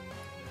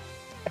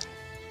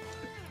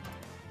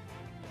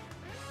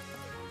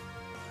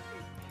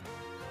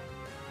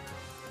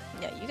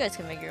 Yeah, you guys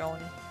can make your own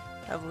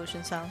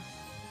evolution sound.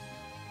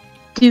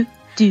 Do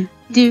do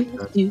do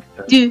do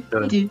do do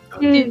do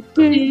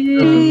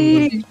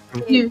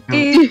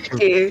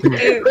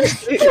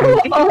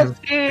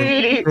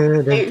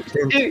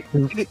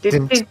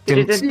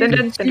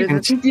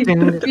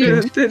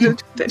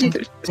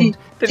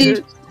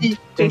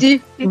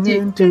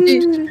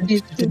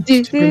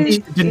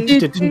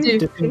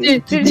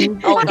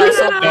Oh, that's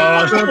so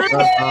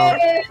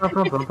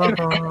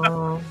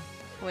Oh.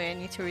 Wait, I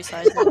need to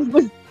resize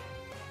it.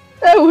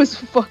 That was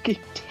fucking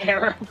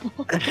terrible.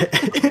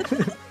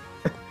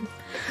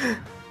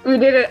 We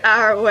did it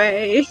our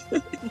way.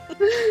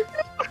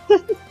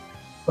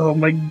 Oh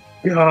my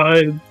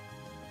god.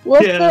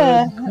 What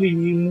Yeah, the?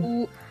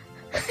 Queen.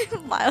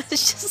 Miles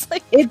is just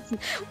like, It's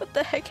what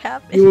the heck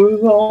happened?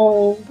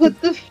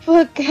 what the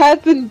fuck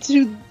happened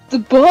to the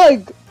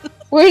bug?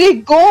 Where'd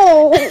it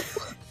go?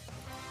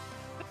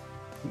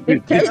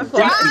 It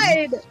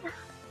Died.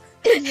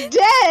 It's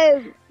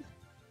dead.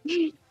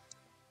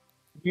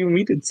 You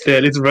mean it's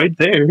dead? It's right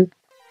there.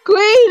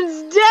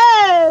 Queen's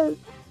dead.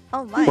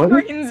 Oh my,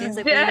 What? seems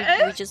like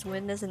we just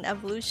witnessed an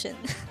evolution,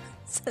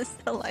 says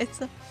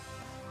Eliza.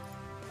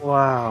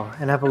 Wow,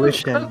 an Oh,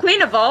 evolution.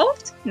 Queen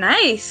evolved?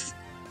 Nice.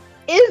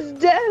 Is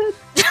dead.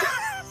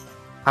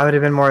 I would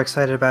have been more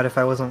excited about it if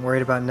I wasn't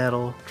worried about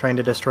Nettle trying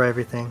to destroy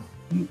everything.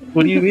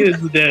 What do you mean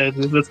it's dead?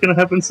 That's gonna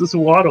happen to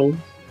Swaddle.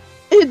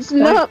 It's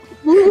not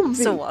moving.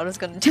 So what I was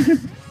gonna do?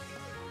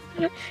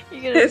 You're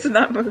It's gonna,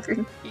 not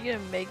moving. you're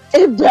gonna make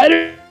It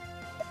better.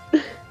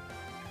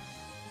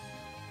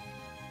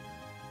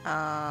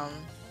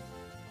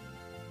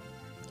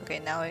 Okay,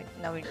 now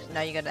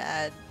you gotta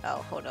add. Oh,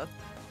 hold up.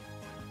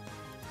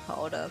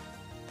 Hold up.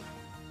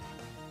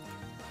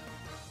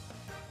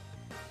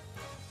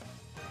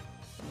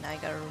 Now you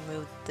gotta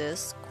remove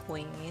this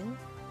queen.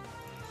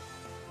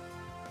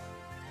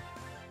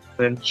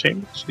 Then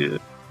change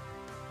it.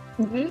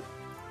 Mm-hmm.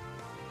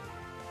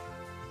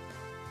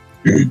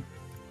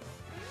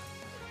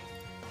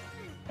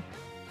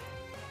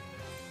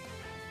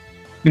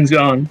 Queen's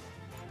gone.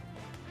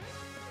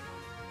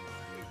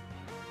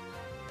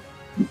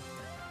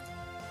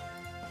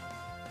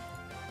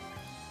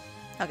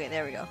 Okay,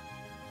 there we go.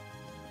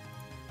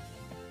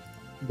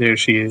 There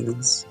she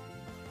is.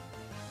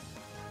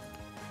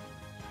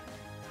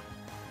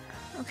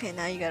 Okay,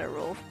 now you gotta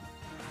roll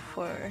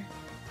for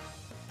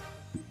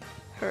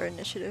her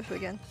initiative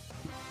again.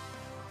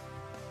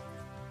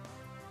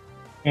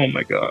 Oh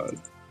my god.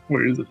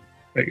 Where is it?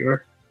 There you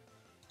are.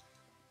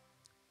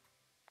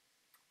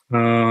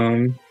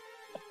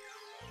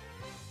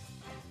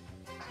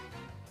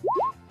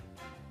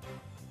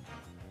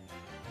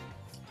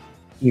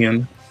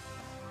 Ian.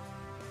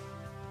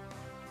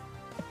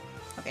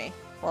 Okay,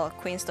 well,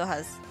 Queen still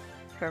has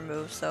her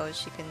move, so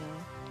she can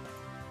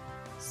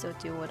still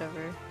do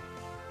whatever.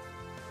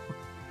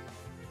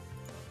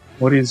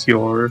 What is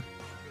your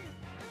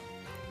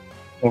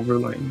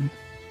overlay?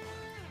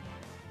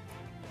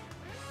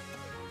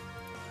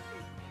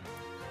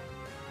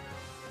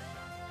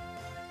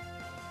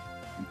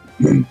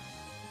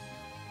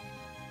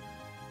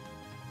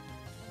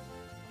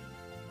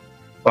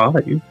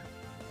 Five.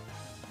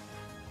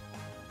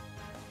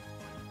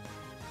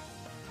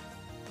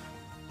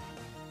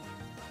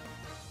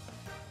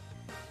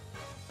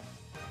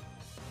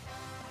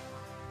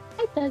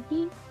 Hi,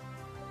 Dougie.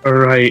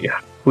 Alright,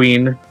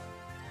 Queen.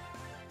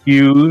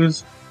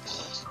 Use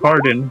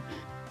Harden.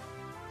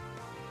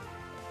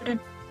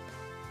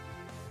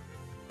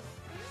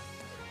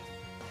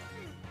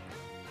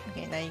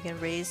 Okay, now you can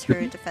raise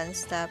her defense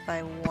stat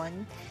by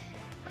 1.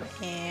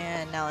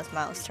 And now it's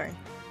Miles' turn.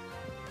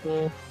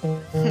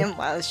 And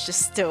Miles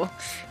just still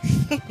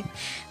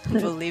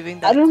believing I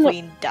that don't know-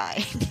 Queen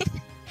died.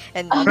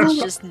 And I there's don't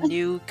know- just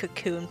new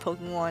cocoon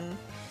Pokemon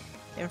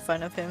in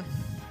front of him.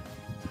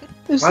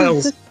 This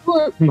Miles. is the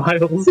corpse.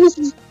 Miles.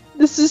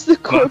 This is the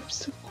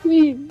corpse of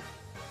Queen.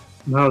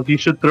 Miles, you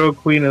should throw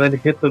Queen and then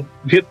get the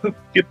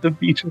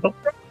Beedrill.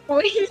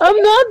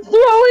 I'm not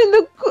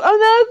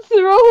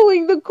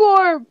throwing the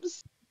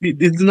corpse.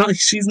 It's not.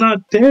 She's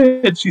not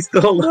dead. She's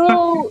still alive.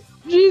 No,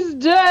 she's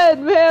dead,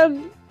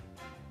 man.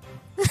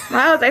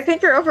 Miles, I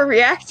think you're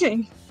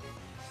overreacting.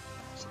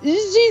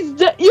 She's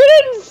dead.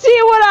 You didn't see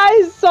what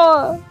I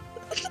saw.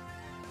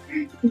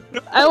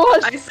 I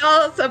watched I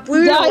saw some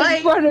blue die in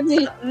light. front of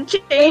me Something and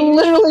changed.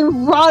 literally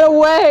run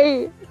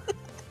away.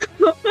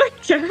 Oh my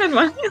god,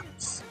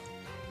 Miles.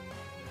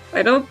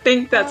 I don't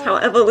think that's how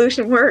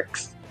evolution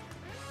works.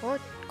 Well,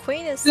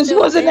 Queen is This still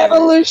was an there.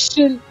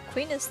 evolution.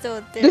 Queen is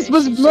still there. This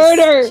was She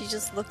murder. She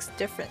just looks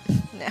different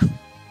now.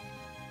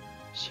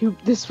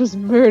 This was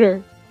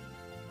murder.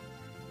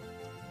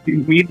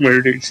 We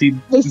murdered. She.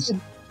 Listen,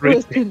 right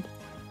listen.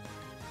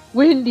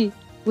 Wendy,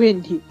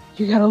 you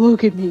gotta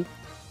look at me.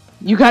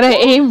 You gotta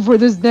aim for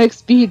this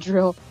next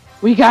Beedrill.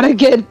 We gotta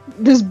get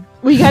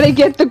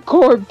the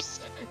corpse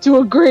to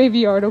a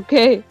graveyard,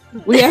 okay?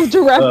 We have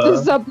to wrap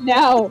this up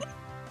now.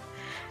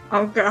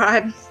 Oh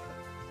god.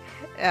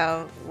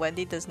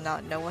 Wendy does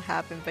not know what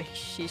happened, but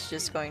she's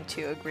just going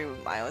to agree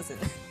with Miles and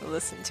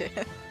listen to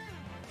him.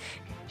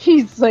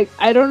 He's like,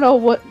 I don't know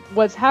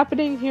what's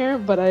happening here,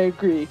 but I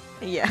agree.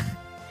 Yeah.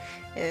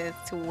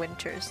 It's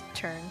Winter's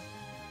turn.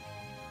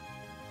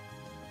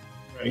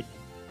 Right.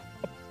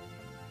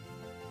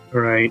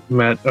 Alright,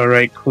 Matt.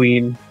 Alright,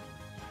 Queen.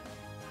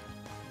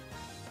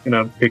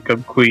 Gonna pick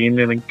up Queen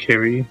and then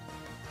carry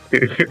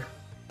her.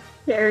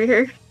 Carry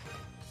her.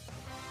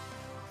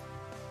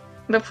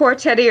 The poor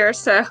Teddy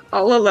Ursa,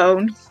 all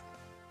alone.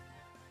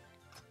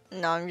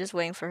 No, I'm just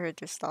waiting for her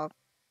to stop.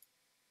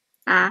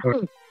 Ah.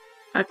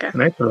 Okay.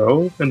 Can I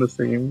throw in the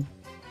same?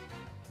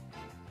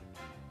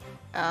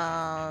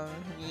 Yeah.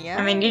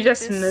 I mean, you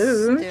just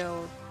moved.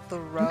 Still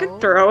throw. You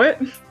could throw it.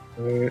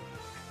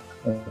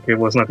 Okay,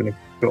 well, it's not gonna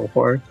go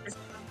far.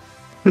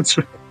 It's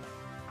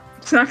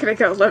It's not gonna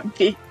go let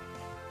me.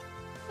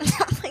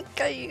 Oh my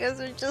god, you guys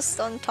are just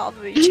on top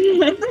of each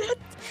other.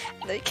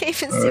 No, you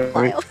can't even see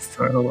Alright, Miles.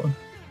 alright, hold on.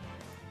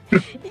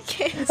 You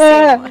can't even see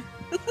Miles.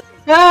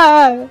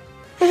 Ah!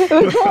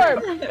 The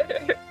corpse!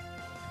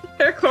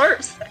 Their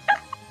corpse.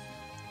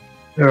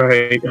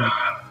 Alright.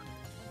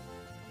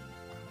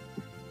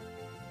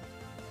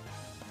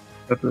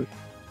 That's it.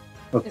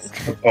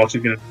 That's all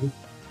she's gonna do.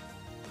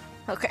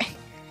 Okay.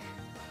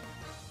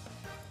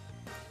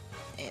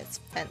 It's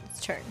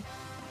Ben's turn.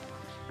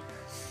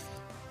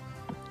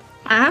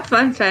 I have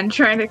fun, Fen,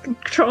 trying to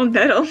control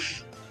Nettle.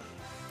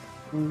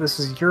 This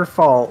is your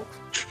fault.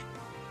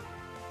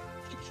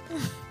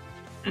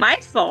 My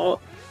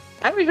fault.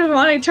 I was just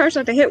wanting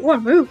Charizard to hit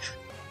one move.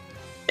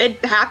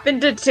 It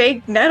happened to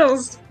take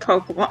Nettle's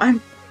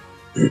Pokemon.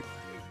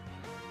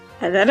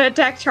 And then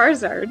attack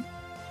Charizard.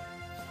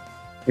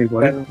 Wait,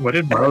 what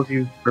did Miles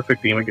use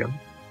perfect beam again?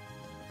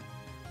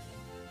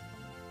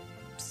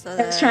 So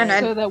I was trying to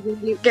So that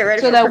Wendy, get rid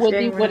of so her that for Wendy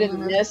getting rid of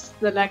wouldn't her. miss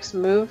the next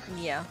move.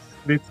 Yeah.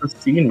 It's a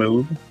speed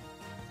move.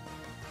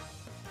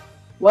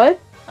 What?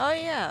 Oh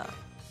yeah.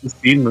 The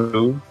speed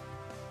move.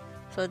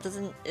 So it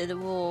doesn't. It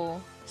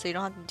will. So you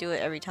don't have to do it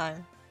every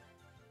time.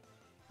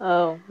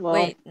 Oh, well.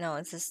 Wait, no,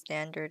 it's a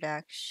standard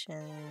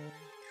action.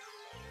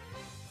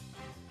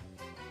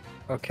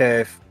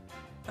 Okay,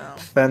 Oh.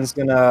 Fen's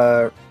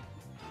gonna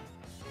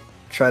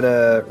try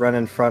to run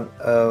in front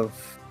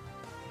of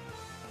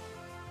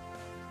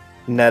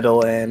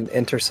Nettle and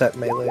intercept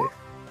melee.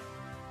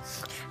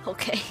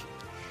 Okay.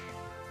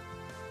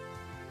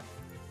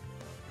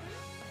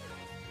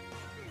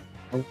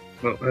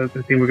 Well, I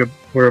think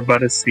we're about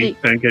to see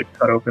and get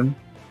cut open.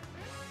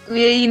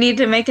 Yeah, you need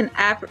to make an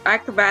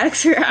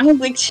acrobatics or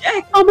athletic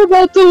check. I'm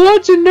about to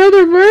watch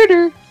another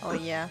murder! Oh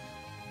yeah.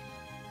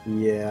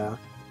 Yeah.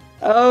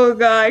 Oh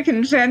god,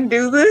 can Fen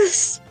do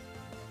this?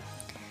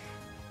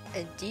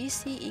 A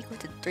DC equal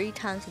to 3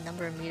 times the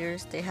number of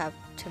meters they have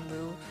to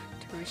move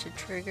to reach a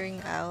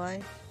triggering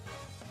ally.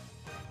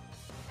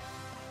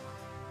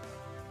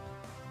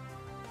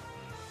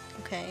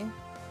 Okay.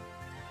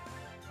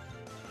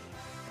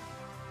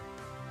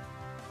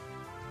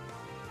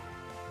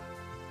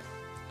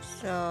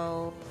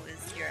 So,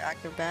 is your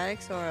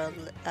acrobatics or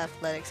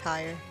athletics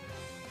higher?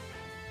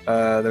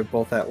 They're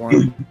both at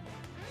 1.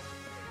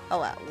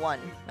 Oh, at 1.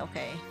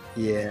 Okay.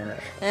 Yeah.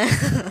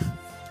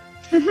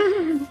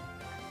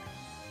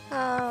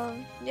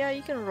 Yeah,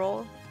 you can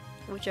roll.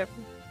 Whichever.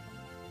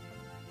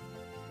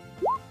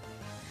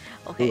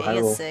 Okay, Ooh, I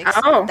a roll. 6.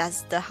 Oh.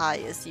 That's the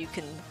highest you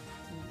can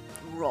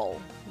roll.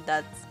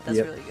 That's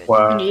Yep. really good.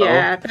 Wow.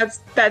 Yeah,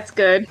 that's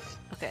good.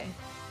 Okay.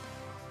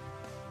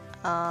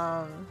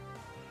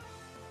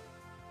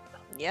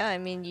 Yeah, I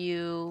mean,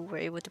 you were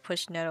able to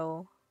push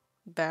Nettle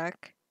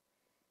back.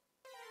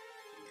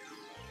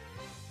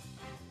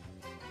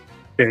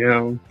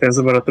 Damn, Dan's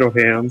about to throw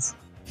hands.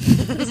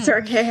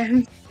 Start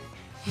hand.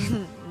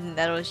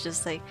 Nettle's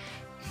just like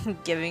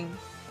giving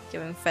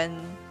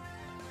Fen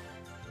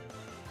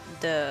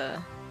the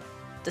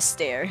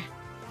stare.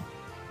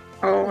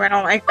 Oh, I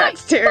don't like that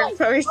stare,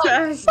 so he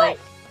says. Like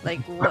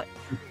what?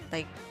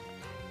 Like,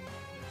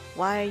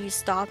 why are you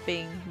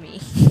stopping me?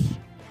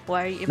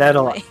 Why are you in my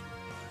Nettle. way?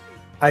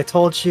 I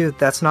told you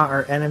that's not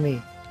our enemy.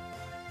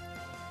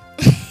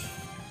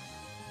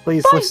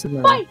 Please listen to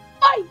me. Fight!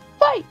 Fight!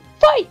 Fight!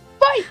 Fight!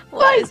 Fight!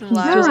 Why is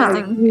Miles Yeah.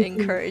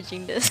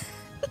 encouraging this?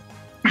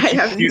 I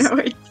have no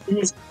idea. He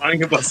was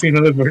crying about seeing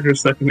another murder a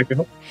second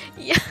ago.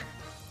 Yeah.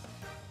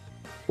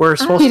 We're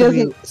supposed He to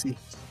be. doesn't- See,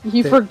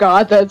 He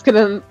forgot that it's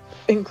gonna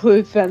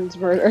include Fen's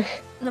murder.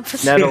 No,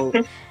 but Nettle,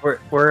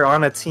 we're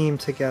on a team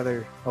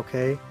together,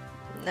 okay?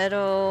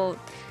 Nettle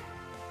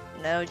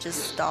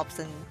just stops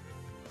and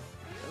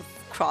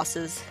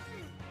crosses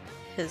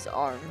his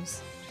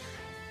arms,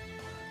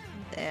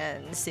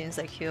 and it seems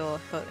like he'll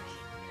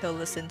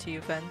listen to you,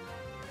 Fen.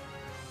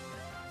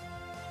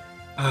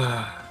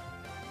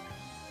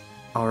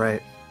 All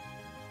right.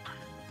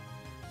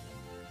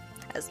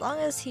 As long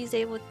as he's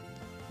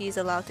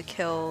allowed to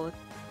kill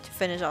to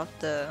finish off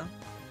the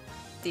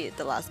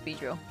last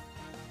Beedrill.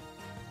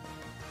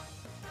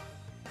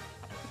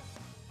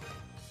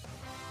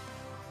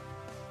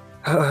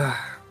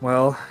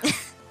 Well,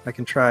 I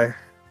can try.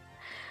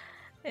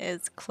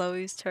 It's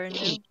Chloe's turn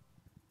now.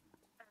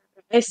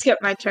 I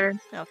skipped my turn.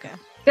 Okay.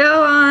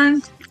 Go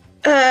on.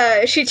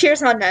 She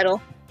cheers on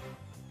Nettle.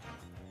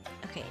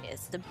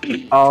 the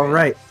Beedrill. All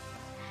right.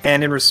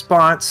 And in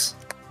response,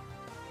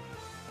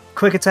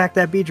 quick attack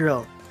that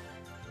Beedrill.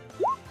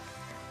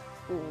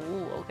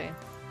 Ooh, okay.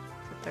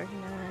 So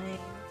 39.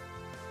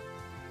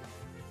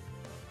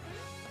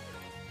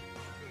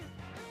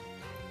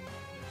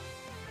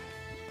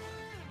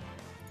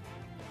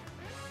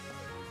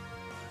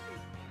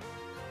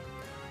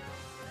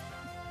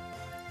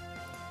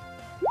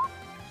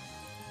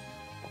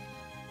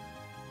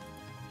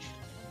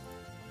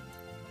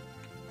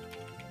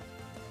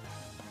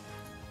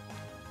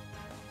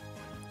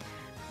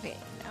 Okay,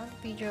 now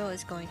the Beedrill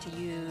is going to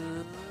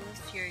use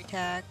Fury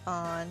Attack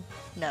on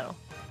Nettle.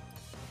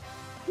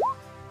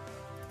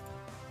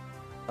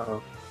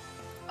 Oh.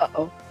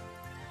 Uh-oh.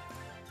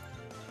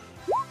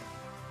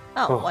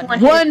 Oh, Oh. one.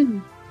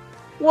 One!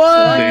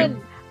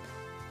 One.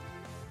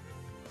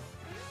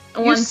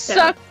 You One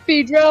suck,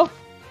 Beedrill!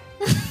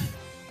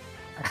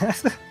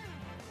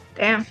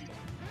 Damn.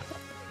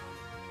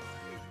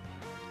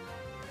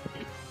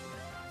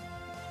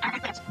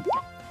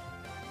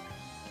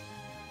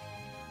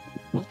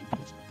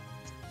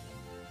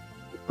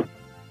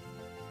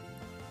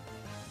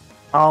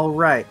 All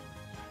right.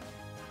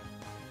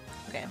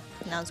 Okay,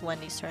 now it's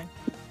Wendy's turn.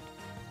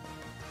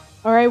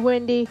 Alright,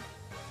 Wendy.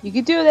 You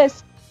can do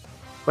this.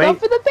 Go Wait.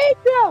 for the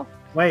Beedrill!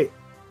 Wait.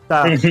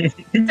 Stop. Don't do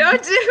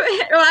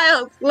it,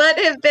 Miles. Let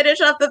him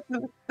finish off the.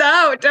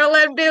 No, don't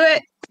let him do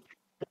it.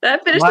 Let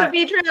him finish What? the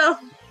Beedrill.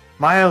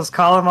 Miles,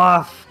 call him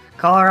off.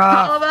 Call her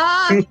off. Call him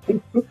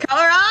off. Call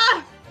her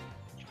off.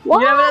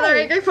 Why? You have another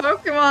angry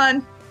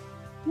Pokemon.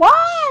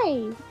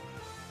 Why?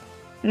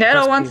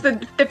 Nettle Must wants be.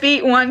 to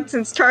defeat one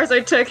since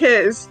Charizard took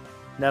his.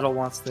 Nettle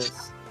wants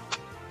this.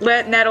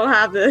 Let Nettle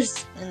have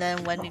this. And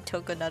then Wendy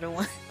took another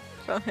one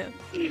from him.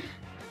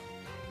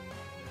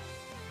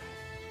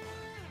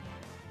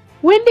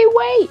 Wendy,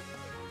 wait!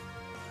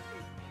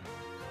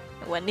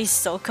 Wendy's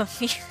so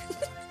confused.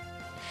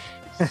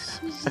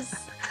 she's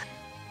just,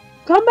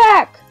 Come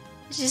back!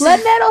 she's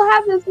Let Nettle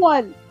have this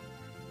one!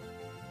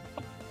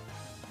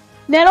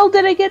 Nettle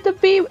didn't get to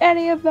beat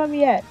any of them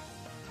yet.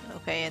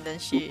 okay, and then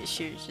she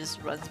just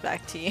runs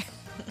back to you.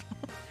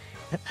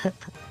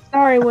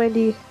 Sorry,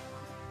 Wendy.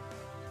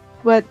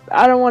 But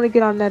I don't want to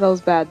get on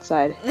Nettle's bad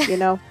side, you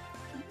know?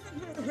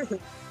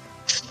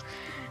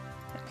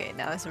 Okay,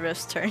 now it's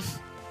Rift's turn.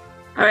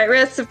 Alright,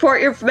 Riz,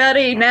 support your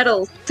buddy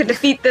Nettle to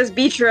defeat this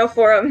Beedrill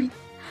for him.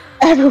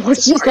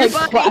 Everyone's just like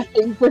Everybody.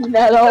 clapping for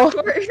Nettle.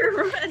 Support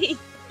your buddy.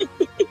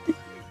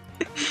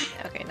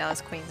 Okay, now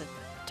it's Queen's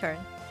turn.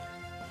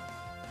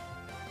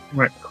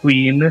 Right,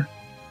 Queen.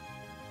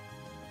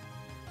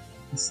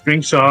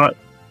 String shot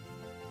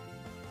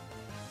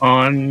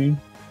on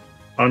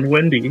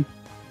Wendy.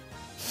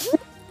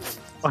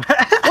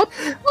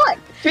 What?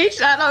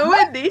 Reach out on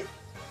Wendy.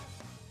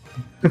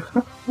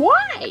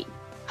 Why?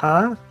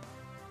 Huh?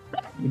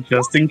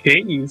 Just in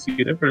case.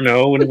 You never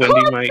know when The Wendy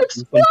cards might do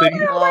exploded!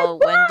 something. Oh my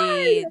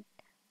Well,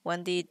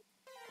 Wendy,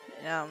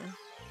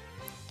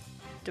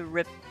 to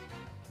rip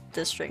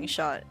the string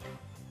shot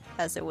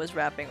as it was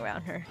wrapping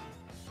around her.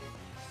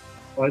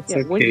 Well, it's Yeah,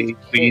 okay, Wendy's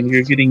Queen. pissed.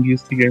 You're getting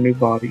used to your new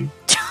body.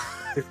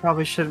 We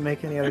probably shouldn't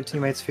make any other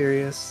teammates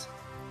furious.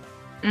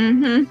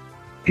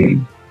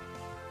 Mm-hmm.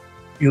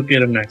 You'll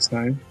get him next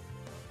time.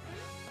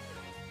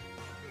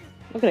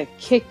 I'm gonna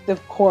kick the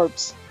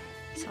corpse.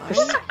 So are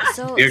you,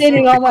 so, You're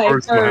Sitting getting on my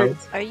course, turd.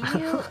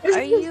 Miles.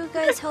 are you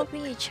guys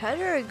helping each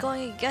other or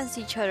going against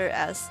each other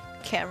as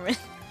Cameron?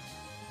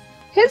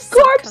 His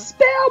So corpse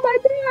fell my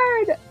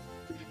beard!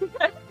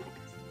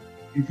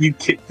 If you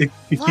kick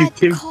What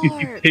kick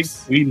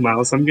corpse? Queen,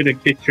 Miles, I'm gonna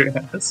kick your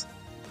ass.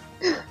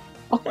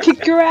 I'll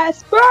kick your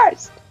ass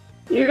first!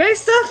 You guys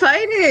stop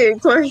fighting,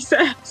 Corey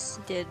says.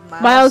 Did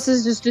Miles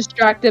is just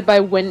distracted by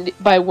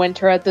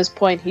Winter at this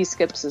point. He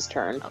skips his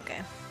turn. Okay.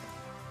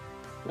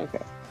 Okay.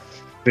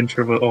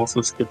 Venture will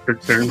also skip her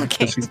turn Okay.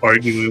 because she's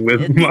arguing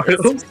with It's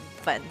Miles.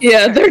 fun.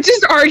 Yeah, they're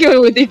just arguing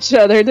with each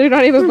other. They're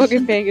not even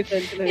fucking paying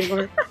attention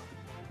anymore.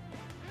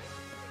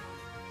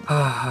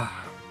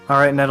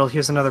 Alright, Nettle,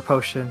 here's another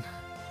potion.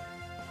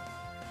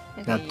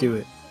 Now Okay, do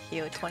it.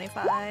 Heal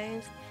 25.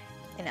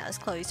 And now it's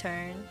Chloe's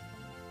turn.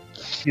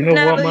 You know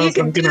No, what, you Miles?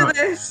 can I'm do gonna.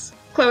 this.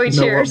 Chloe, You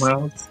know what, cheers.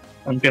 Miles?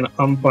 I'm gonna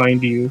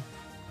unbind you.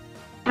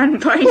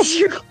 Unbind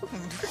you.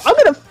 I'm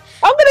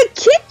gonna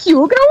kick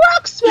you. I'm gonna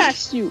rock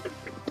smash you.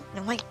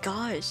 Oh my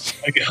gosh.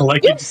 I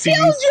like You it to see you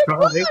killed your try.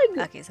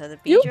 blood. Okay, so the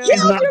You Beedrill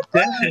He's killed not your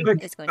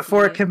dead. is going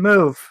Before to it can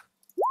move.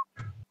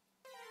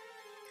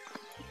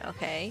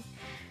 Okay.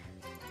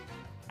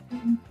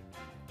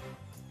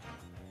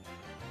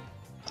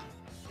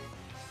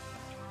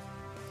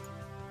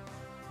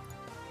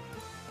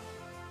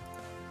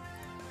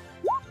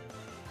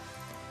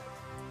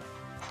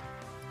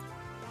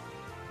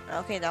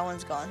 Okay, that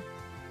one's gone.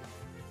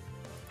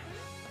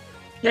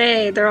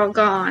 Hey, they're all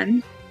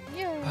gone.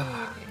 Yay.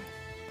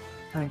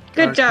 Thank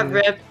Good job,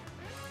 Garfield. Rip.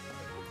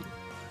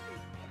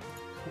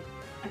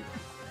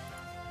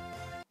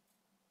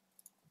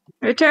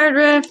 Return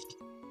Rift.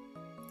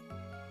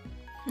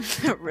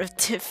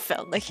 Rift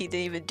felt like he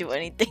didn't even do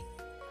anything.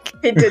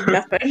 He did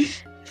nothing.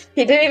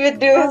 He didn't even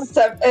do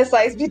his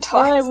size be Alright,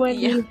 taught.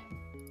 Wendy. Yeah. You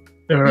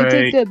did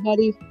Alright. good,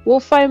 buddy. We'll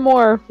find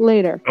more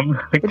later. I'm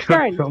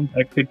Return. come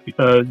back to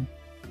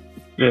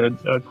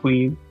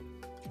Queen.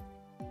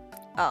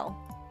 Oh.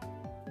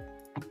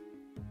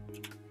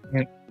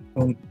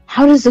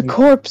 How does a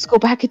corpse go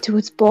back into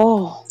its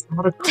ball? It's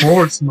not a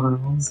corpse,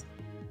 Miles.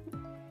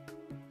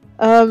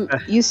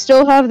 You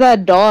still have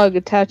that dog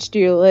attached to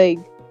your leg.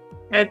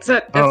 It's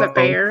a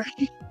bear.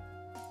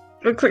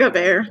 Looks like a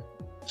bear.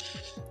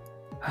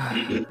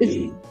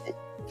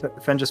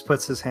 Fen just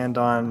puts his hand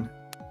on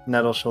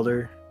Nettle's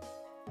shoulder.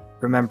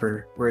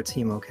 Remember, we're a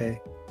team,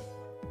 okay?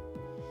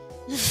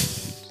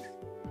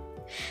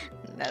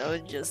 Nettle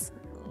just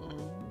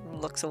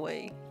looks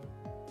away.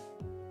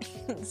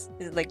 It's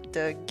like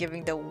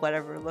giving the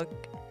whatever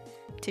look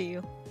to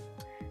you.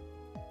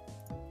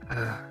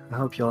 I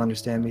hope you'll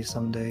understand me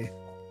someday.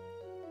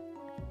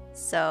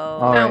 So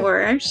All Don't right.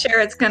 worry, I'm sure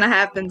it's gonna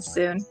happen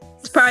soon.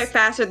 It's probably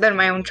faster than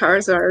my own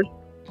Charizard.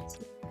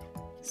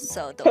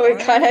 so the So it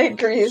kinda orange,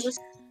 agrees.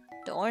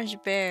 the orange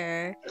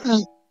bear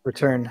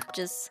Return.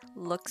 just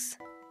looks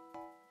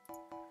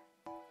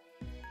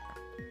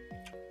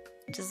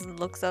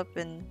up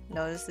and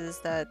notices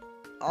that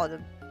all the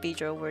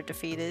Beedrill were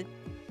defeated.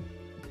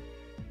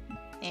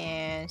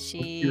 And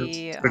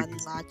she Yes, pretty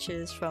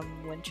unlatches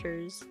from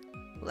Winter's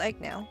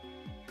leg now.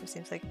 It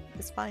seems like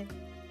it's fine.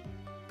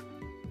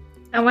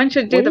 I want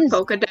you to do What the is-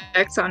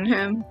 Pokedex on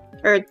him.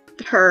 Or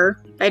her.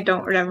 I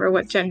don't remember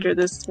what gender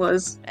this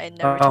was. I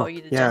never Oh, told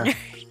you the yeah. gender.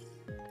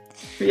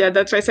 Yeah,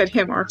 that's why I said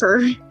him or her.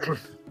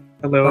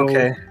 Hello,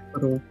 Okay.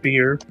 little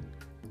beer.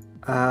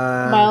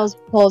 Miles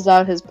pulls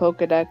out his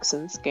Pokedex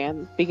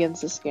and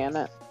begins to scan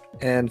it.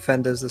 And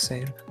Fen does the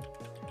same.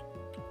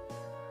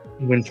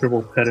 Winter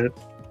will pet it.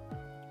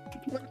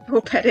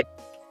 We'll pet it.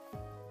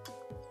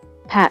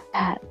 Pat,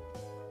 pat.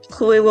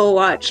 Chloe will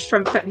watch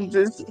from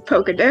Fenz's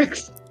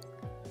Pokedex.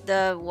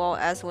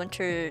 As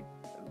Winter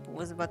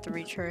was about to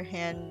reach her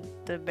hand,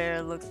 the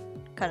bear looks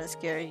kind of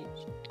scary,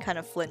 kind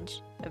of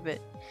flinched a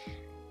bit.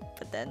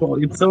 But then Well,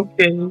 it's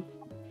okay.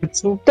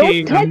 It's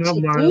okay. Don't touch I'm not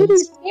it, dude. Miles.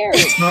 He's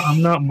scary.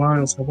 I'm not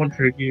Miles. I won't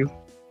hurt you.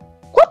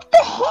 What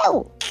the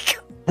hell?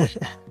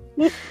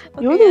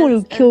 You're the one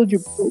who killed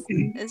your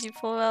Pokemon. As you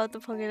pull out the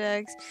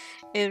Pokedex,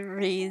 it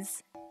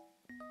reads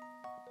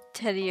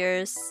Teddy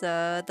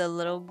Ursa, the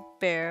little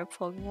bear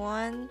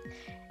Pokemon.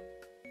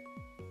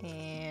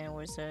 And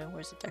where's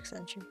the text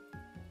entry?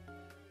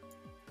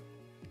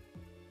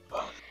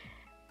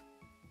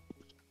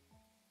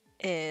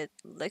 It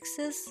likes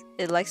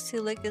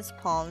to lick its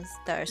palms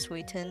that are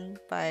sweetened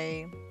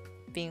by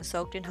being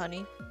soaked in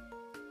honey.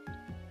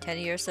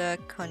 Teddy Ursa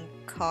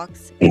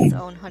concocts its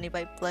own honey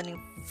by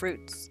blending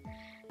fruits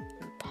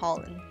and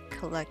pollen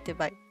collected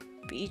by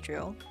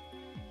Beedrill.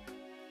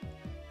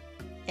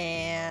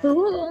 And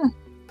Ooh.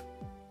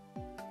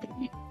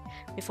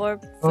 before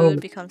Oh. food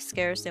becomes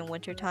scarce in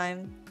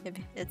wintertime,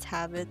 its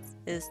habit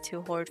is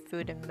to hoard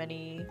food in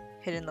many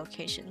hidden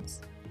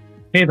locations.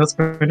 Hey, that's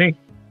pretty.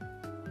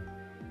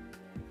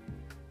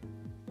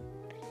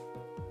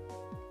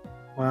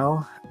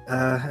 Well,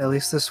 at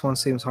least this one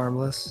seems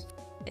harmless.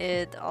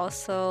 It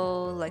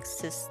also likes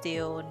to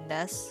steal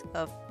nests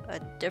of a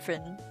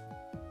different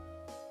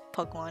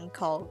Pokemon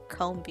called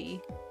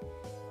Combi.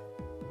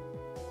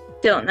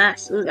 Still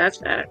nice. Ooh, that's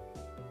bad.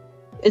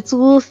 It's a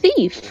little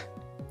thief.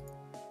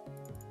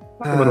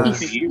 Little Uh,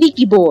 thief.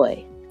 Sneaky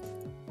boy.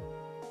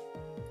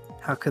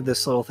 How could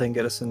this little thing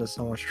get us into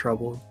so much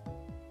trouble?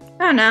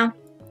 I don't know.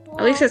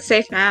 At least it's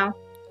safe now.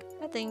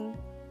 I think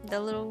the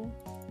little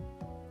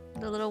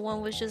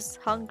one was just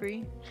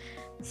hungry,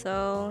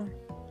 so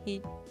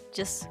he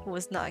just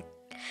was not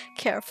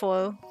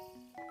careful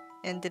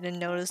and didn't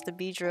notice the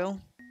Beedrill.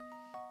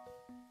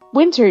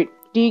 Winter,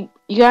 you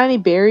got any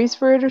berries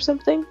for it or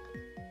something?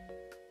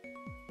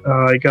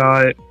 I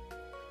got.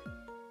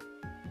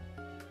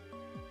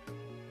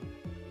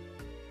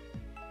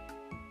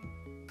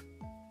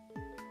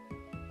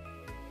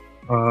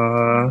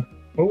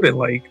 What would it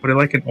like? Would it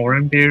like an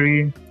orange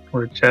berry,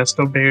 or a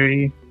chesto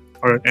berry,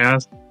 or an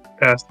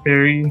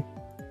aspberry?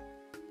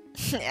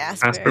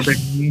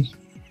 Asperberry.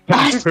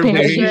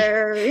 Raspberry.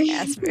 Berry.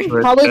 Asperberry. Or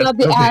a Probably not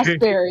the chesto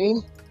berry? aspberry.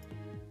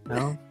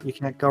 No, you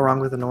can't go wrong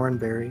with an orange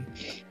berry.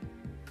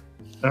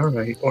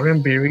 Alright,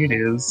 orange berry it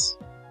is.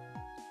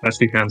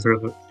 She hands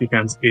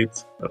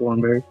eat that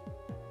one berry.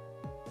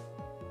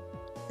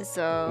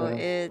 So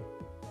Yeah.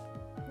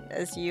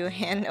 as you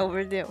hand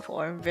over the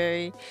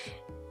orangeberry,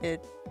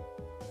 it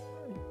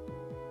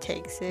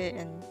takes it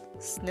and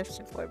sniffs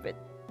it for a bit,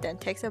 then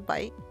takes a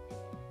bite,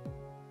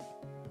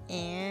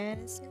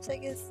 and it seems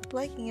like it's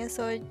liking it,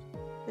 so it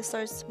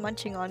starts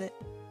munching on it,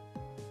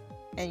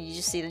 and you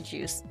just see the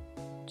juice,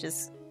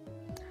 just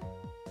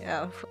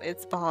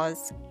its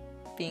paws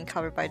being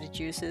covered by the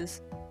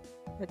juices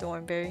with the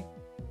orangeberry.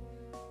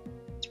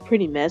 It's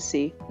pretty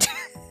messy.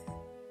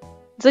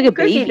 It's like a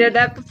Cookie baby. did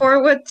that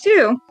before with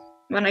too.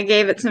 When I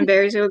gave it some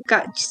berries, it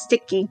got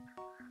sticky.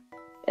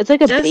 It's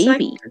like a Just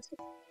baby.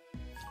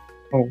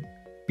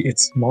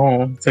 It's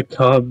small. It's a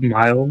cub,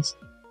 Miles.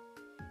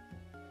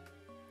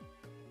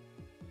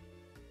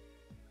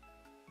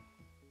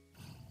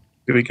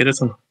 Can we get us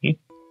some honey?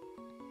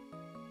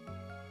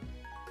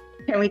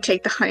 Can we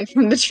take the honey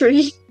from the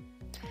tree?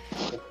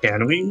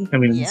 Can we? I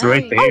mean, it's Yeah,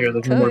 right you there.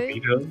 There's no more could.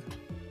 Beedrill.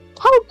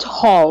 How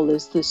tall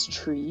is this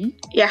tree?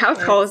 Yeah, how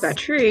tall is that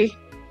tree?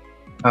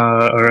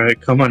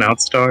 Alright, come on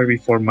out, Star,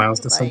 before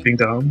Miles does Like- something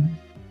dumb.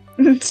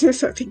 Do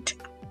something.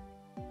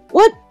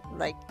 What?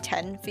 Like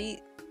 10 feet?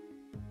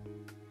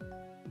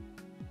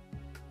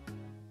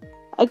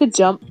 I could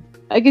jump.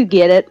 I could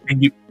get it.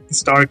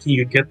 Star, can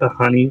you get the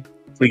honey,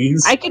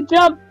 please? I could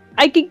jump.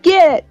 I could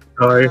get it.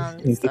 Star, can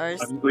you get the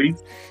Stars. honey,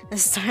 please? The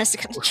star's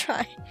gonna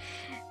try.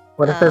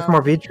 What if there's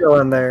more Beedrill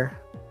in there?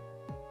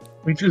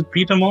 We just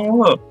beat them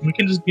all up. We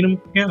can just beat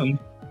them again.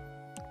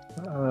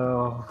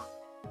 Oh,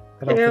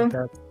 I don't Ew. think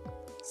that.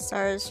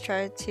 Stars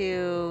tried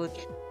to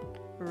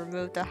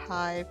remove the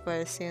hive, but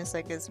it seems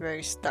like it's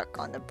very stuck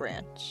on the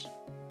branch.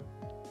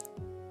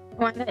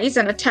 Why not use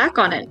an attack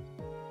on it?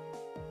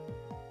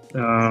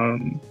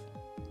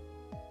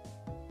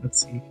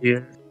 Let's see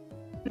here.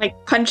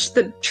 Like, punch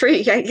the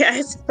tree, I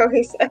guess.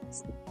 Cody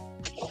says.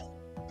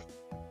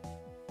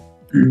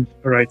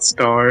 Alright,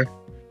 Star.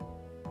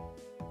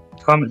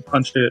 Come and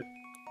punch it.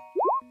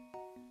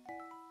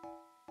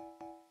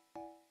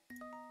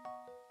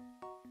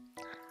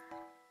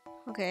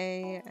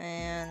 Okay,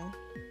 and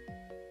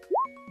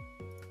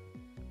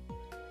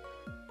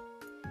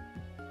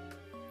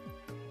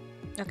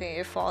okay,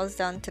 it falls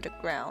down to the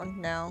ground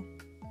now.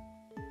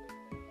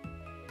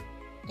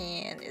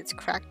 And it's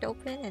cracked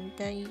open, and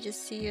then you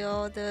just see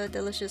all the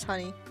delicious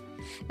honey.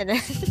 And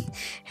then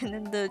and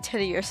then the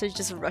teddy ursa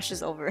just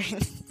rushes over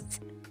and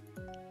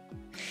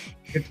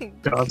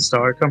Good job,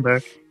 Star. Come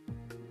back.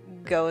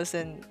 goes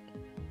and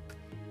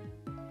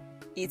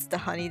eats the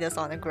honey that's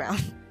on the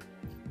ground.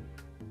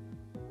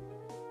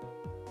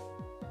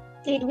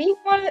 Did we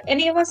want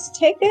any of us to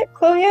take it,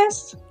 Chloe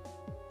asked?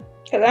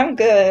 Because I'm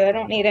good. I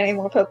don't need any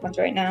more Pokemons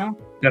right now.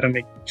 Gotta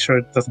make sure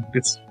it doesn't.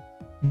 It's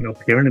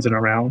Perrin isn't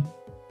around.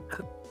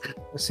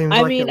 It seems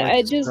I like mean, it I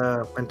likes, just-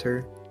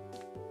 winter.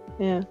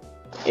 Yeah.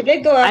 It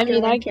did go after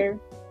mean, winter.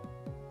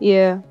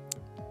 Yeah.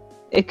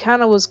 It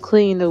kind of was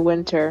clean the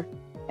winter.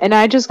 And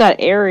I just got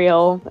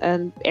Ariel,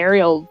 and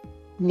Ariel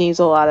needs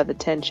a lot of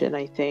attention,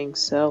 I think,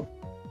 so.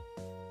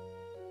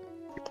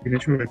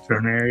 Did you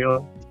return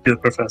Ariel to the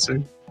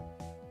professor?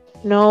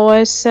 No,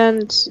 I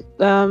sent,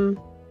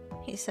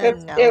 He sent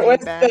It Nelly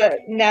was back. the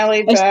Nelly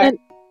I back.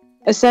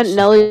 sent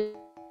Nelly,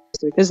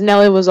 because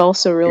Nelly was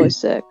also really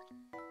sick.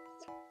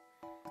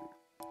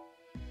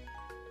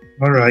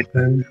 Alright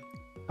then.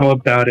 How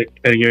about it,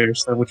 Teddy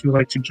Ursa? Would you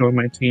like to join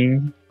my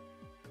team?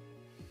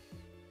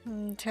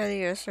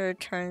 Teddy Ursa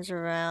turns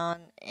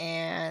around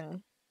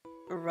and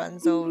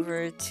runs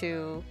over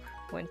to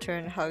Winter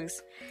and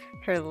hugs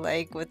her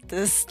leg with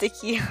the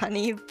sticky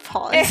honey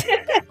paws.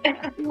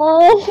 And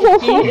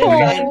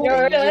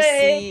Your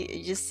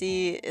you just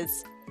see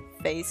its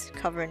face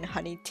covered in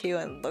honey too,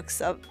 and looks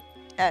up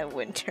at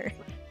Winter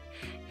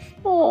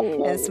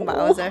and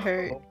smiles at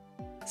her.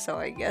 So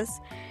I guess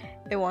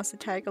it wants to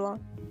tag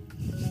along.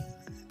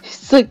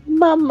 It's like,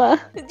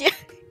 Mama. Yeah.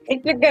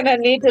 You're gonna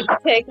need to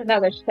take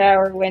another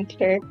shower,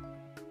 Winter.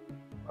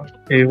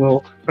 Okay,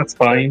 well, that's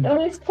fine. At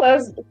least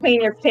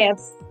clean your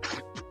pants.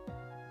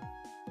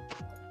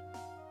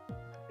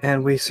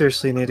 And we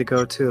seriously need to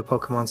go to the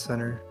Pokemon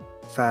Center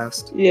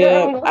fast. We're Yeah,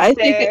 almost I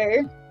think.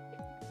 there.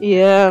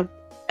 Yeah,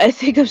 I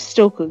think I'm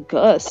still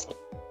concussed.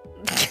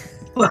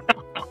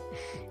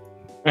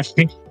 I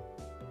think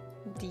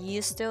Do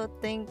you still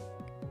think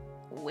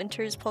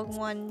Winter's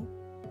Pokemon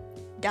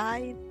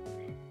died?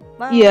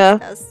 Miles? Yeah.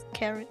 As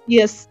Karen.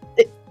 Yes,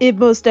 it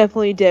most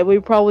definitely did. We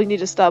probably need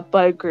to stop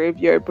by a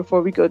graveyard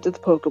before we go to the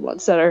Pokemon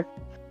Center.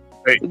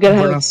 Wait, We gotta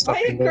we're have- not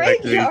stopping Why a by the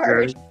graveyard?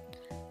 graveyard.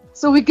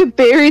 So we could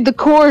bury the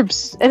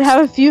corpse and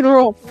have a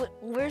funeral.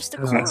 Where's the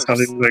That's corpse? how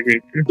they do that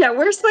graveyard. Yeah,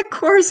 where's the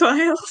course,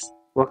 Miles?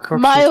 What corpse are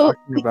Miles,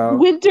 you talking about?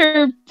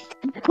 Winter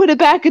put it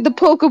back in the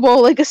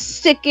Pokeball like a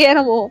sick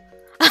animal.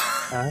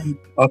 I'm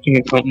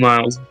talking about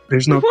Miles.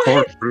 There's no What?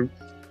 corpse, bro.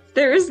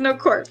 There is no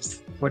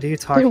corpse. What are you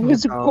There talking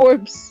was a about?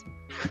 corpse.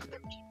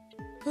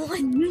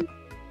 What?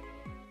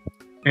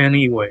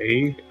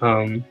 Anyway,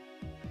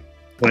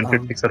 Winter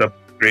picks up a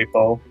great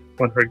ball,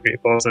 one of her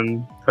great balls,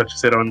 and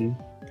touches it on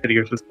Teddy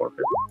Ursa's forehead.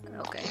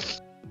 Okay.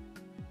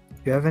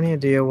 Do you have any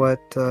idea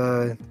what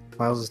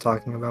Miles is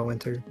talking about,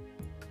 Winter?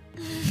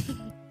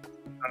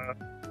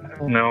 I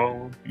don't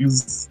know.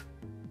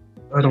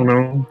 I don't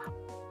know.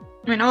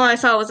 I mean, all I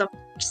saw was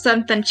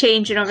something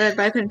changing over there,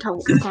 but I couldn't tell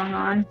what was going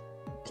on.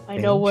 I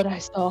know what I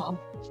saw.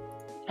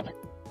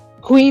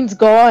 Queen's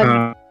gone.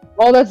 Uh,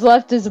 All that's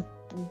left is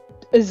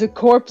a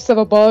corpse of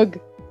a bug.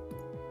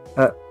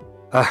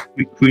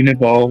 the Queen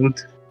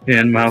evolved,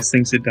 and Miles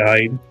thinks it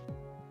died.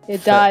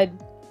 It died.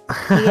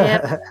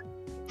 Yeah.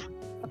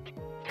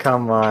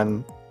 Come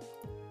on.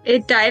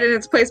 It died and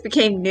its place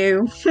became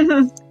new.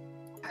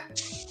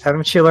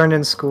 Haven't you learned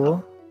in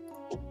school?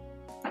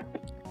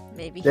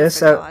 Maybe he This,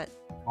 forgot.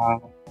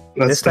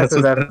 This type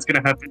of That's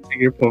gonna happen to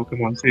your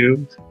Pokemon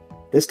too.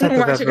 This type of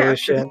Watch it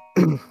happen.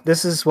 evolution,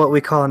 this is what we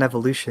call an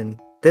evolution.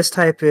 This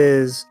type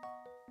is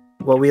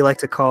what we like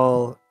to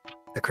call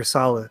a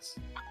chrysalis.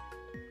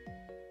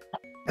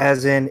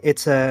 As in,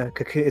 it's a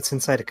cocoon. It's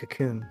inside a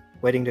cocoon,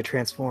 waiting to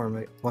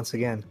transform once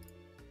again.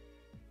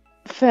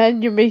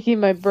 Fen, you're making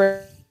my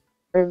brain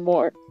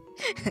more.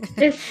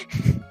 I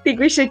think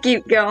we should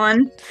keep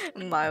going.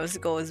 Miles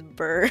goes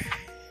burr.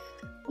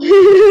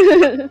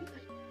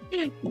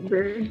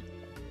 Bird.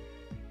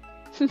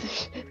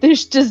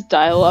 There's just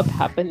dial-up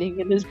happening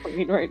in his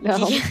brain right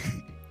now. Yeah.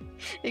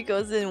 It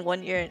goes in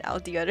one ear and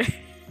out the other.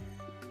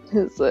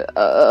 It's like,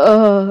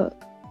 I'm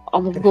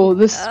gonna go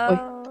this way.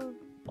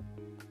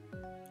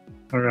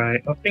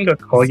 Alright, I think I'll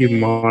call you See?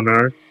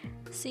 Monarch.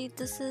 See,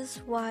 this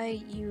is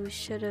why you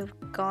should have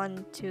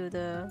gone to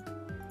the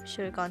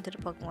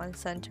Pokemon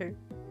Center.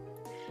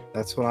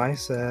 That's what I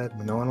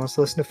said. No one wants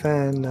to listen to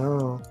Fen.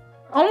 No.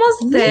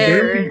 Almost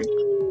there.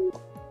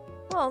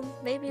 Well,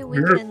 maybe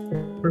we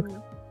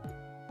can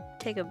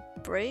take a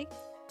break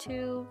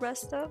to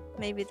rest up.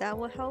 Maybe that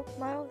will help,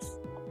 Miles.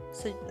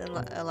 So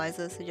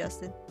Eliza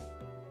suggested.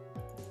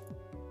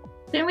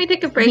 Didn't we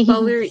take a break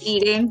while we were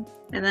eating?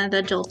 And then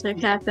the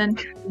Joltik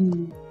happened.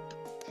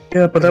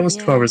 Yeah, but that was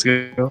Yeah. 2 hours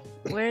ago.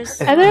 Where's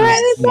And there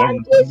are the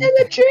monkeys in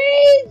the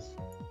trees!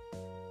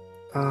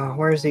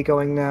 Where is he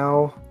going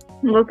now?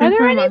 Looking Are there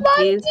for any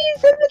monkeys.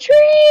 monkeys in the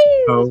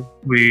trees? Oh,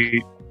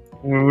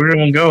 where did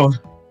one go?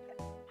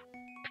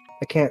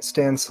 I can't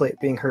stand Slate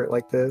being hurt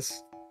like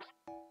this.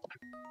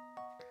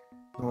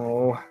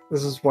 Oh,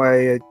 this is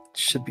why I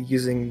should be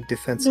using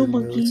defensive No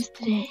moves. monkeys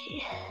today.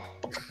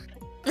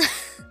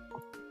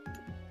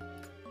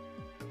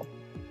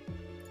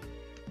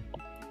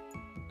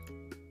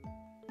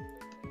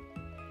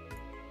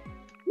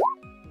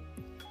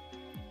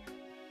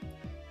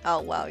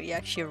 Oh wow, you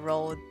actually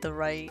rolled the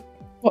right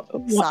What?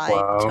 side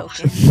Wow.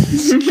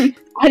 token.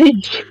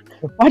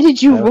 Why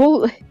did you Yeah.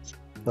 roll it?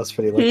 That's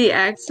pretty lucky. He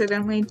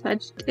accidentally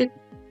touched it.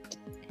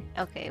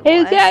 Okay,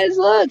 Hey well, guys,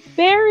 look!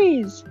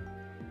 Berries!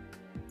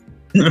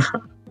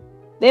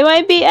 They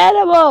might be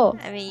edible!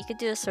 I mean, you could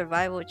do a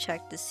survival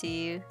check to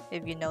see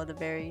if you know the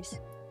berries.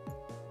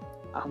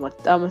 I'm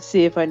gonna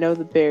see if I know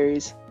the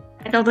berries.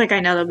 I don't think I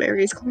know the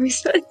berries, Chloe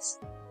says.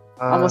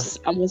 I'm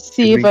gonna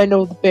see if we- I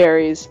know the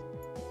berries.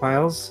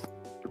 Miles?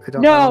 I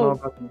don't No. know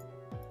about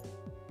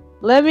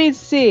Let me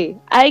see.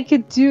 I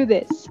could do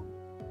this.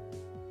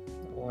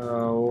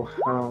 Whoa,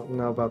 I don't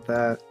know about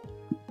that.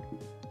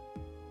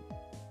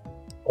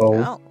 Oh,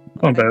 Oh,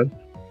 not bad.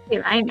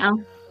 Yeah, I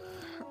know.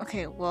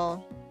 okay,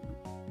 well,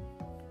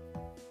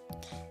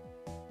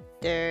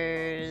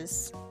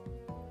 there's.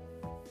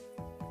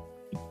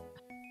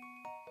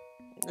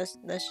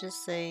 Let's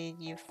just say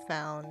you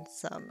found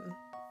some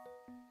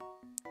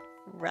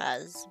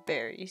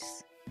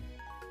raspberries.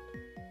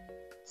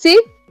 See?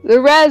 The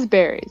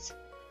raspberries.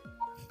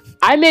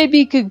 I may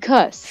be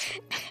concussed,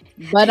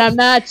 but I'm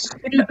not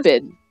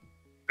stupid.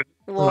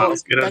 Well,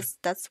 That's good.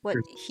 that's what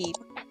he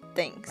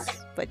thinks,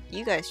 but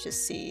you guys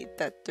just see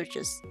that they're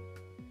just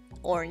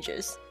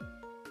oranges.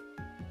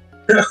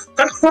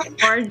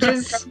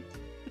 Oranges. Just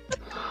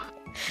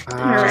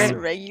Alright.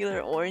 regular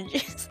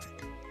oranges.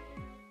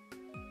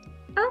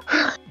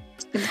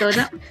 Let's go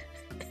down.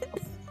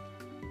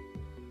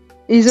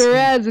 These are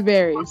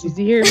raspberries. Did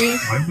you hear me?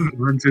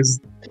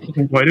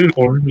 Why do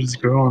oranges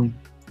grow on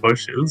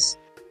bushes?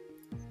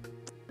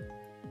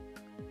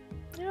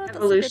 You know, that's a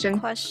Evolution. good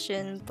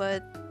question,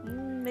 but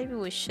maybe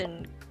we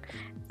shouldn't.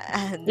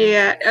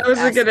 Yeah, I wasn't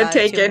ask gonna about it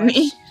take too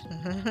any.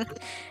 much.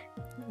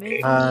 Maybe.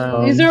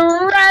 These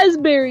are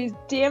raspberries,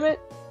 damn it.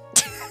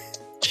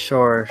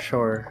 Sure,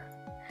 sure.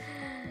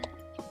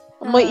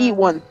 I'm gonna eat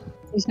one.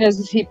 He says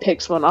as he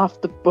picks one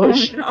off the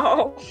bush,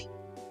 Oh,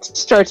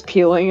 starts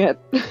peeling it.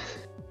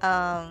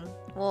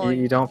 Well,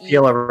 You don't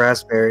peel a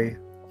raspberry.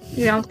 no.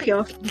 You don't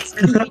peel.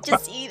 You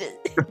just eat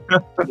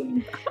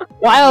it.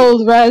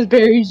 Wild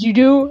raspberries, you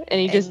do, and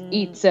he just And-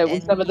 eats it with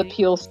and some of the you-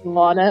 peel still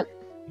on it.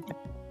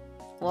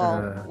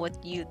 Well,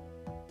 what you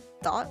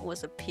thought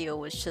was a peel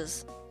was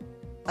just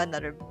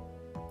another,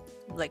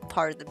 like,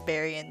 part of the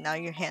berry, and now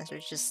your hands are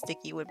just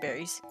sticky with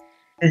berries.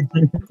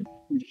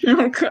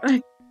 Oh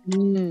god.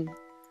 Mmm,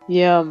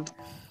 yum.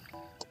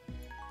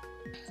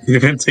 It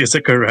didn't taste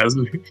like a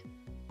raspberry.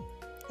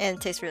 And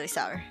it tastes really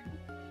sour.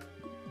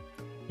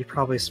 He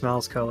probably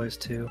smells colors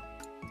too.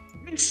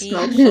 It He,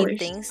 smells he delicious.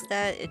 thinks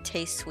that it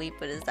tastes sweet,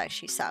 but it's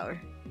actually sour.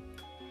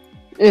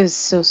 It is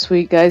so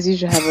sweet, guys. You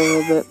should have a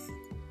little bit.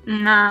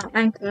 Nah,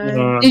 I'm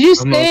good. Did you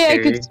I'm say I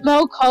okay. could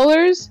smell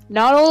colors?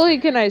 Not only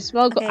can I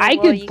smell, Okay, I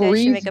well, could you guys should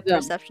breathe make a them.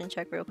 perception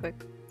check real quick.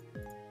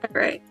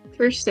 Alright,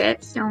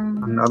 perception.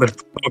 Another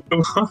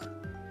Pokemon.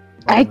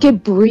 I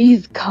could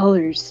breathe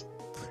colors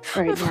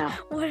right now.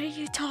 What are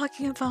you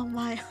talking about,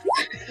 Maya?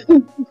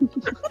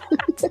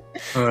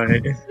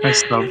 Alright, I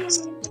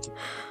stopped.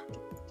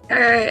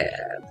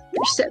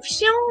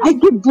 Perception. I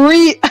could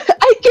breathe.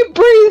 I could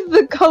breathe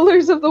the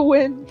colors of the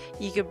wind.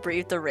 You could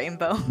breathe the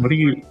rainbow. What are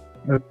you?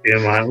 Okay,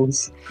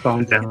 Miles,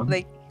 calm down.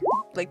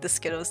 Like the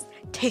Skittles.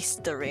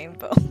 Taste the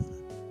rainbow.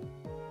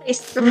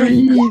 Taste the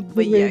Breathe But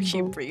the you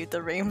actually rainbow. breathe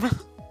the rainbow.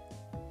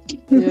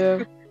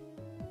 Yeah.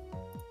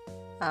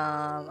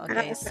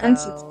 Okay,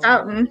 Fence so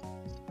something.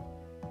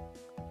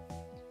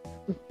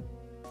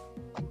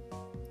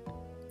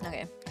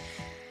 okay.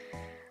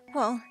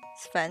 Well,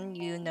 Sven,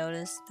 you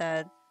notice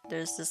that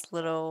there's this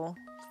little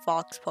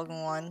fox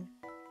Pokemon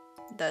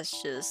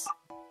that's just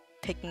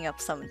picking up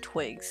some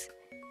twigs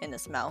in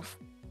its mouth.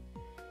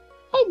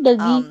 Hi,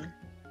 Dougie.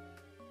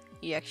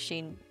 You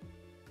actually,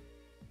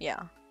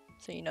 yeah.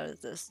 So you notice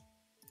this.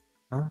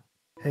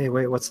 Hey,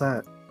 wait, what's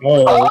that?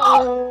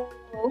 Oh,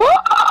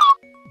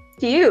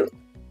 Cute.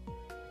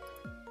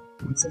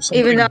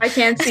 Even though I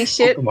can't see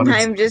shit,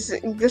 Pokemon is-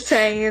 I'm just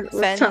saying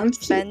it sounds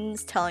cute.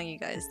 Fen's telling you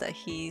guys that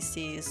he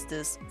sees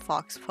this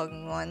fox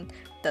Pokemon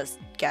that's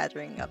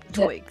gathering up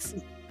twigs.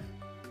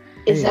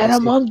 Is Hey, that I a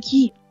see-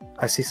 monkey?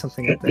 I see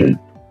something up there.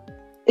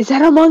 Is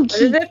that a What monkey?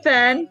 is it,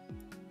 Fen?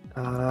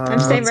 I'm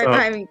staying what's right up?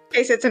 behind you in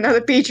case it's another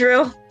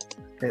Beedrill.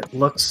 It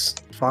looks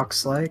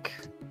fox-like.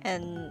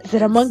 And Is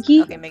it a it's-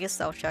 monkey? Okay, make a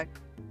stealth check.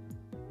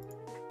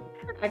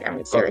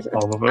 I'm serious.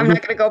 All of I'm them.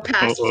 not gonna go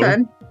past Uh-oh.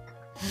 Fen.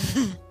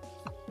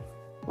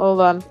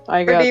 Hold on,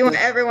 I Or got do you want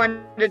this.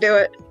 everyone to do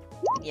it?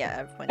 Yeah,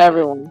 everyone.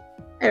 Everyone.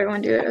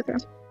 Everyone do it, okay.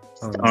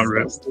 Oh,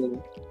 Alright.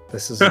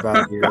 This is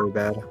about to be really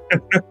bad.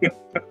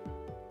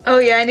 Oh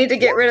yeah, I need to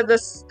get rid of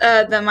this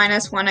the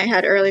 -1 I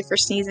had early for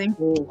sneezing.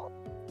 Ooh.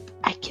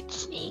 I can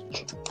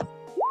sneak.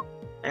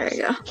 There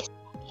you go.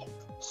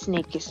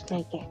 Sneaky,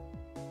 sneaky.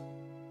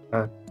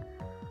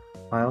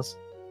 Miles?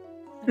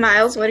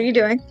 Miles, what are you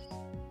doing?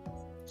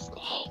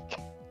 Snake.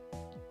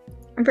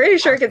 I'm pretty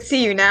sure I can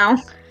see you now.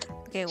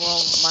 Okay,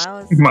 well,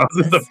 Miles. Miles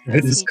is the as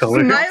brightest he color.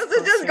 gets Miles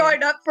is just closer,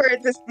 going up for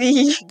it to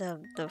see.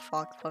 The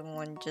fox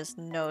Pokemon just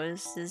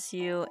notices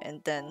you,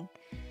 and then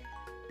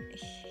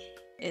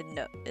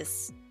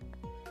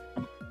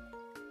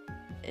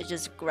it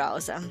just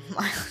growls at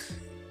Miles.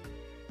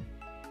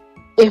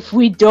 If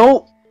we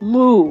don't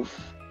move,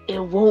 it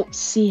won't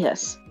see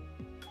us.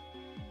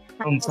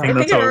 I think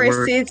That's it how it already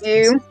works. sees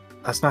you.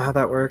 That's not how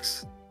that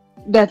works.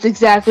 That's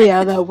exactly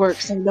how that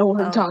works. I know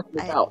what I'm Oh, talking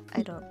about.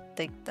 I don't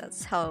think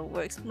that's how it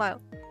works. Miles,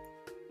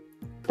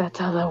 That's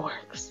how that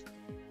works.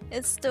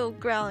 it's still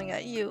growling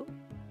at you.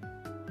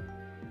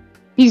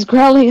 He's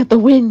growling at the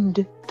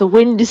wind. The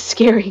wind is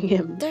scaring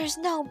him. There's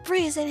no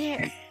breeze in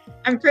here.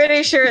 I'm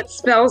pretty sure it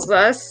smells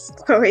us,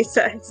 Chloe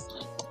says.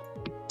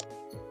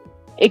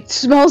 It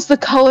smells the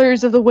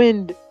colors of the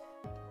wind.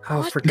 Oh,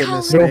 What for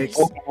goodness colors?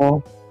 sakes.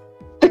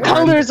 The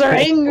colors are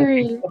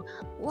angry.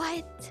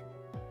 What?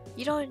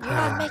 You're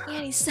not making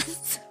any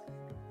sense.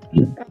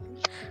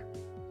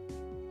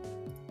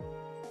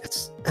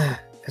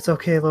 It's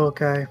okay, little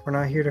guy. We're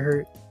not here to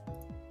hurt.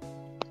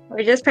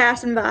 We're just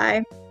passing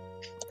by.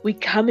 We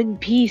come in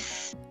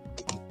peace.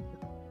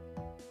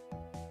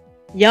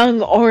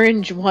 Young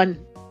orange one.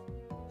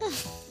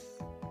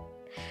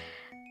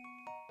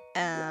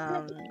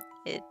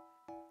 It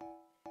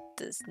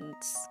doesn't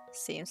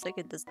seems like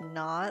it does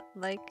not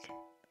like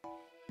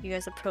you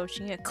guys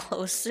approaching it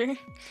closer,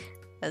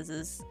 as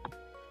is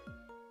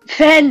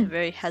Fen,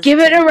 very hesitant. give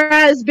it a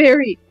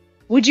raspberry.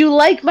 Would you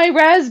like my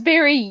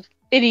raspberry?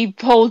 And he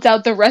pulls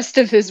out the rest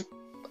of his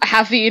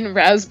half-eaten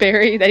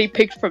raspberry that he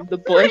picked from the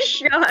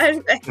bush. Oh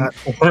my God.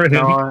 Orange.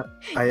 No,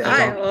 I don't.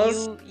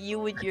 Miles. You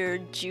with your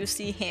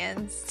juicy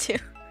hands too.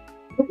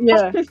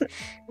 Yeah.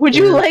 Would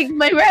you Yeah. like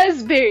my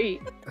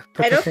raspberry?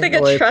 Put I the don't thing think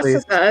it away,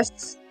 trusts please.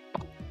 us.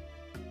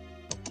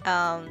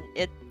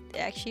 It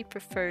actually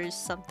prefers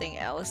something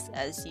else,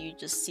 as you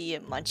just see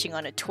it munching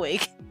on a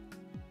twig.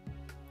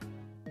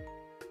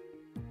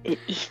 It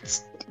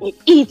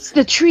eats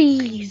the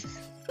trees.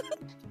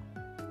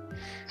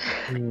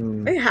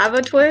 Hmm. Do you have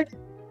a twig?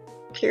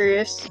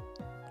 Curious.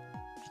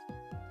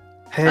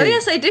 Hey, Oh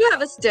yes, I do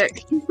have a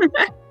stick.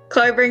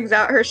 Chloe brings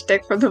out her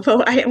stick from the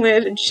bow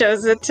eyelid and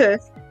shows it to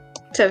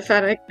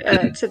Fennec,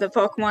 to the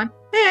Pokemon.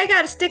 Hey, I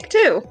got a stick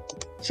too.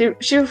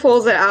 She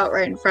pulls it out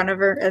right in front of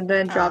her and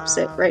then drops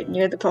it right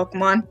near the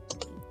Pokemon.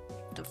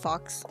 The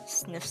fox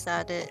sniffs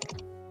at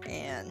it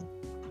and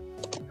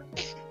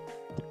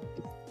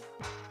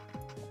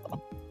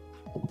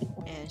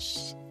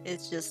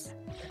it just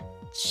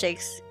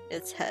shakes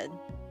its head.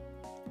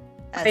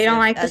 You don't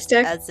like the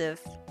stick? As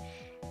if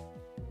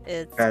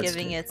it's Bad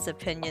giving stick. its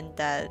opinion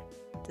that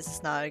this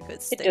is not a good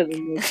It stick.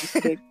 doesn't make a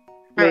stick.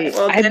 Alright, Wait,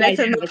 well I then might it's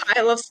in the have-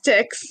 pile of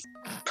sticks.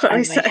 I Chloe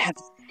might says. have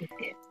a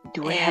stick.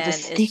 Do I have a And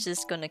stick? it's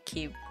just gonna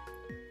keep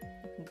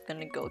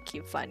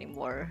finding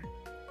more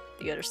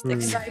the other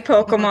sticks. Bye,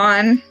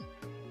 Pokemon.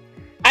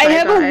 I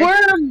have Bye-bye. a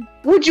worm.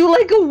 Would you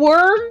like a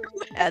worm?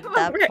 At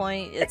that Right.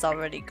 point, it's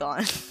already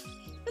gone.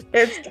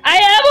 It's I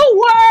have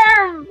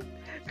a worm.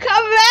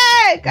 Come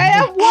back. I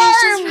have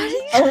worms.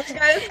 oh my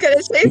god, it's gonna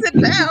chase it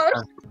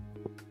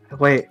down.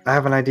 wait, I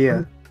have an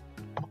idea.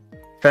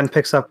 Fen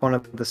picks up one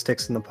of the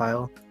sticks in the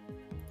pile.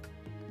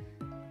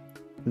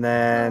 And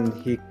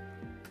then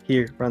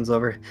he runs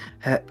over.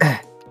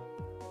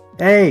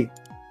 Hey!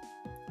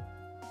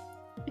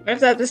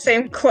 Is that the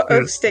same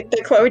stick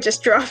that Chloe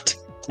just dropped?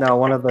 No,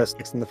 one of the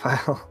sticks in the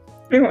pile.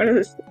 One of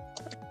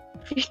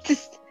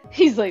the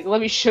He's like, let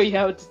me show you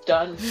how it's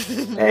done.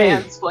 Hey.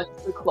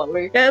 Mansplains to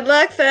Chloe. Good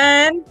luck,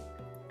 Fen.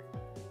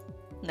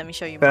 Let me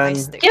show you Ben. my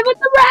stick. Give it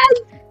the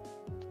res!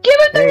 Give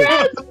it the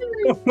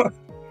res!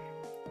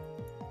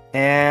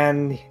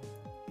 And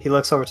he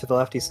looks over to the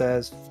left. He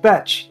says,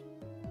 "Fetch."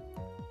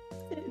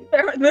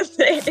 There was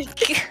the thing.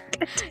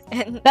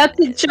 And That's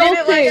a Treat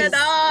it like a joke.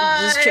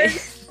 dog.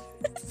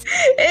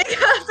 It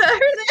goes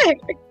over there.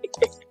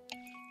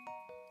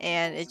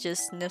 and it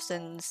just sniffs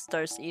and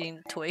starts eating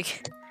the twig.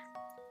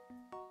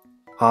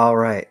 All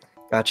right,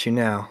 got you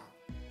now.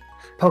 I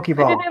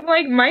Pokeball. didn't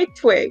like my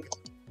twig. You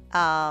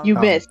Oh.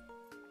 missed.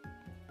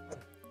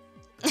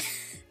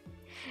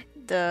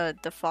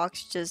 The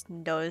fox just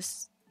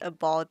noticed a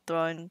ball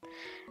thrown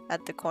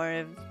at the corner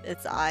of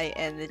its eye,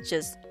 and it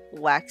just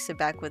whacks it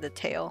back with a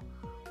tail.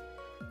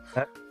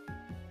 Huh?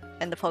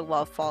 And the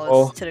Pokeball falls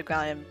Oh. to the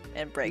ground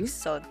and breaks.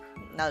 So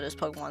now there's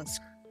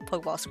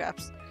Pokeball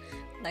scraps.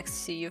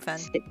 Next to you, Fen.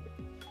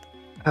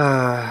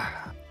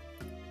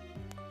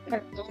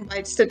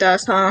 Bites to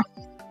dust, huh?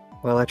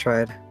 Well, I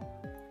tried.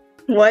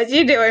 What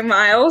you doing,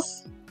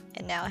 Miles?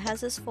 And now it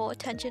has its full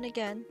attention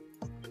again.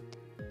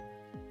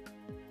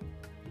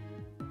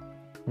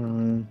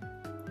 Hmm.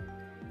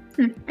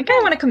 I kind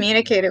of want to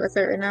communicate it with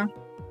it right now.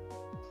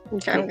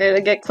 Okay, I'm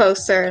gonna get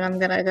closer, and I'm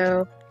gonna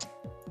go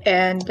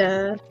and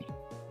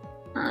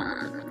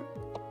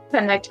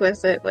connect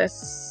with it with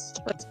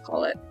let's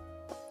call it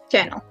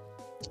channel.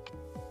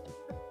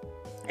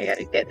 I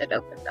gotta get it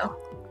open though.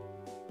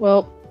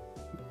 Well,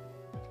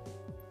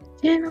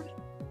 Channel.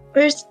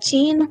 Where's the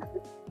channel?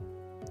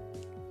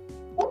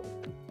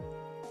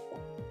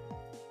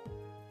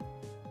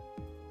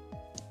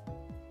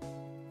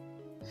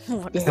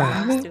 What is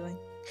Miles doing?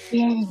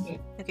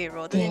 Okay,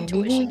 roll the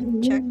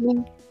intuition check.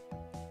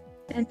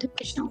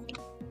 Educational.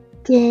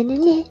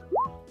 The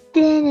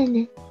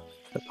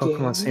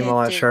Pokemon seem a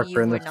lot It- sharper you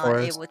in were the not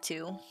forest. able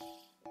to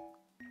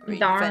read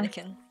Darn.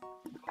 Fennekin.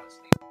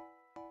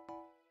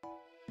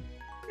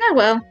 Oh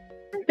well.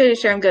 I'm pretty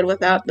sure I'm good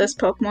without this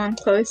Pokemon,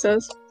 Chloe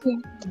says.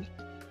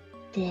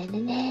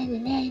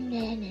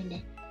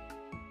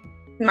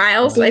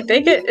 Miles, I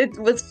think it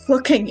was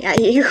looking at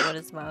you. What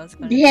is Miles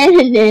going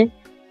to do?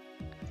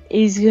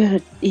 He's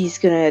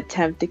gonna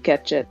attempt to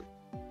catch it.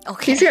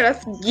 Okay. He's gonna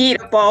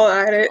yeet a ball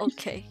at it.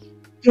 Okay.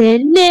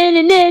 It's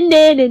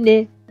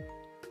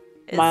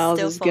Miles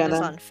still is focused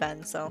gonna- on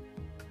Fen, so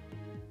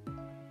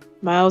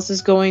Miles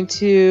is going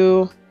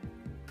to.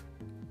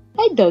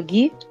 Hi,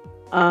 doggy.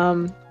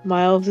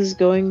 Miles is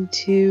going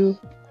to.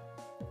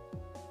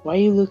 Why are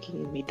you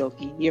looking at me,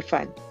 doggy? You're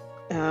fine.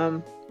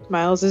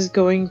 Miles is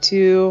going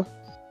to.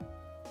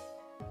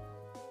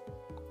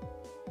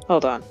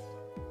 Hold on.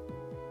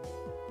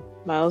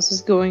 Miles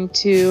is going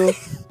to.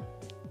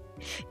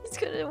 he's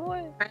gonna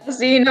what? Miles,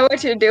 do you know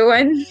what you're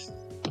doing?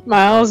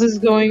 Miles is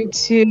going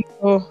to.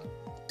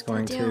 It's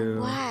going Do to.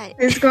 what?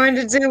 He's going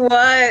to do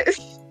what?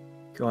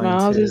 Going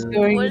Miles to. is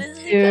going What is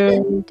he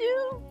gonna to. do?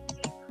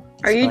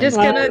 Are you just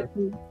gonna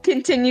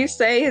continue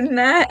saying I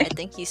that?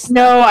 think he's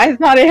No, I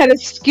thought I had a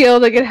skill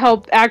that could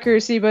help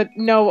accuracy, but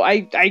no,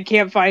 I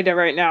can't find it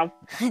right now.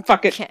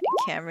 Fuck it.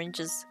 Cameron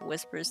just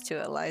whispers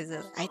to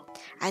Eliza,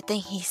 I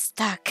think he's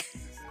stuck.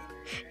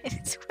 And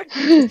it's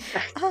working.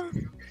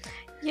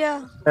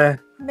 Yeah, Eh.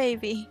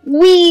 maybe.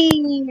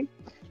 Wee!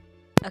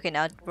 Okay,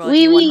 now roll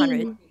Wee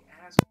D100.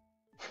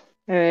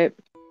 Alright.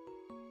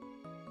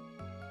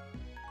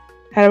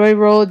 How do I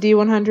roll a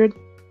D100?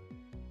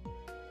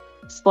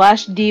 /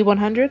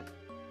 D100?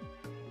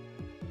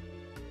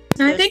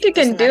 I think you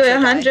There's can an do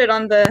actual 100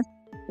 on the.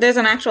 There's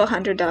an actual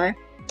 100 die.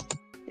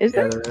 Is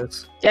Yeah, there? there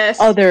is. Yes.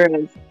 Oh, there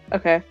is.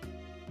 Okay.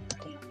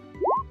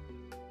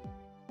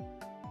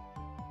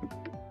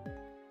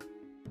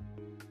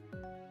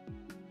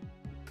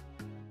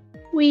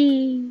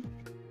 Wee!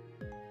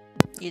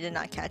 You did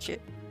not catch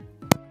it.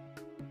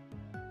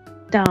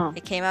 Dumb.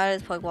 It came out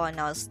of its Pokeball and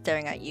now it's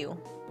staring at you.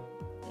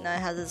 Now it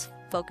has its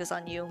focus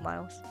on you,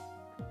 Miles.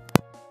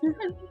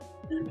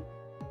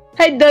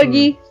 Hey,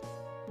 Dougie!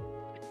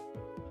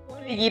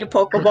 Want to eat a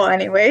Pokeball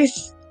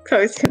anyways.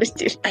 Chloe's gonna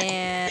do that.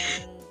 And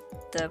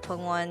the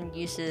Pokemon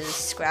uses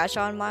Scratch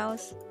on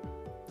Miles.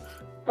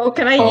 Oh,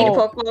 can I eat a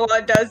Pokeball while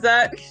it does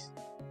that?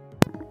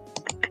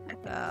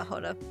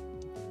 Hold up.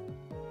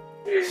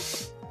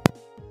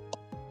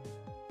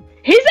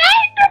 He's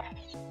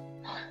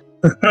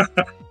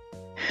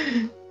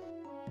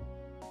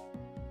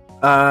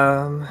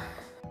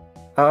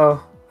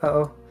Uh-oh.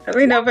 Uh-oh. Let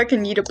me know if I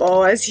can eat a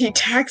ball as he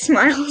attacks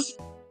Miles.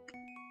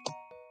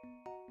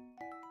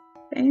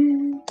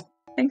 And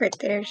I think right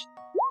there.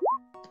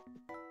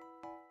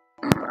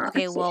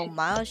 Okay, well,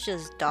 Miles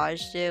just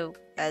dodged it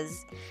as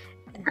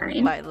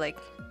Fine. by like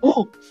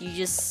Oh! you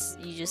just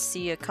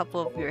see a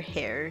couple of your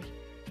hair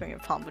from your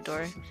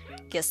pompadour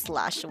get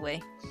slashed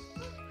away.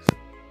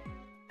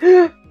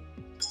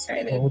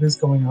 Sorry, Oh, what is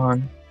going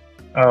on?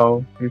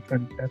 Oh, you're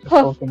trying to catch a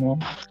Huh.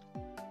 Pokemon.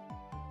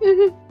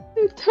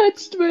 It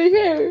touched my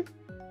hair.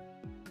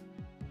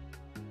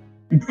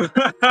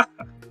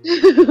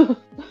 can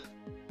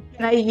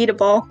I eat a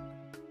ball?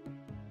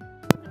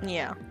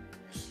 Yeah.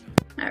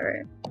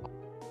 Alright.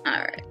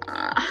 Alright.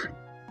 Gotta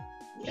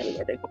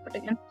get it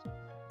again.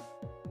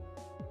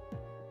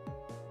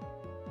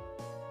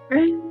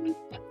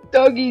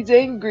 Doggy's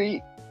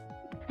angry.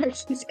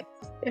 Where's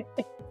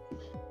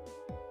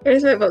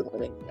my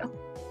Pokemon?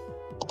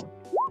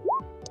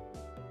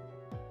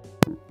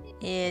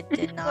 It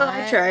did Well,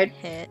 I not tried.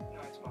 hit.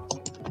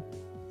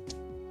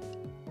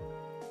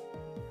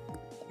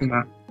 Can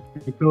I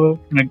go?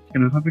 Can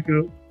I have a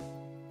go?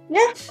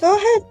 Yeah, go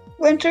ahead,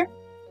 Winter.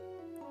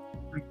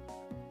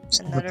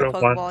 Another Throw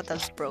one. Pokeball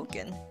that's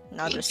broken.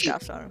 Now there's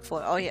scraps on the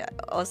floor. Oh yeah.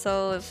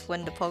 Also, if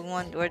when the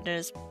Pokemon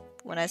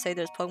when I say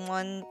there's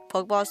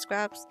Pokeball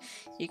scraps,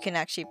 you can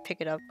actually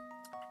pick it up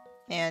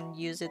and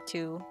use it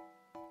to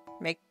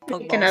make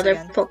Make Pokeballs another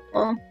again.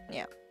 Pokeball.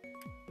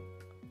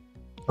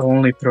 I'll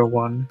only throw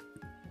one.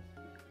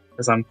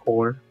 Because I'm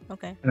poor.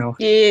 Okay. You know,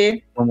 Yeah,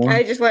 one more.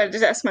 I just wanted to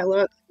test my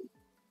luck.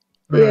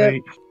 Yeah.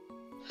 Right.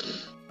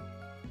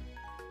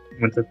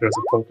 Winter throws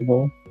a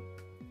Pokeball.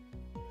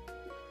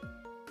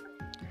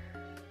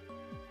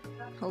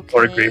 Okay.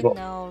 Or a Great Ball.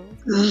 Now.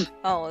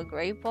 Oh, a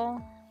Great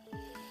Ball.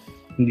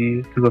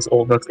 Yeah, because that's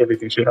all. That's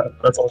everything she had.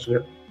 That's all she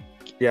had.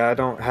 Yeah, I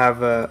don't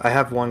have a. I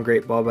have one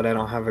great ball, but I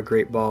don't have a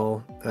great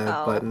ball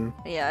Oh. button.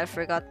 Yeah, I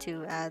forgot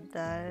to add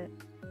that.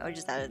 I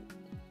just added.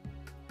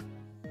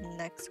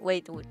 Next.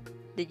 Wait.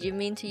 Did you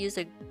mean to use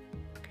a?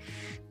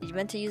 Did you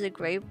meant to use a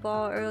Great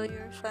Ball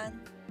earlier, Fen?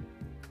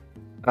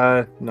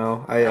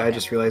 No. I Okay.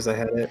 just realized I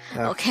had it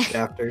Okay.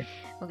 after.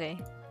 Okay.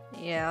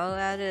 Yeah, I'll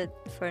add it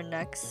for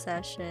next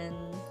session.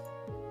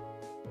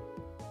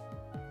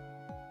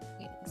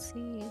 You can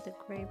see the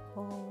Great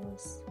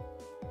Balls.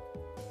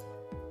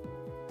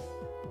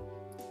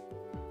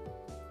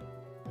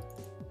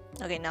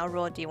 Okay, now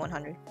roll a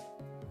D100.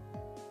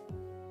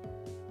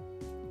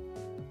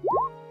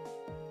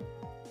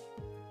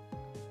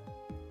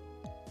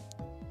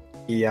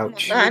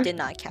 Ouch. Done. You did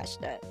not catch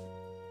that.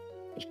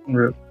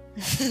 Rip.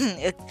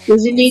 it,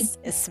 Does he need?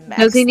 it's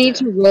Does he need maxed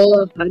to roll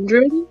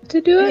 100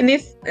 to do He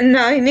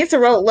it? needs to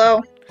roll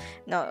low.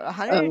 No,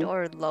 100 Oh.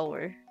 or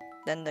lower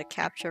than the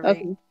capture rate.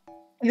 Okay.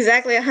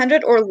 Exactly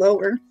 100 or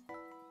lower.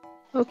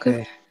 Okay.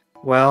 Okay.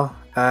 Well,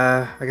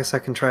 I guess I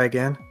can try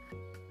again.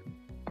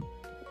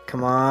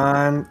 Come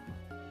on.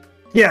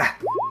 Yeah.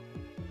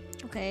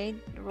 Okay,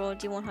 roll a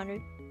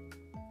D100.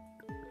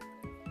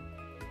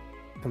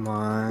 Come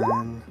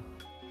on.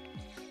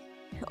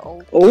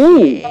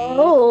 Okay.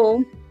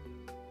 Oh.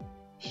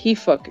 He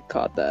fucking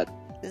caught that.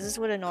 Is this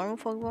with a normal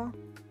Pokeball?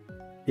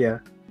 Yeah.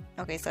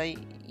 Okay, so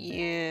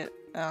you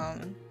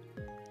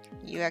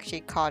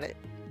actually caught it.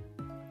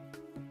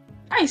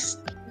 Nice.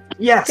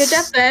 Yes. Good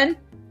job, Ben.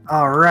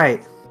 All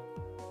right.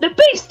 The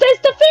beast is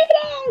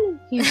defeated!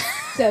 He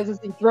says as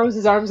he throws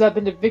his arms up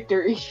into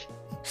victory. He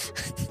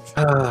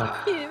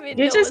didn't even You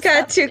know just what's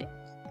got too- happening.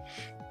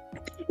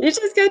 You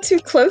just got too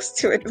close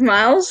to it,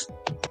 Miles.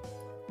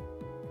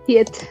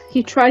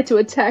 He tried to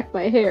attack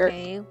my hair.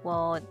 Okay,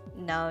 well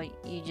now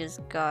you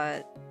just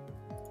got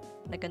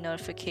like a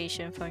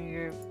notification from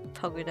your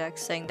Pokédex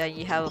saying that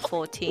you have a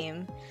full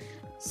team.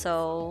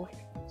 So,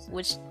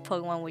 which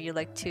Pokemon would you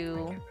like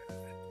to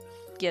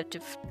give to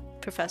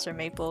Professor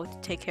Maple to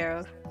take care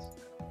of?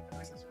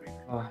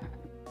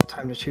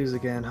 Time to choose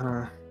again,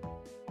 huh?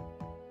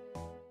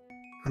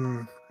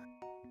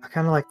 I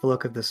kind of like the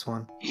look of this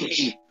one.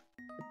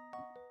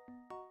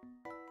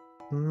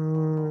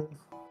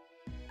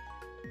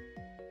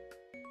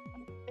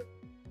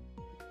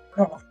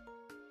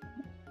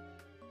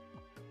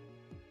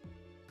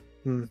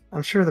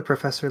 I'm sure the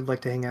professor would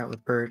like to hang out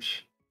with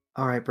Birch.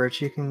 Alright,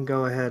 Birch, you can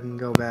go ahead and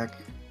go back.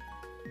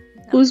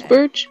 Who's Okay.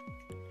 Birch?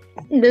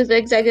 The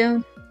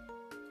Zigzagoon.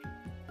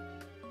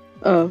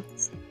 Oh,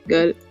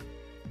 good.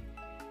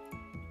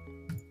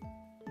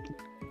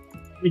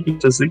 You can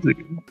just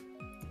zigzag.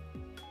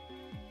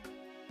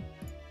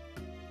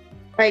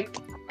 Like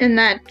in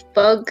that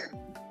bug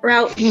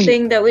route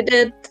thing that we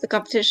did, the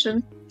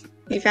competition.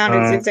 We found a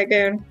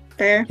Zigzagoon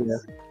there. Yeah.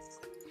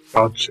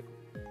 Gotcha.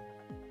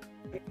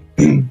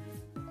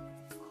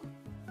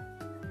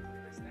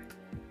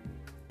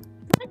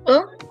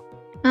 Well,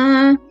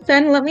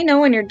 then let me know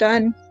when you're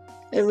done.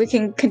 If we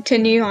can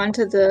continue on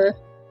to the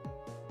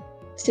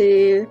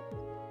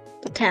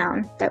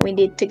town that we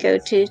need to go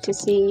to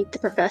see the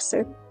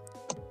professor.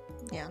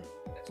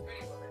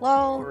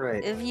 Well,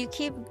 Alright. if you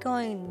keep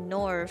going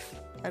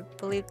north, I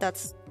believe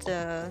that's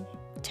the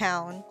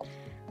town.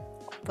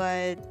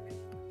 But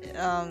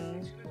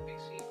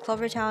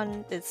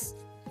Clovertown is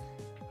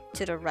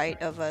to the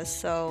right of us,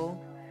 so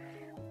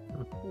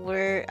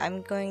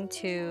I'm going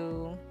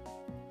to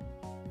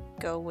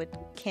go with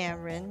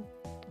Cameron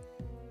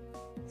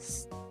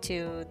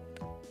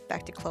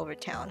back to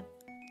Clovertown.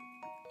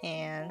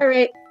 And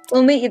Alright,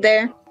 we'll meet you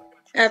there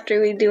after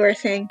we do our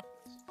thing.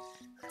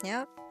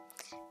 yep.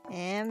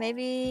 And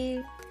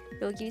maybe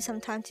it'll give you some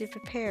time to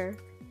prepare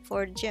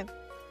for the gym.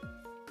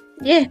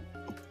 Yeah.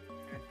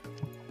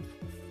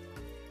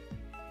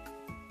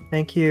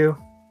 Thank you.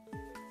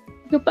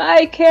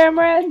 Goodbye,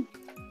 Cameron.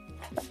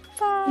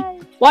 Bye.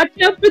 Watch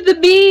out for the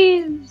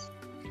bees.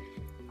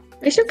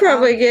 I should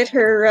probably get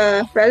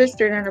her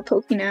registered on her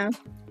Poke now.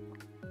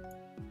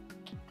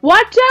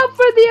 Watch out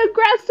for the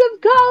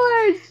aggressive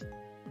colors.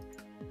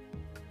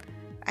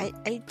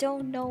 I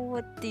don't know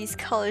what these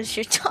colors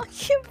you're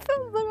talking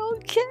about, but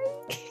okay.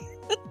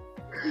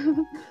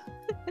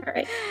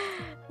 Alright.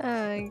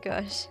 Oh my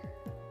gosh.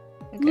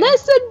 Okay.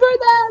 Listen for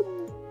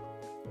them!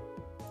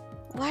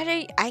 What are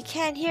you? I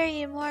can't hear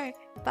you more.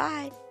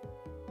 Bye.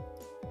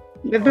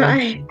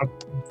 Goodbye.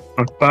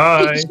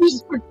 Bye.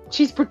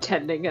 She's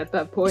pretending at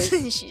that point.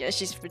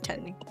 She's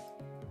pretending.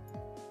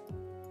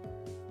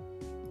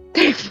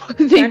 They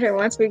Wonder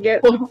once we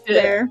get booked it.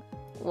 there.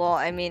 Well,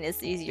 I mean,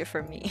 it's easier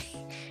for me.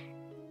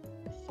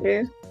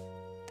 Yeah.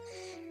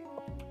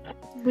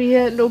 We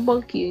had no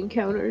monkey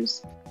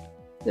encounters.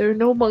 There are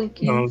no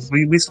monkeys.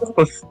 We still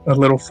have a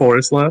little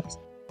forest left.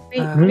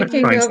 We We can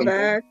find go something.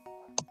 back.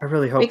 I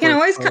really hope We can we're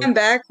always close. come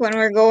back when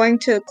we're going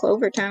to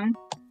Clovertown.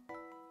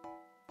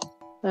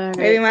 Alright.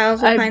 Maybe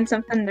Miles will I- find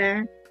something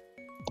there.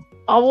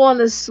 I want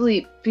to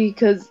sleep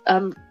because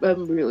I'm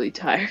really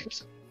tired.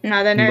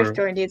 No, the nurse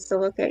Bro. Joy needs to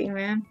look at you,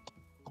 man.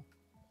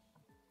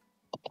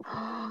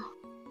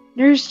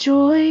 Nurse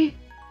Joy,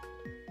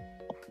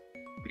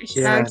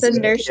 Yeah, That's a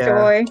Nurse yeah.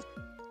 Joy.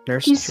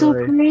 Nurse she's so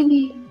Joy.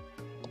 pretty.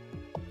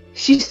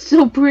 She's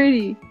so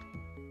pretty.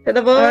 To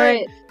the boy. All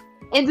right,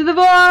 into the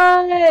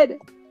void.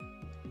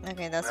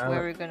 Okay, that's Wow.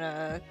 where we're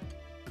gonna.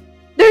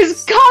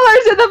 There's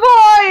colors in the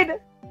void.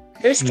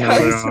 There's No,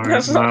 colors there to the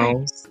aren't, void.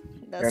 Miles.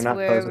 That's not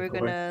where close we're at the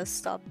point. gonna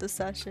stop the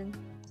session.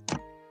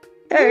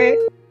 Alright.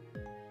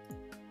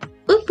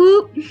 Boop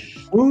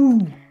boop. Woo!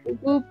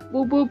 Boop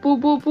boop boop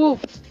boop boop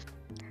boop.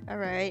 All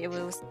right,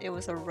 it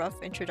was a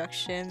rough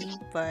introduction,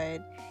 but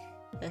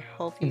I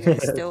hope you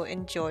guys still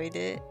enjoyed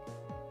it.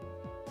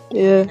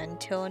 Yeah. And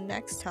until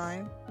next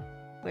time,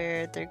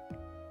 where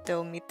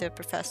they'll meet the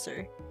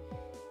professor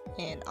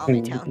in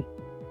Omnitown.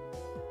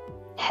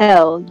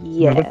 Hell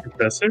Another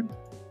professor?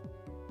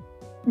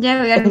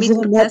 Yeah, we gotta Is meet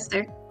it the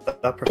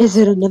that- professor. Is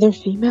it another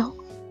female?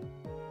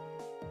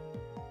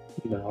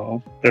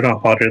 No, they're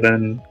not hotter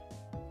than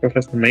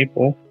Professor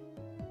Maple.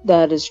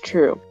 That is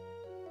true.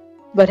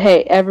 But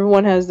hey,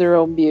 everyone has their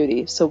own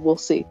beauty, so we'll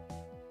see.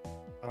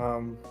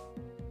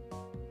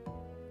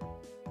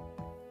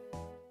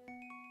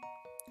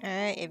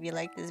 Alright, if you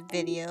like this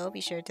video, be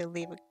sure to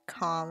leave a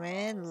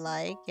comment,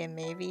 like, and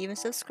maybe even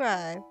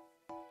subscribe.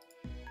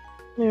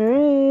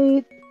 Alright.